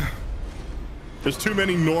 Yeah. There's too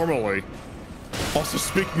many normally. Also,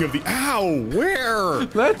 speaking of the... Ow! Where?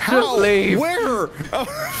 Let's How? just leave. Where? Oh,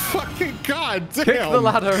 fucking god damn. Kick the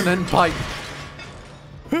ladder and then pipe.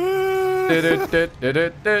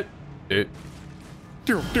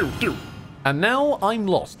 And now I'm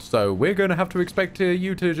lost, so we're going to have to expect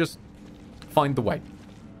you to just find the way.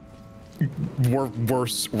 We're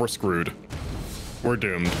screwed. We're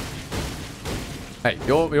doomed. Hey,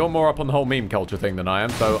 you're more up on the whole meme culture thing than I am,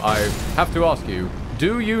 so I have to ask you,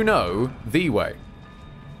 do you know the way?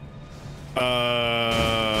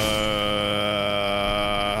 Ow!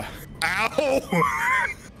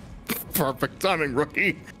 Perfect timing,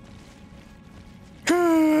 rookie.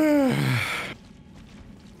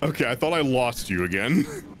 Okay, I thought I lost you again.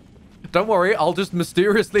 Don't worry, I'll just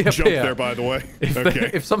mysteriously appear. Jump there, by the way. Okay.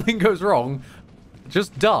 If something goes wrong,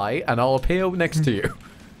 just die and I'll appear next to you.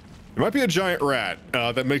 There might be a giant rat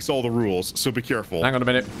that makes all the rules, so be careful. Hang on a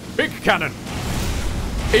minute. Big cannon!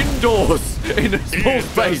 Indoors! In a small It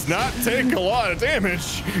space! does not take a lot of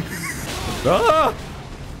damage. Ah!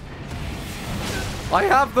 I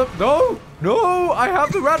have the... No! No! I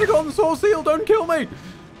have the Radagon Soul Seal! Don't kill me!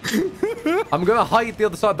 I'm gonna hide the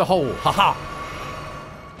other side of the hole. Haha!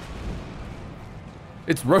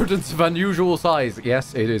 It's rodents of unusual size.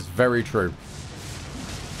 Yes, it is very true.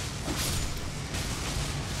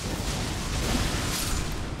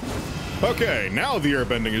 Okay, now the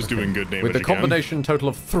airbending is doing good damage With a again. combination total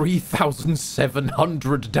of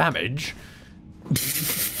 3,700 damage.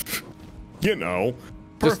 You know,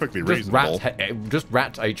 perfectly reasonable. Just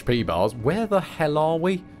rat HP bars. Where the hell are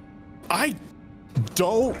we? I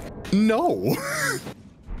don't know.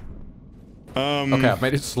 Okay, I've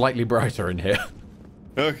made it slightly brighter in here.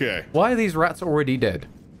 Okay. Why are these rats already dead?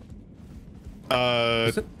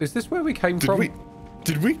 Is this where we came from?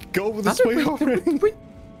 Did we go this way already?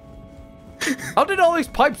 How did all these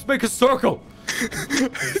pipes make a circle?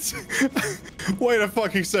 Wait a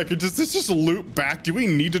fucking second. Does this just loop back? Do we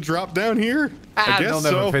need to drop down here? I guess I'll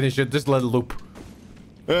so. never finish it. Just let it loop.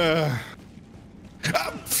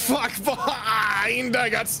 Fuck behind! I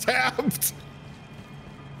got stabbed.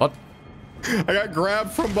 What? I got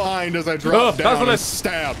grabbed from behind as I dropped down and Basilisk.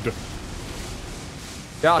 stabbed.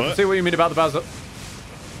 Yeah, I can see what you mean about the basilisk.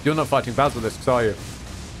 You're not fighting basilisks, are you?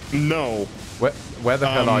 No. Where the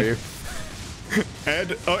hell are you?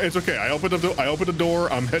 Ed, oh, it's okay. I opened a door.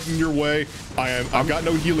 I'm heading your way. I've got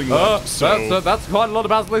no healing left. So That's quite a lot of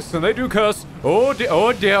basilisks, and they do curse. Oh dear!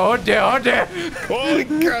 Oh dear! Oh dear! Oh dear! Oh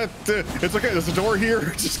god! It's okay. There's a door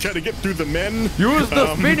here. Just gotta get through the men. Use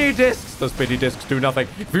the spinny discs. The spinny discs do nothing.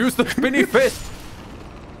 Use the spinny fist.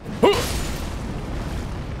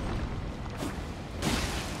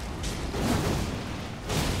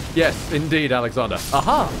 Yes, indeed, Alexander.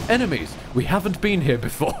 Aha! Enemies. We haven't been here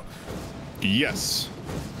before. Yes.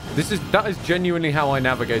 That is genuinely how I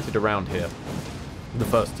navigated around here the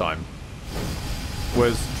first time.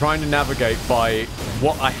 Was trying to navigate by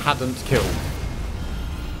what I hadn't killed.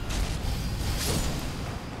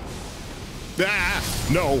 Ah!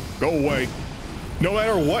 No, go away. No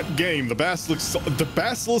matter what game, the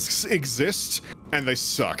basilisks exist and they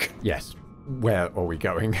suck. Yes. Where are we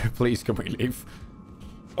going? Please, can we leave?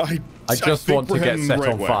 I just think want to we're get heading set the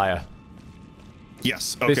right on way. fire.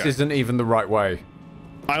 Yes. Okay. This isn't even the right way.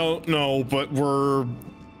 I don't know, but we're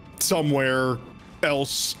somewhere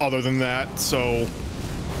else other than that, so...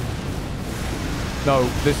 No,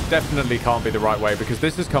 this definitely can't be the right way, because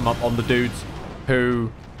this has come up on the dudes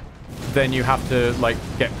who then you have to, like,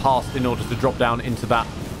 get past in order to drop down into that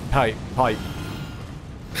pipe.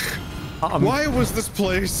 Why was this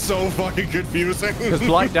place so fucking confusing? Because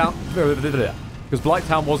Blighttown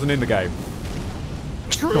wasn't in the game.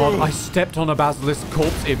 True. God, I stepped on a basilisk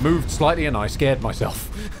corpse, it moved slightly, and I scared myself.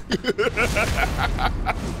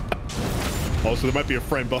 Also, there might be a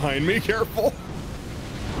friend behind me. Careful.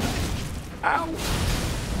 Ow.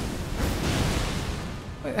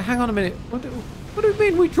 Wait, hang on a minute. What do you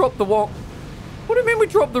mean we dropped the wrong... What do you mean we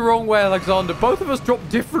dropped the wrong way, Alexander? Both of us dropped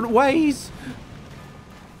different ways.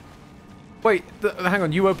 Wait, hang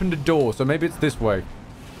on. You opened a door, so maybe it's this way.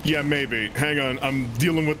 Yeah, maybe. Hang on. I'm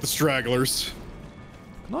dealing with the stragglers.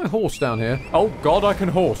 Can I horse down here? Oh, God, I can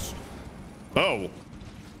horse. Oh.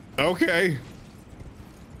 Okay.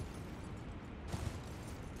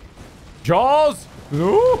 Jaws!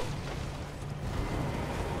 Ooh.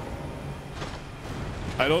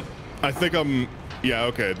 I think I'm... Yeah,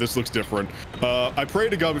 okay, this looks different. I pray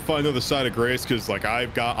to God we find the other side of grace, because, like, I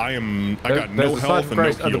got no health and no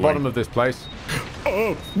at the healing. bottom of this place.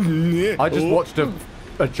 Oh, I just watched a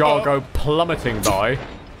jar go plummeting by.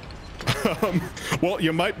 Well,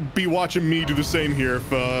 you might be watching me do the same here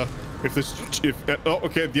oh,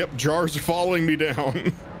 okay, yep, jars are following me down.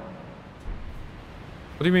 What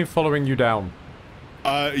do you mean following you down?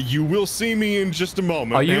 You will see me in just a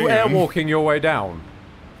moment. Are you airwalking your way down?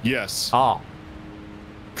 Yes. Ah.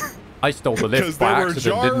 I stole the lift by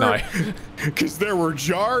accident, didn't I? Because there were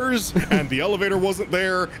jars, and the elevator wasn't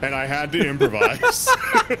there, and I had to improvise.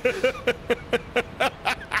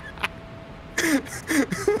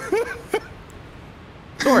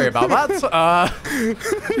 Sorry about that.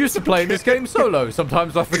 Used to playing this game solo.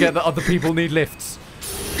 Sometimes I forget that other people need lifts.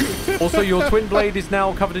 Also, your twin blade is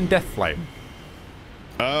now covered in death flame.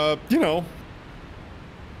 You know.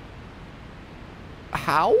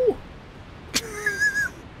 How?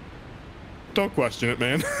 Don't question it,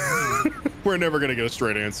 man. We're never gonna get a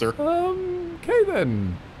straight answer. Okay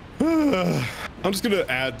then. I'm just gonna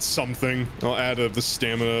add something. I'll add the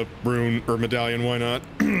stamina rune or medallion, why not?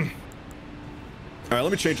 Alright,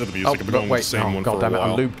 let me change up the music. I've been going with the same one for a while. God damn it,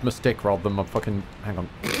 I looped my stick rather than my fucking... Hang on.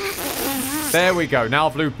 There we go, now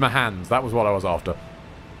I've looped my hands. That was what I was after.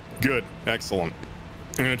 Good, excellent.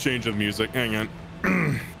 I'm gonna change the music, hang on.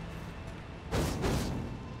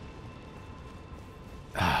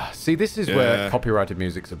 See, this is where copyrighted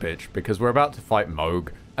music's a bitch, because we're about to fight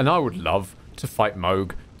Moog, and I would love to fight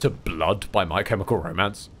Moog to Blood by My Chemical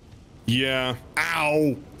Romance. Yeah.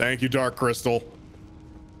 Ow! Thank you, Dark Crystal.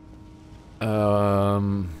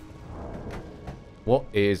 What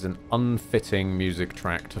is an unfitting music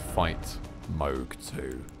track to fight Moog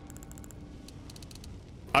to?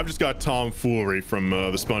 I've just got tomfoolery from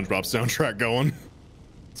the SpongeBob soundtrack going.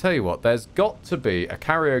 Tell you what, there's got to be a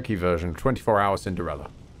karaoke version of 24-Hour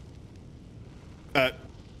Cinderella.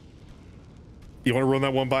 You want to run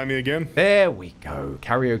that one by me again? There we go.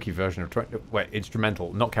 Karaoke version of wait,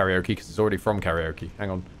 instrumental, not karaoke, because it's already from karaoke. Hang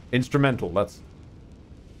on, instrumental. That's.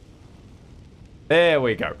 There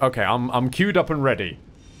we go. Okay, I'm queued up and ready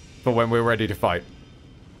for when we're ready to fight.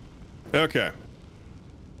 Okay.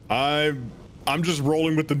 I'm just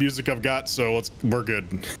rolling with the music I've got, so we're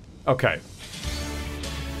good. Okay.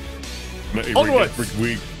 Onwards!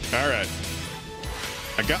 All right.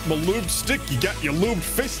 I got my lubed stick, you got your lubed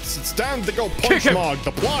fists. It's time to go punch Mog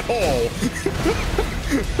the plot hole.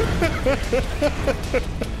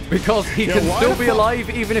 Because he can still be alive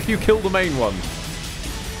even if you kill the main one.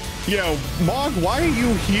 Yeah, Mog, why are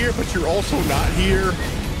you here, but you're also not here?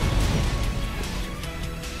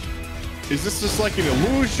 Is this just like an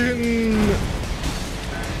illusion?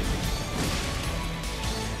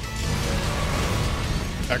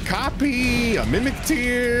 A copy? A mimic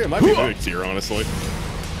tier? It might be a mimic tier, honestly.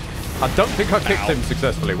 I don't think I kicked him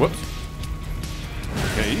successfully. Whoops.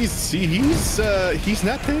 Yeah, he's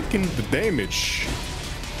not taking the damage.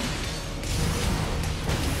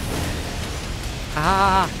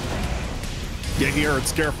 Ah. Yeah, he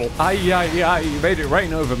hurts. Careful. Aye, you made it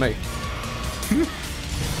rain over me.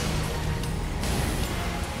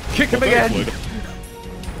 Kick him again.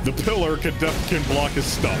 The pillar can block his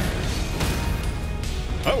stuff.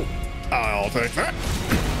 Oh, I'll take that.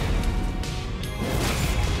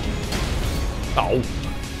 Ow.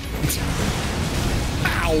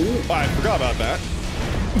 Ow. I forgot about that.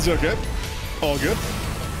 It's okay. All good.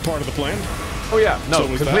 Part of the plan. Oh yeah, no,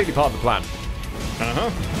 So completely part of the plan. Uh-huh.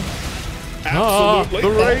 Absolutely. The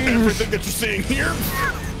range. Everything that you're seeing here.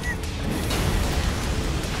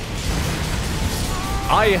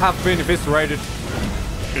 I have been eviscerated.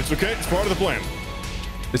 It's okay. It's part of the plan.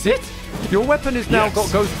 Is it? Your weapon has now Yes.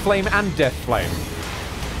 got Ghost Flame and Death Flame.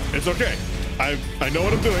 It's okay. I know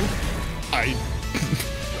what I'm doing. I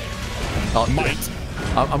might.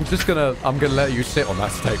 I'm gonna let you sit on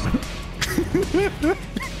that statement.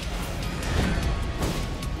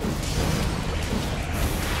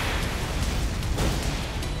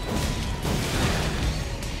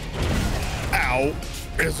 Ow.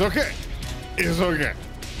 It's okay. It's okay.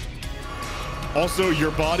 Also,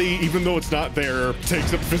 your body, even though it's not there,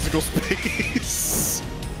 takes up physical space.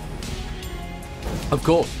 Of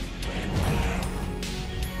course.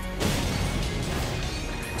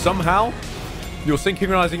 Somehow, you're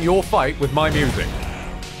synchronizing your fight with my music.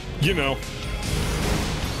 You know,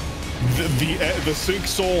 the sync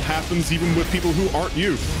soul happens even with people who aren't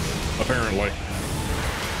you, apparently.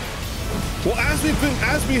 Well,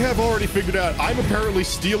 as we have already figured out, I'm apparently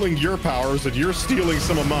stealing your powers and you're stealing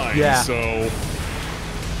some of mine. Yeah. So.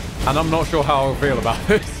 And I'm not sure how I feel about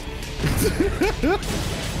this.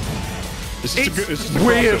 It's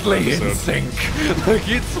weirdly in sync. Like,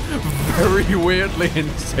 it's very weirdly in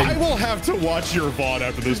sync. I will have to watch your VoD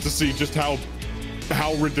after this to see just how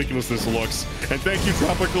ridiculous this looks. And thank you,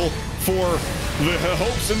 Tropical, for the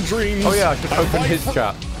hopes and dreams. Oh yeah, I should open his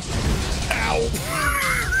chat. Ow.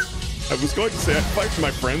 I was going to say I fight for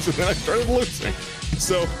my friends, and then I started losing.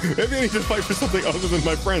 So maybe I need to fight for something other than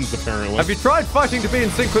my friends, apparently. Have you tried fighting to be in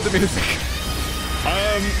sync with the music?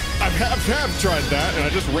 I have tried that, and I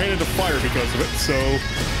just ran into fire because of it, so...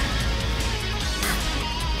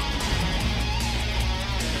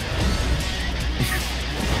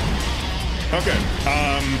 Okay,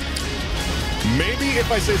 maybe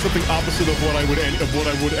if I say something opposite of what I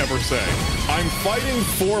would ever say. I'm fighting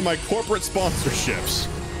for my corporate sponsorships.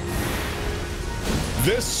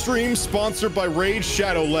 This stream sponsored by Raid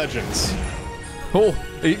Shadow Legends. Oh,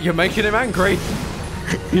 you're making him angry.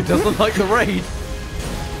 He doesn't like the raid.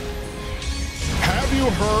 Have you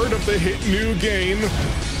heard of the hit new game?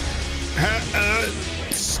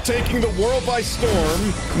 Taking the world by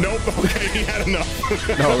storm. Nope. Okay, he had enough.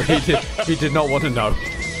 No, he did not want to know.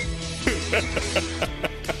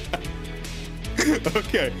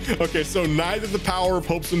 Okay, so neither the power of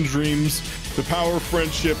hopes and dreams, the power of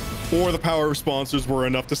friendship, or the power of sponsors were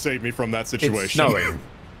enough to save me from that situation. It's snowing.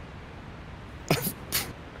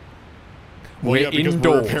 Well, We're yeah, because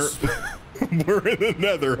indoors. We're in the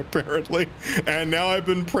nether, apparently. And now I've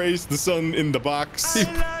been praised the sun in the box.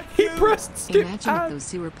 He pressed skip. Imagine if those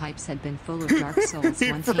sewer pipes had been full of Dark Souls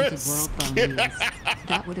He 1 tainted pressed world bone meals.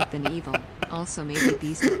 That would have been evil. Also maybe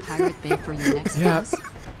Beast of Pirate Bay for your next boss.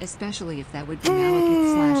 Especially if that would be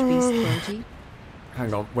Malekith / Beast Clergy.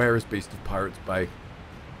 Hang on, where is Beast of Pirates Bay?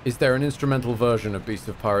 Is there an instrumental version of Beast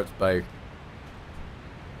of Pirates Bay?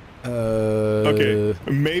 Okay,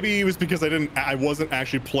 maybe it was because I wasn't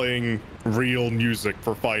actually playing real music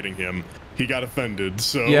for fighting him. He got offended,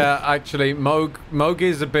 so... Yeah, actually, Moog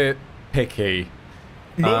is a bit picky.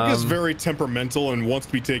 Moog is very temperamental and wants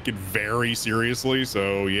to be taken very seriously,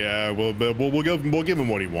 so yeah, we'll give him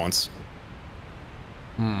what he wants.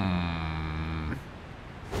 I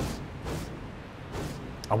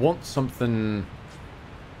want something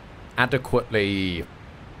adequately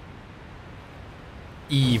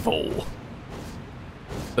evil.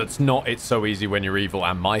 That's not It's So Easy When You're Evil,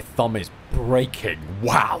 and my thumb is breaking.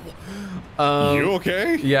 Wow. You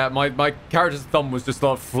okay? Yeah, my character's thumb was just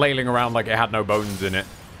start flailing around like it had no bones in it.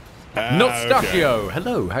 Nostachio! Okay.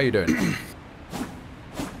 Hello, how you doing?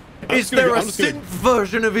 Is there a synth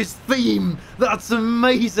version of his theme? That's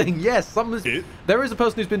amazing! Yes, there is a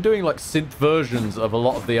person who's been doing like synth versions of a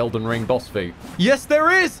lot of the Elden Ring boss feat. Yes, there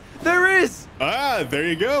is! There is! Ah, there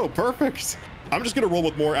you go. Perfect. I'm just gonna roll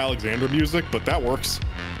with more Alexander music, but that works.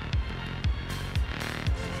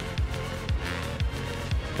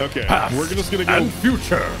 Okay, we're just gonna go... and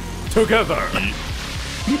future together.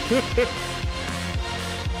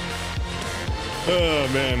 Oh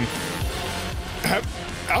man,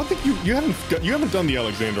 I don't think you haven't done the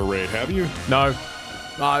Alexander raid, have you? No,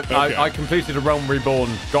 I completed a Realm Reborn,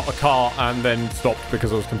 got a car, and then stopped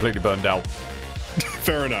because I was completely burned out.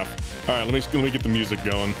 Fair enough. All right, let me get the music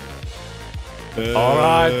going. All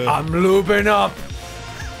right, I'm lubing up.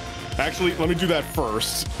 Actually, let me do that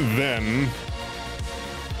first, then.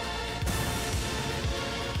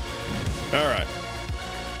 All right.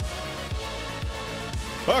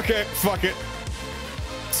 Okay, fuck it.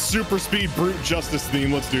 Super speed brute justice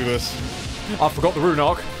theme. Let's do this. I forgot the rune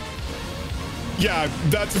arc. Yeah,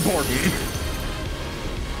 that's important.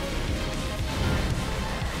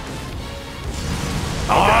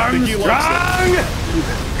 Armstrong!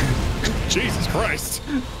 Jesus Christ.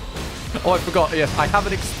 Oh, I forgot. Yes, I have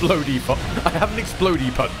an explodey. I have an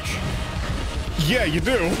explodey punch. Yeah, you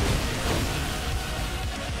do.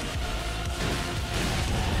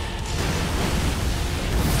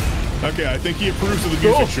 Okay, I think he approves of the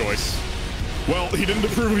music choice. Well, he didn't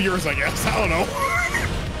approve of yours, I guess. I don't know.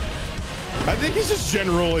 I think he's just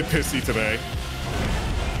generally pissy today.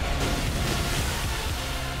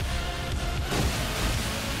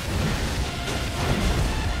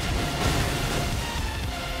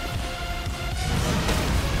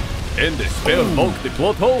 In the spell monk the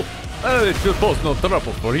plot hole? It should pose no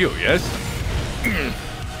trouble for you, yes?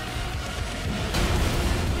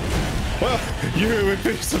 Well, you would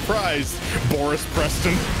be surprised, Boris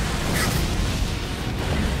Preston.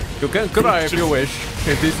 You can cry if you wish.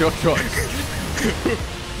 It is your choice.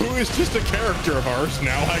 Who is just a character of ours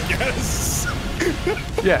now, I guess.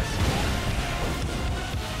 Yes.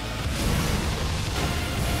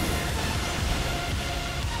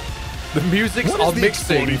 The music's on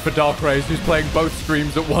mixing for Dark Rays, who's playing both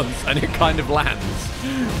streams at once, and it kind of lands.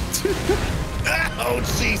 Oh,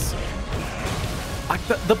 jeez.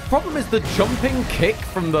 The problem is the jumping kick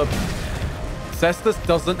from the Cestus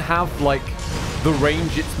doesn't have, like, the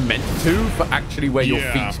range it's meant to for actually where your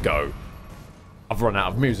feet go. I've run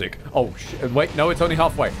out of music. Oh, wait, no, it's only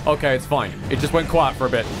halfway. Okay, it's fine. It just went quiet for a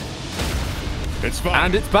bit. It's fine.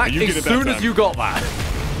 And it's back as soon as you got that.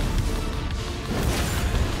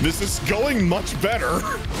 This is going much better.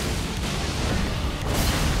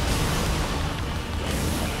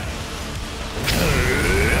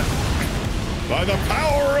 By the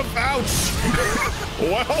power of ouch!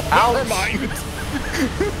 Well, never mind.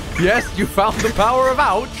 Yes, you found the power of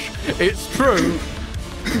ouch. It's true.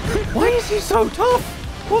 Why is he so tough?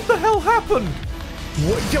 What the hell happened?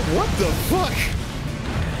 What the fuck?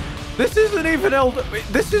 This isn't even Elden.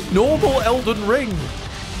 This is normal Elden Ring.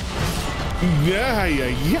 Yeah.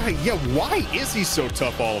 Why is he so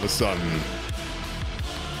tough all of a sudden?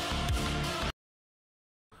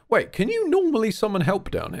 Wait, can you normally summon help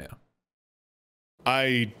down here?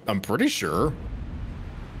 I'm pretty sure.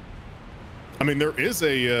 I mean, there is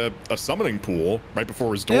a summoning pool right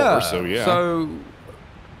before his door, so yeah. So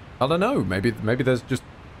I don't know. Maybe there's just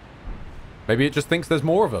maybe it just thinks there's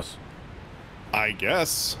more of us. I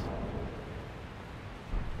guess.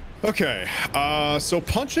 Okay. So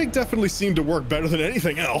punching definitely seemed to work better than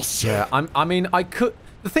anything else. Yeah. I mean, I could.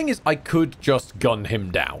 The thing is, I could just gun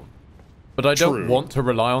him down. But I don't True. want to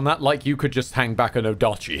rely on that. Like, you could just hang back and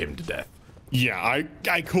Odachi him to death. Yeah,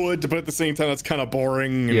 I could, but at the same time, that's kind of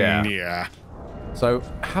boring. And yeah. So,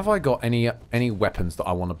 have I got any weapons that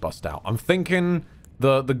I want to bust out? I'm thinking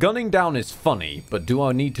the gunning down is funny, but do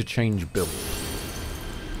I need to change build?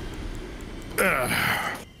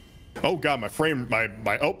 Oh god, my frame, my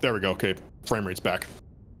oh, there we go. Okay, frame rate's back.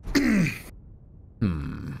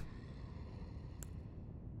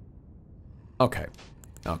 Okay.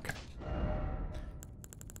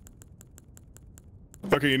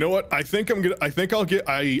 Okay, you know what? I think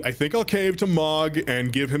I'll cave to Mog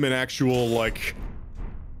and give him an actual, like,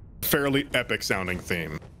 fairly epic sounding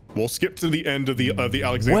theme. We'll skip to the end of the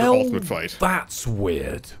Alexander Ultimate fight. That's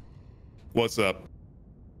weird. What's up?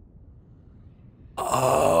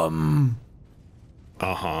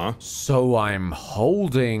 So I'm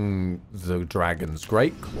holding the dragon's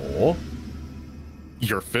great claw.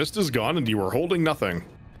 Your fist is gone and you were holding nothing.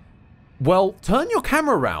 Well, turn your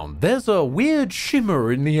camera around. There's a weird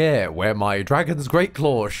shimmer in the air where my dragon's great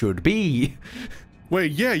claw should be.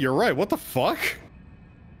 Wait, yeah, you're right. What the fuck?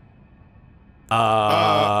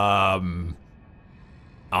 I'm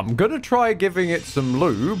gonna try giving it some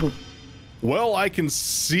lube. Well, I can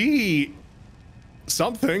see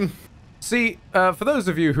something. See, for those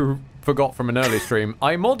of you who forgot from an early stream,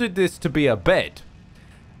 I modded this to be a bed.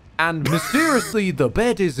 And mysteriously, the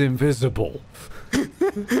bed is invisible.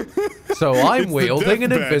 So I'm wielding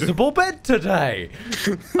an invisible bed today.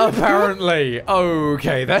 Apparently.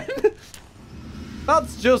 Okay, then.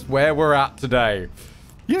 That's just where we're at today.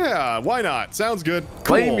 Yeah, why not? Sounds good.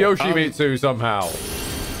 Blame Cool. Yoshimitsu somehow.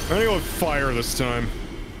 I'm gonna go with fire this time.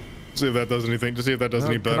 See if that does anything. To see if that does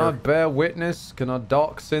any better. Can I bear witness? Can I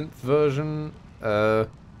dark synth version? The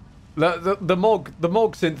Mog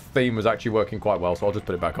synth theme was actually working quite well, so I'll just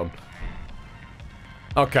put it back on.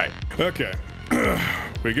 Okay. Okay.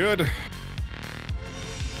 We good?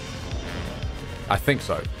 I think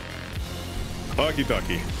so. Okie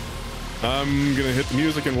dokie. I'm gonna hit the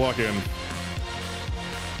music and walk in.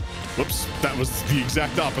 Whoops, that was the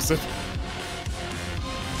exact opposite.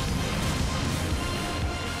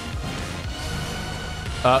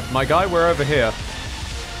 My guy, we're over here.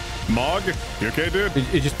 Mog, you okay, dude?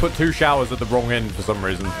 He just put 2 showers at the wrong end for some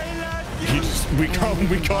reason. We caught him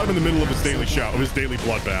in the middle of his daily shower, his daily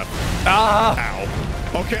bloodbath. Ah!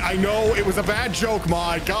 Ow. Okay, I know it was a bad joke,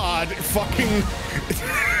 my god. Fucking.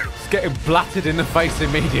 It's getting blatted in the face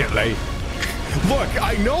immediately. Look,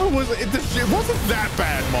 I know it wasn't that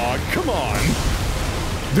bad, Mog. Come on.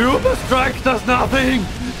 Dual strike does nothing.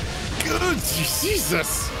 Good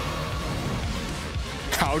Jesus.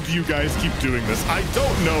 How do you guys keep doing this? I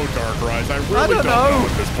don't know, Dark Rise. I really don't know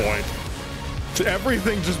at this point.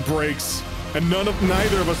 Everything just breaks, and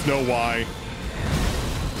neither of us know why.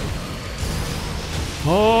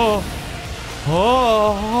 Oh.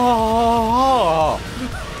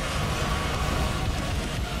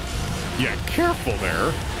 Yeah, careful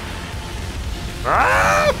there.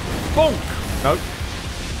 Ah! Bonk. No.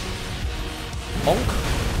 Bonk.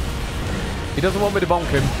 He doesn't want me to bonk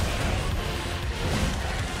him.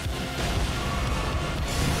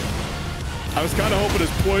 I was kind of hoping his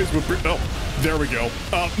poise would... Oh, there we go.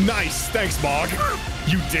 Nice. Thanks, Mog.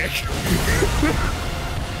 You dick.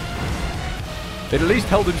 It at least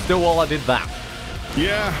held him still while I did that.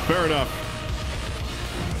 Yeah, fair enough.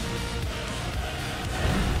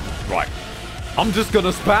 Right. I'm just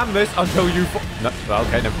gonna spam this until you No,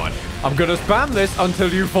 okay, never mind. I'm gonna spam this until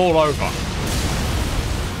you fall over.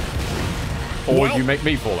 Or Well, you make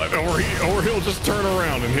me fall over. Or he'll just turn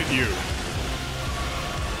around and hit you.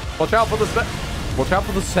 Watch out for the Seth. Watch out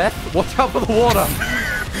for the Seth. Watch out for the water.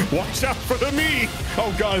 Watch out for the me.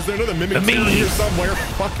 Oh god, is there another mimic The me. here somewhere?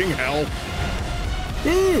 Fucking hell.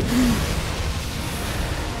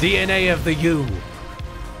 DNA of the U.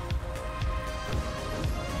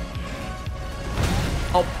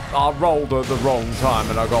 Oh, I rolled at the wrong time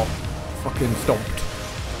and I got fucking stomped.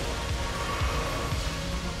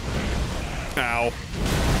 Ow.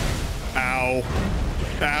 Ow.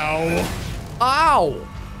 Ow. Ow!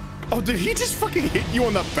 Oh, did he just fucking hit you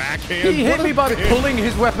on the backhand? He hit What me a by dick. pulling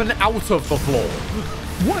his weapon out of the floor.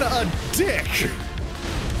 What a dick.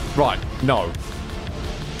 Right, no.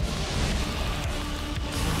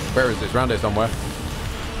 Where is this? Round here somewhere.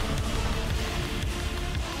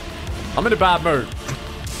 I'm in a bad mood.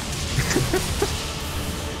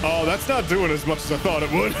 Oh, that's not doing as much as I thought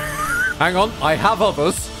it would. Hang on, I have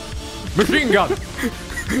others. Machine gun.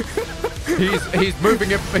 He's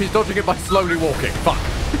moving it. He's dodging it by slowly walking. Fuck.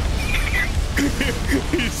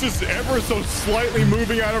 He's just ever so slightly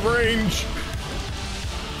moving out of range.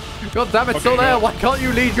 God damn it, still there. Why can't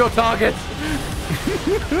you lead your target?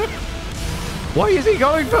 Why is he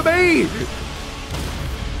going for me?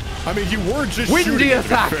 I mean, you were just Windy shooting,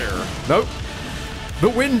 attack. to be fair. Nope. The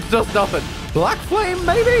wind does nothing. Black flame,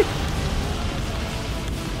 maybe?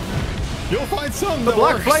 You'll find some The that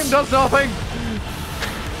black works. flame does nothing.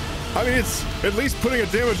 I mean, it's at least putting a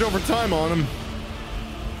damage over time on him.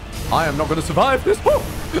 I am not going to survive this.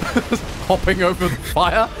 Hopping over the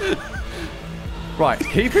fire. Right,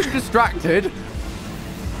 keep him distracted.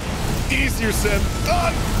 Easier said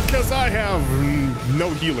done, because I have no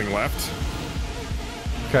healing left.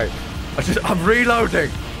 Okay, I'm reloading.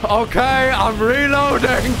 Okay, I'm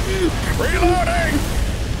reloading. Reloading!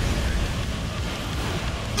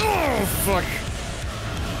 Oh, fuck.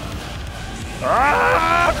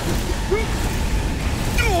 Ah!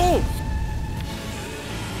 Oh!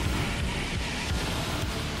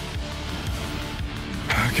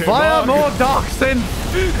 Okay, Fire Bog. more dark synth.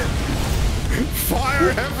 Fire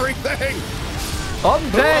everything! I'm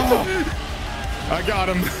dead. Oh, I got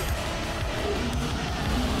him.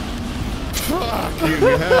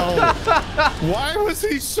 Fucking hell. Why was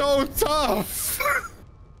he so tough?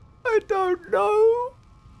 I don't know.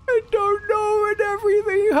 I don't know, and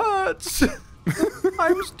everything hurts.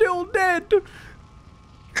 I'm still dead.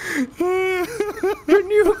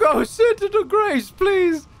 Can you go sit at a grace,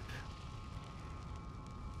 please?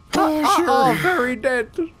 Oh, sure. Oh, very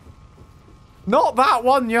dead. Not that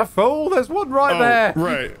one, you fool. There's one right there.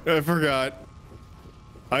 Right. I forgot.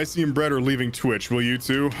 Icy and Brett are leaving Twitch. Will you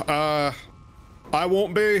too? I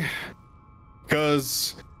won't be.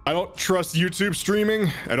 Because I don't trust YouTube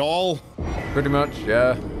streaming at all. Pretty much,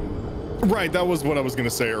 yeah. Right, that was what I was going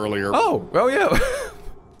to say earlier. Oh, well, yeah.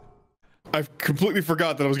 I completely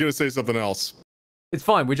forgot that I was going to say something else. It's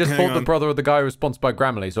fine. We just fought the brother of the guy who was sponsored by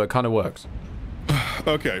Grammarly, so it kind of works.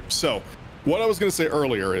 Okay, so what I was going to say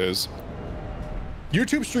earlier is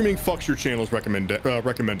YouTube streaming fucks your channel's recommended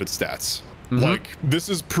stats. Like, this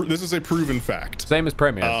is a proven fact. Same as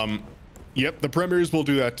premieres. Yep, the premieres will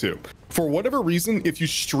do that too. For whatever reason, if you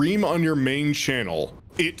stream on your main channel,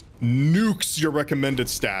 it nukes your recommended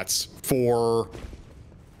stats for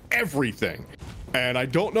everything. And I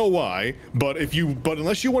don't know why, but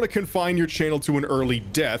unless you want to confine your channel to an early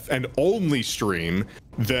death and only stream,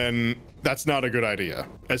 then that's not a good idea.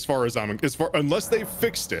 Unless they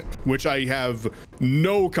fixed it, which I have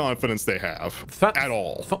no confidence they have at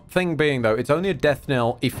all. Thing being though, it's only a death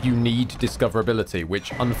knell if you need discoverability,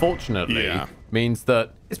 which unfortunately means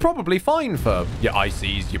that it's probably fine for your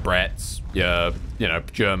Icies, your Bretts, your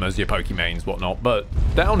Germas, your Pokemains, whatnot. But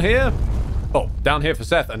down here, down here for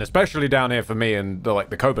Seth, and especially down here for me and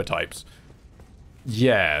the Cobra types.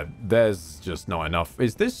 Yeah, there's just not enough.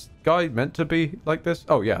 Is this guy meant to be like this?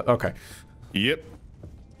 Oh, yeah, okay. Yep.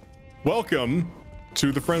 Welcome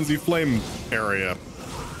to the Frenzied Flame area.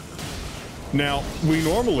 Now, we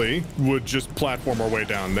normally would just platform our way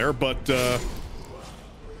down there, but,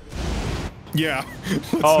 yeah,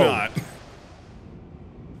 let's not.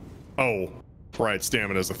 Oh, right,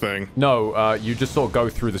 stamina's a thing. No, you just sort of go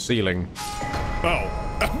through the ceiling. Oh.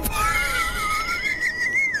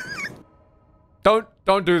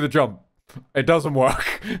 Don't do the jump. It doesn't work.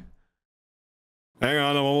 Hang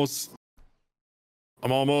on,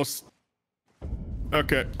 I'm almost.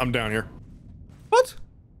 Okay, I'm down here. What?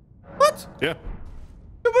 What? Yeah.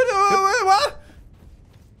 What?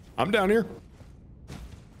 I'm down here.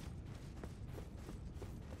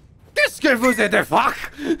 This game was the fuck?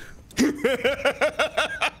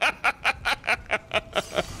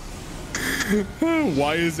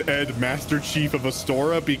 Why is Ed Master Chief of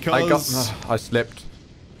Astora? Because I slipped.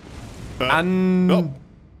 and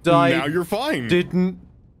I now you're fine. Didn't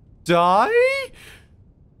die?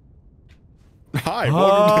 Hi,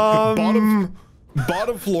 welcome to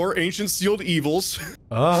bottom floor, ancient sealed evils.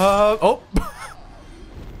 Oh,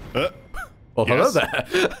 hello yes.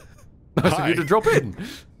 there. Nice Hi. of you to drop in.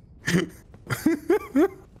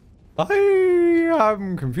 I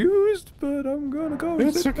am confused, but I'm gonna go.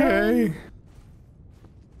 It's sit okay. down.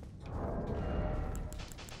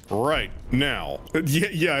 Right now,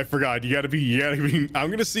 yeah, I forgot. You gotta be. I'm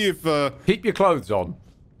gonna see if. Keep your clothes on.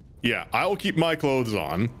 Yeah, I will keep my clothes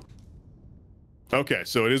on. Okay,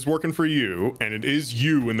 so it is working for you, and it is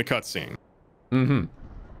you in the cutscene. Mm-hmm.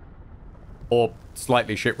 Or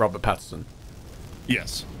slightly shit Robert Pattinson.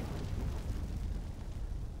 Yes.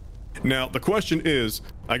 Now the question is,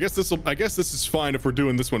 I guess this is fine if we're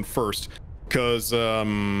doing this one first, because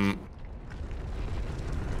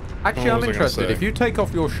Actually, What I'm was I gonna interested. say? If you take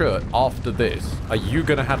off your shirt after this, are you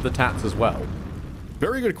gonna have the tats as well?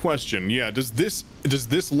 very good question. Yeah, does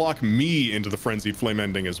this lock me into the Frenzied Flame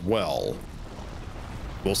ending as well?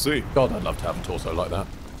 We'll see. God, I'd love to have a torso like that.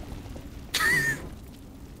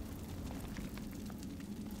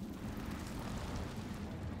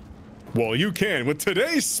 Well, you can with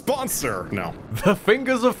today's sponsor. No. The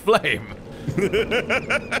Fingers of Flame.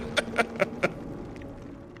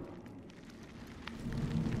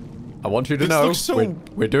 I want you to know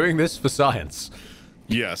we're doing this for science.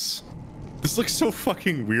 Yes. This looks so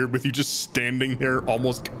fucking weird with you just standing there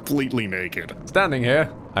almost completely naked. Standing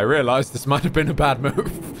here, I realized this might have been a bad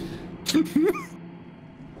move.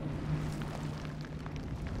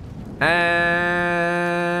 And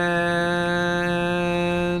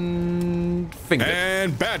finger.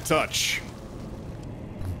 And bad touch.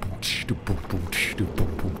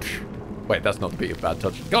 Wait, that's not the beat of bad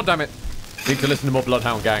touch. God damn it. Need to listen to more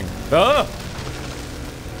Bloodhound Gang. Ah!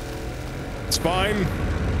 It's fine.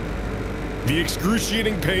 The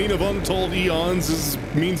excruciating pain of untold eons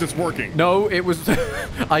means it's working. No, it was...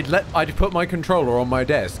 I'd put my controller on my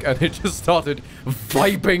desk and it just started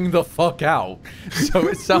vibing the fuck out. So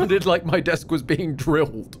it sounded like my desk was being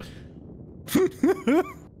drilled.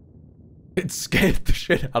 It scared the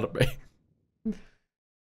shit out of me.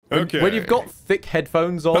 Okay. When you've got thick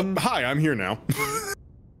headphones on... Hi, I'm here now.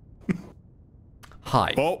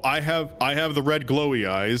 Hi. Oh, I have the red glowy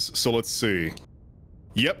eyes, so let's see.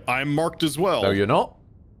 Yep, I'm marked as well. No, you're not?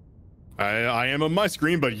 I am on my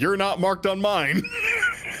screen, but you're not marked on mine.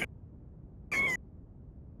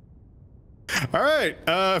 Alright,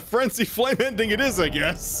 Frenzy Flame ending it is, I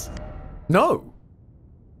guess. No.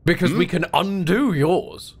 Because we can undo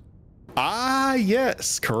yours. Ah,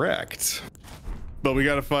 yes, correct. But we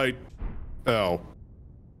gotta fight... Oh.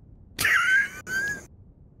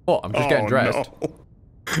 What? I'm just getting dressed.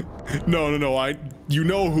 No. No, you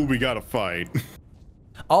know who we gotta fight.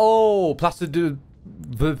 Oh, Placid...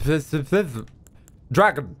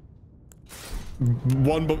 Dragon.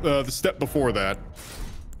 The step before that.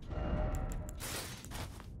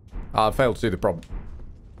 I failed to see the problem.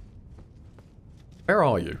 Where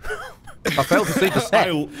are you? I failed to see the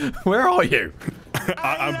set. Where are you?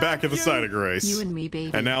 I'm back at the side of Grace. You and me,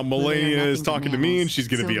 baby. And now Melania is talking to me, and she's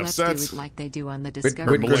gonna be upset. Let's do it like they do on the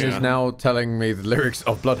Discovery. Whitgren is now telling me the lyrics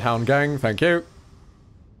of Bloodhound Gang. Thank you.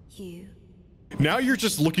 Now you're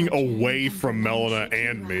just looking away from Melina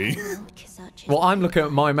and me. Well, I'm looking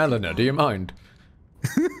at my Melina. Do you mind?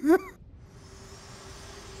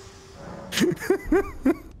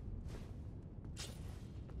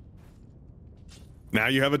 Now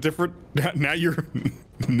you have a different... Now you're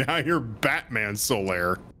Batman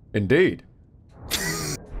Solaire. Indeed.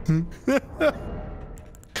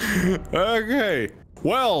 Okay.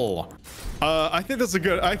 Well, I think that's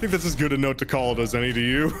as good a note to call it as any to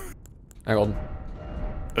you. Hang on.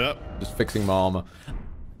 Yep. Just fixing my armor.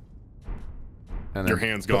 And Your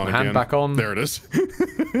hand's gone my hand again. back on. There it is.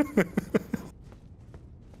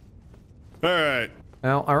 All right.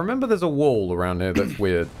 Now, I remember there's a wall around here that's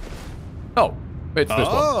weird. Oh, it's this one.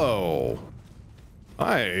 Oh.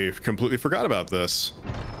 I completely forgot about this.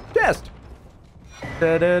 Chest.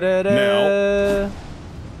 Da-da-da-da. Now.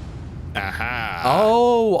 Aha.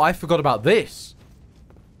 Oh, I forgot about this.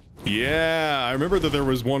 Yeah, I remember that there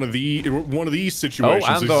was one of these situations.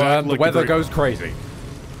 Oh, and exactly the weather goes crazy.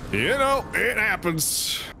 You know, it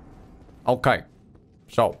happens. Okay,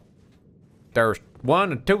 so there's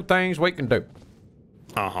one of two things we can do.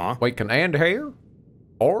 Uh-huh. We can end here,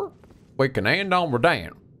 or we can end on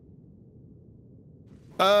Redan.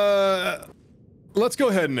 Let's go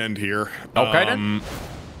ahead and end here. Okay then.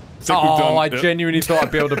 Oh, I genuinely thought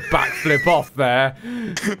I'd be able to backflip off there.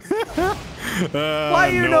 Why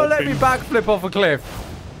you not let me backflip off a cliff?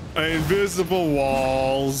 Invisible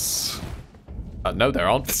walls. No, there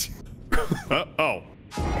aren't. Oh.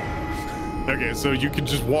 Okay, so you can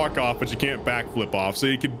just walk off, but you can't backflip off. So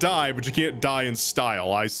you can die, but you can't die in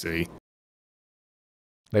style. I see.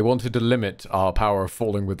 They wanted to limit our power of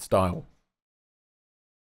falling with style.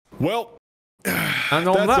 Well, and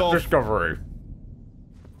on that's that all. discovery.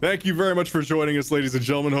 Thank you very much for joining us, ladies and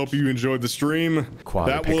gentlemen. Hope you enjoyed the stream.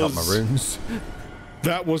 Quietly pick up my runes.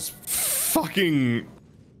 That was fucking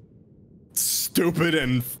stupid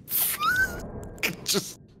and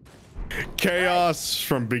just chaos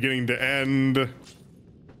from beginning to end.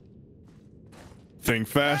 Think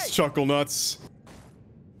fast, chuckle nuts.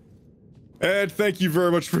 And thank you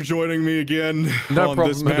very much for joining me again on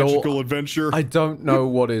this magical adventure. I don't know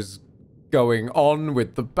what is going on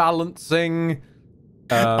with the balancing.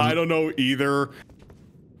 I don't know either.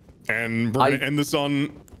 And we're gonna end this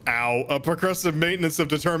on a progressive maintenance of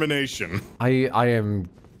determination. I'm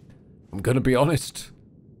gonna be honest.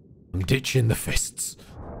 I'm ditching the fists.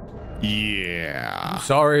 Yeah. I'm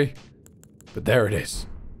sorry, but there it is.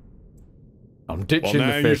 I'm ditching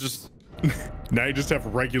the fists. Now you just have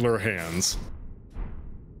regular hands.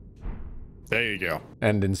 There you go.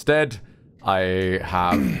 And instead, I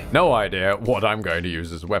have no idea what I'm going to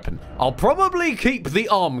use as a weapon. I'll probably keep the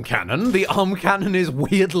arm cannon. The arm cannon is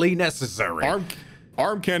weirdly necessary.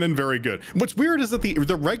 Arm cannon, very good. What's weird is that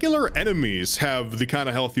the regular enemies have the kind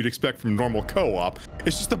of health you'd expect from normal co-op.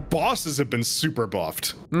 It's just the bosses have been super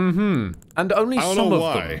buffed. Mm-hmm. And only I don't some know of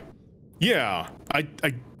why. them. Yeah, I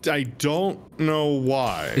don't know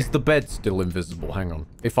why. Is the bed still invisible? Hang on.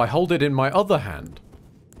 If I hold it in my other hand,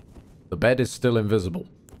 the bed is still invisible.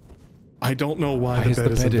 I don't know why Is the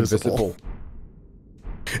bed invisible?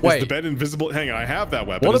 Wait. Is the bed invisible? Hang on, I have that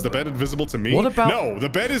weapon. Is the bed invisible to me? What about... No, the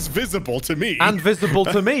bed is visible to me. And visible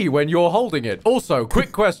to me when you're holding it. Also,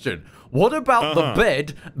 quick question. What about the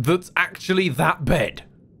bed that's actually that bed?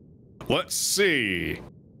 Let's see.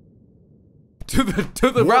 To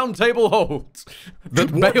the round table holds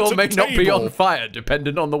that may or may not be on fire,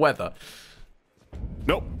 depending on the weather.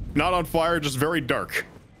 Nope, not on fire, just very dark.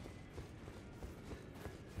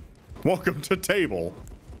 Welcome to table.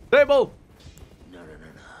 Table!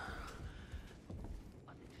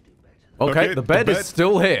 Okay, the bed is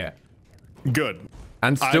still here. Good.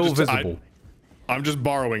 And still visible. I'm just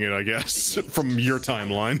borrowing it, I guess, from your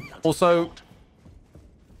timeline. Also...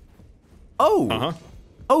 Oh!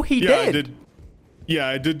 Oh, he did!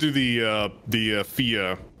 I did do the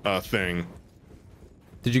Fia thing.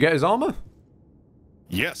 Did you get his armor?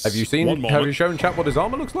 Yes. Have you shown chat what his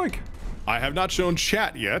armor looks like? I have not shown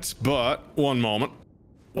chat yet, but one moment.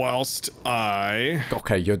 Whilst I...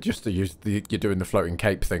 Okay, you're doing the floating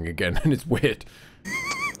cape thing again, and it's weird.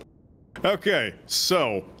 Okay,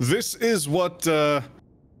 so this is what I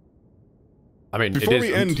mean, before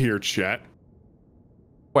we end here, chat.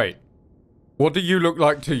 Wait. What do you look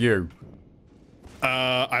like to you?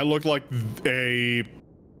 I look like the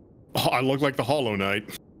Hollow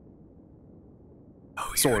Knight.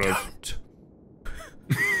 Oh, sort of. Don't.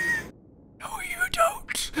 No, you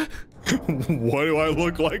don't. What do I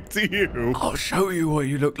look like to you? I'll show you what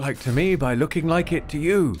you look like to me by looking like it to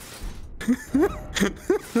you.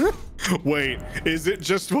 Wait, is it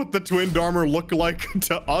just what the Twin Dharma look like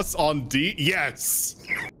to us on D? Yes!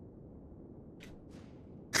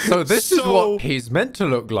 So this is what he's meant to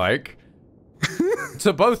look like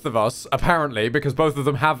to both of us, apparently, because both of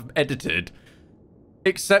them have edited.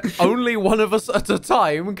 Except only one of us at a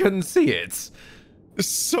time can see it.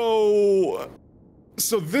 So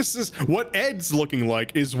this is what Ed's looking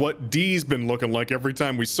like is what D's been looking like every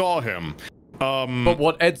time we saw him. But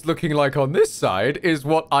what Ed's looking like on this side is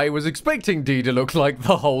what I was expecting D to look like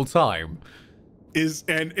the whole time.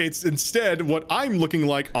 And it's instead what I'm looking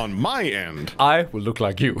like on my end. I will look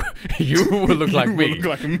like you. You will look like me. Will look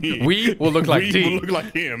like me. We will look like D. We will look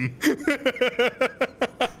like him.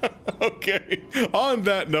 Okay. On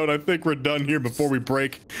that note, I think we're done here before we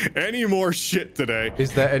break any more shit today.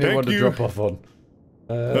 Is there anyone to drop off on?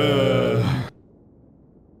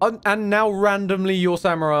 And now randomly your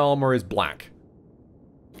samurai armor is black.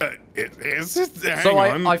 Is it? Hang so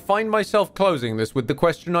on. I find myself closing this with the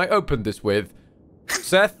question I opened this with.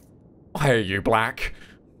 Seth, why are you black?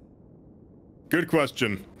 Good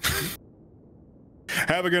question.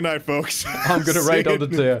 Have a good night, folks. I'm gonna raid on the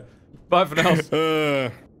tier. Bye for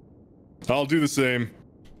now. I'll do the same.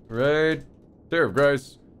 Raid. Tier of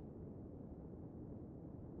Grace.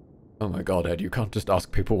 Oh my god, Ed, you can't just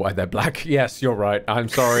ask people why they're black. Yes, you're right. I'm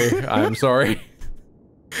sorry. I'm sorry.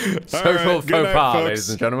 Social faux pas, ladies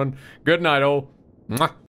and gentlemen. Good night, all. Mwah.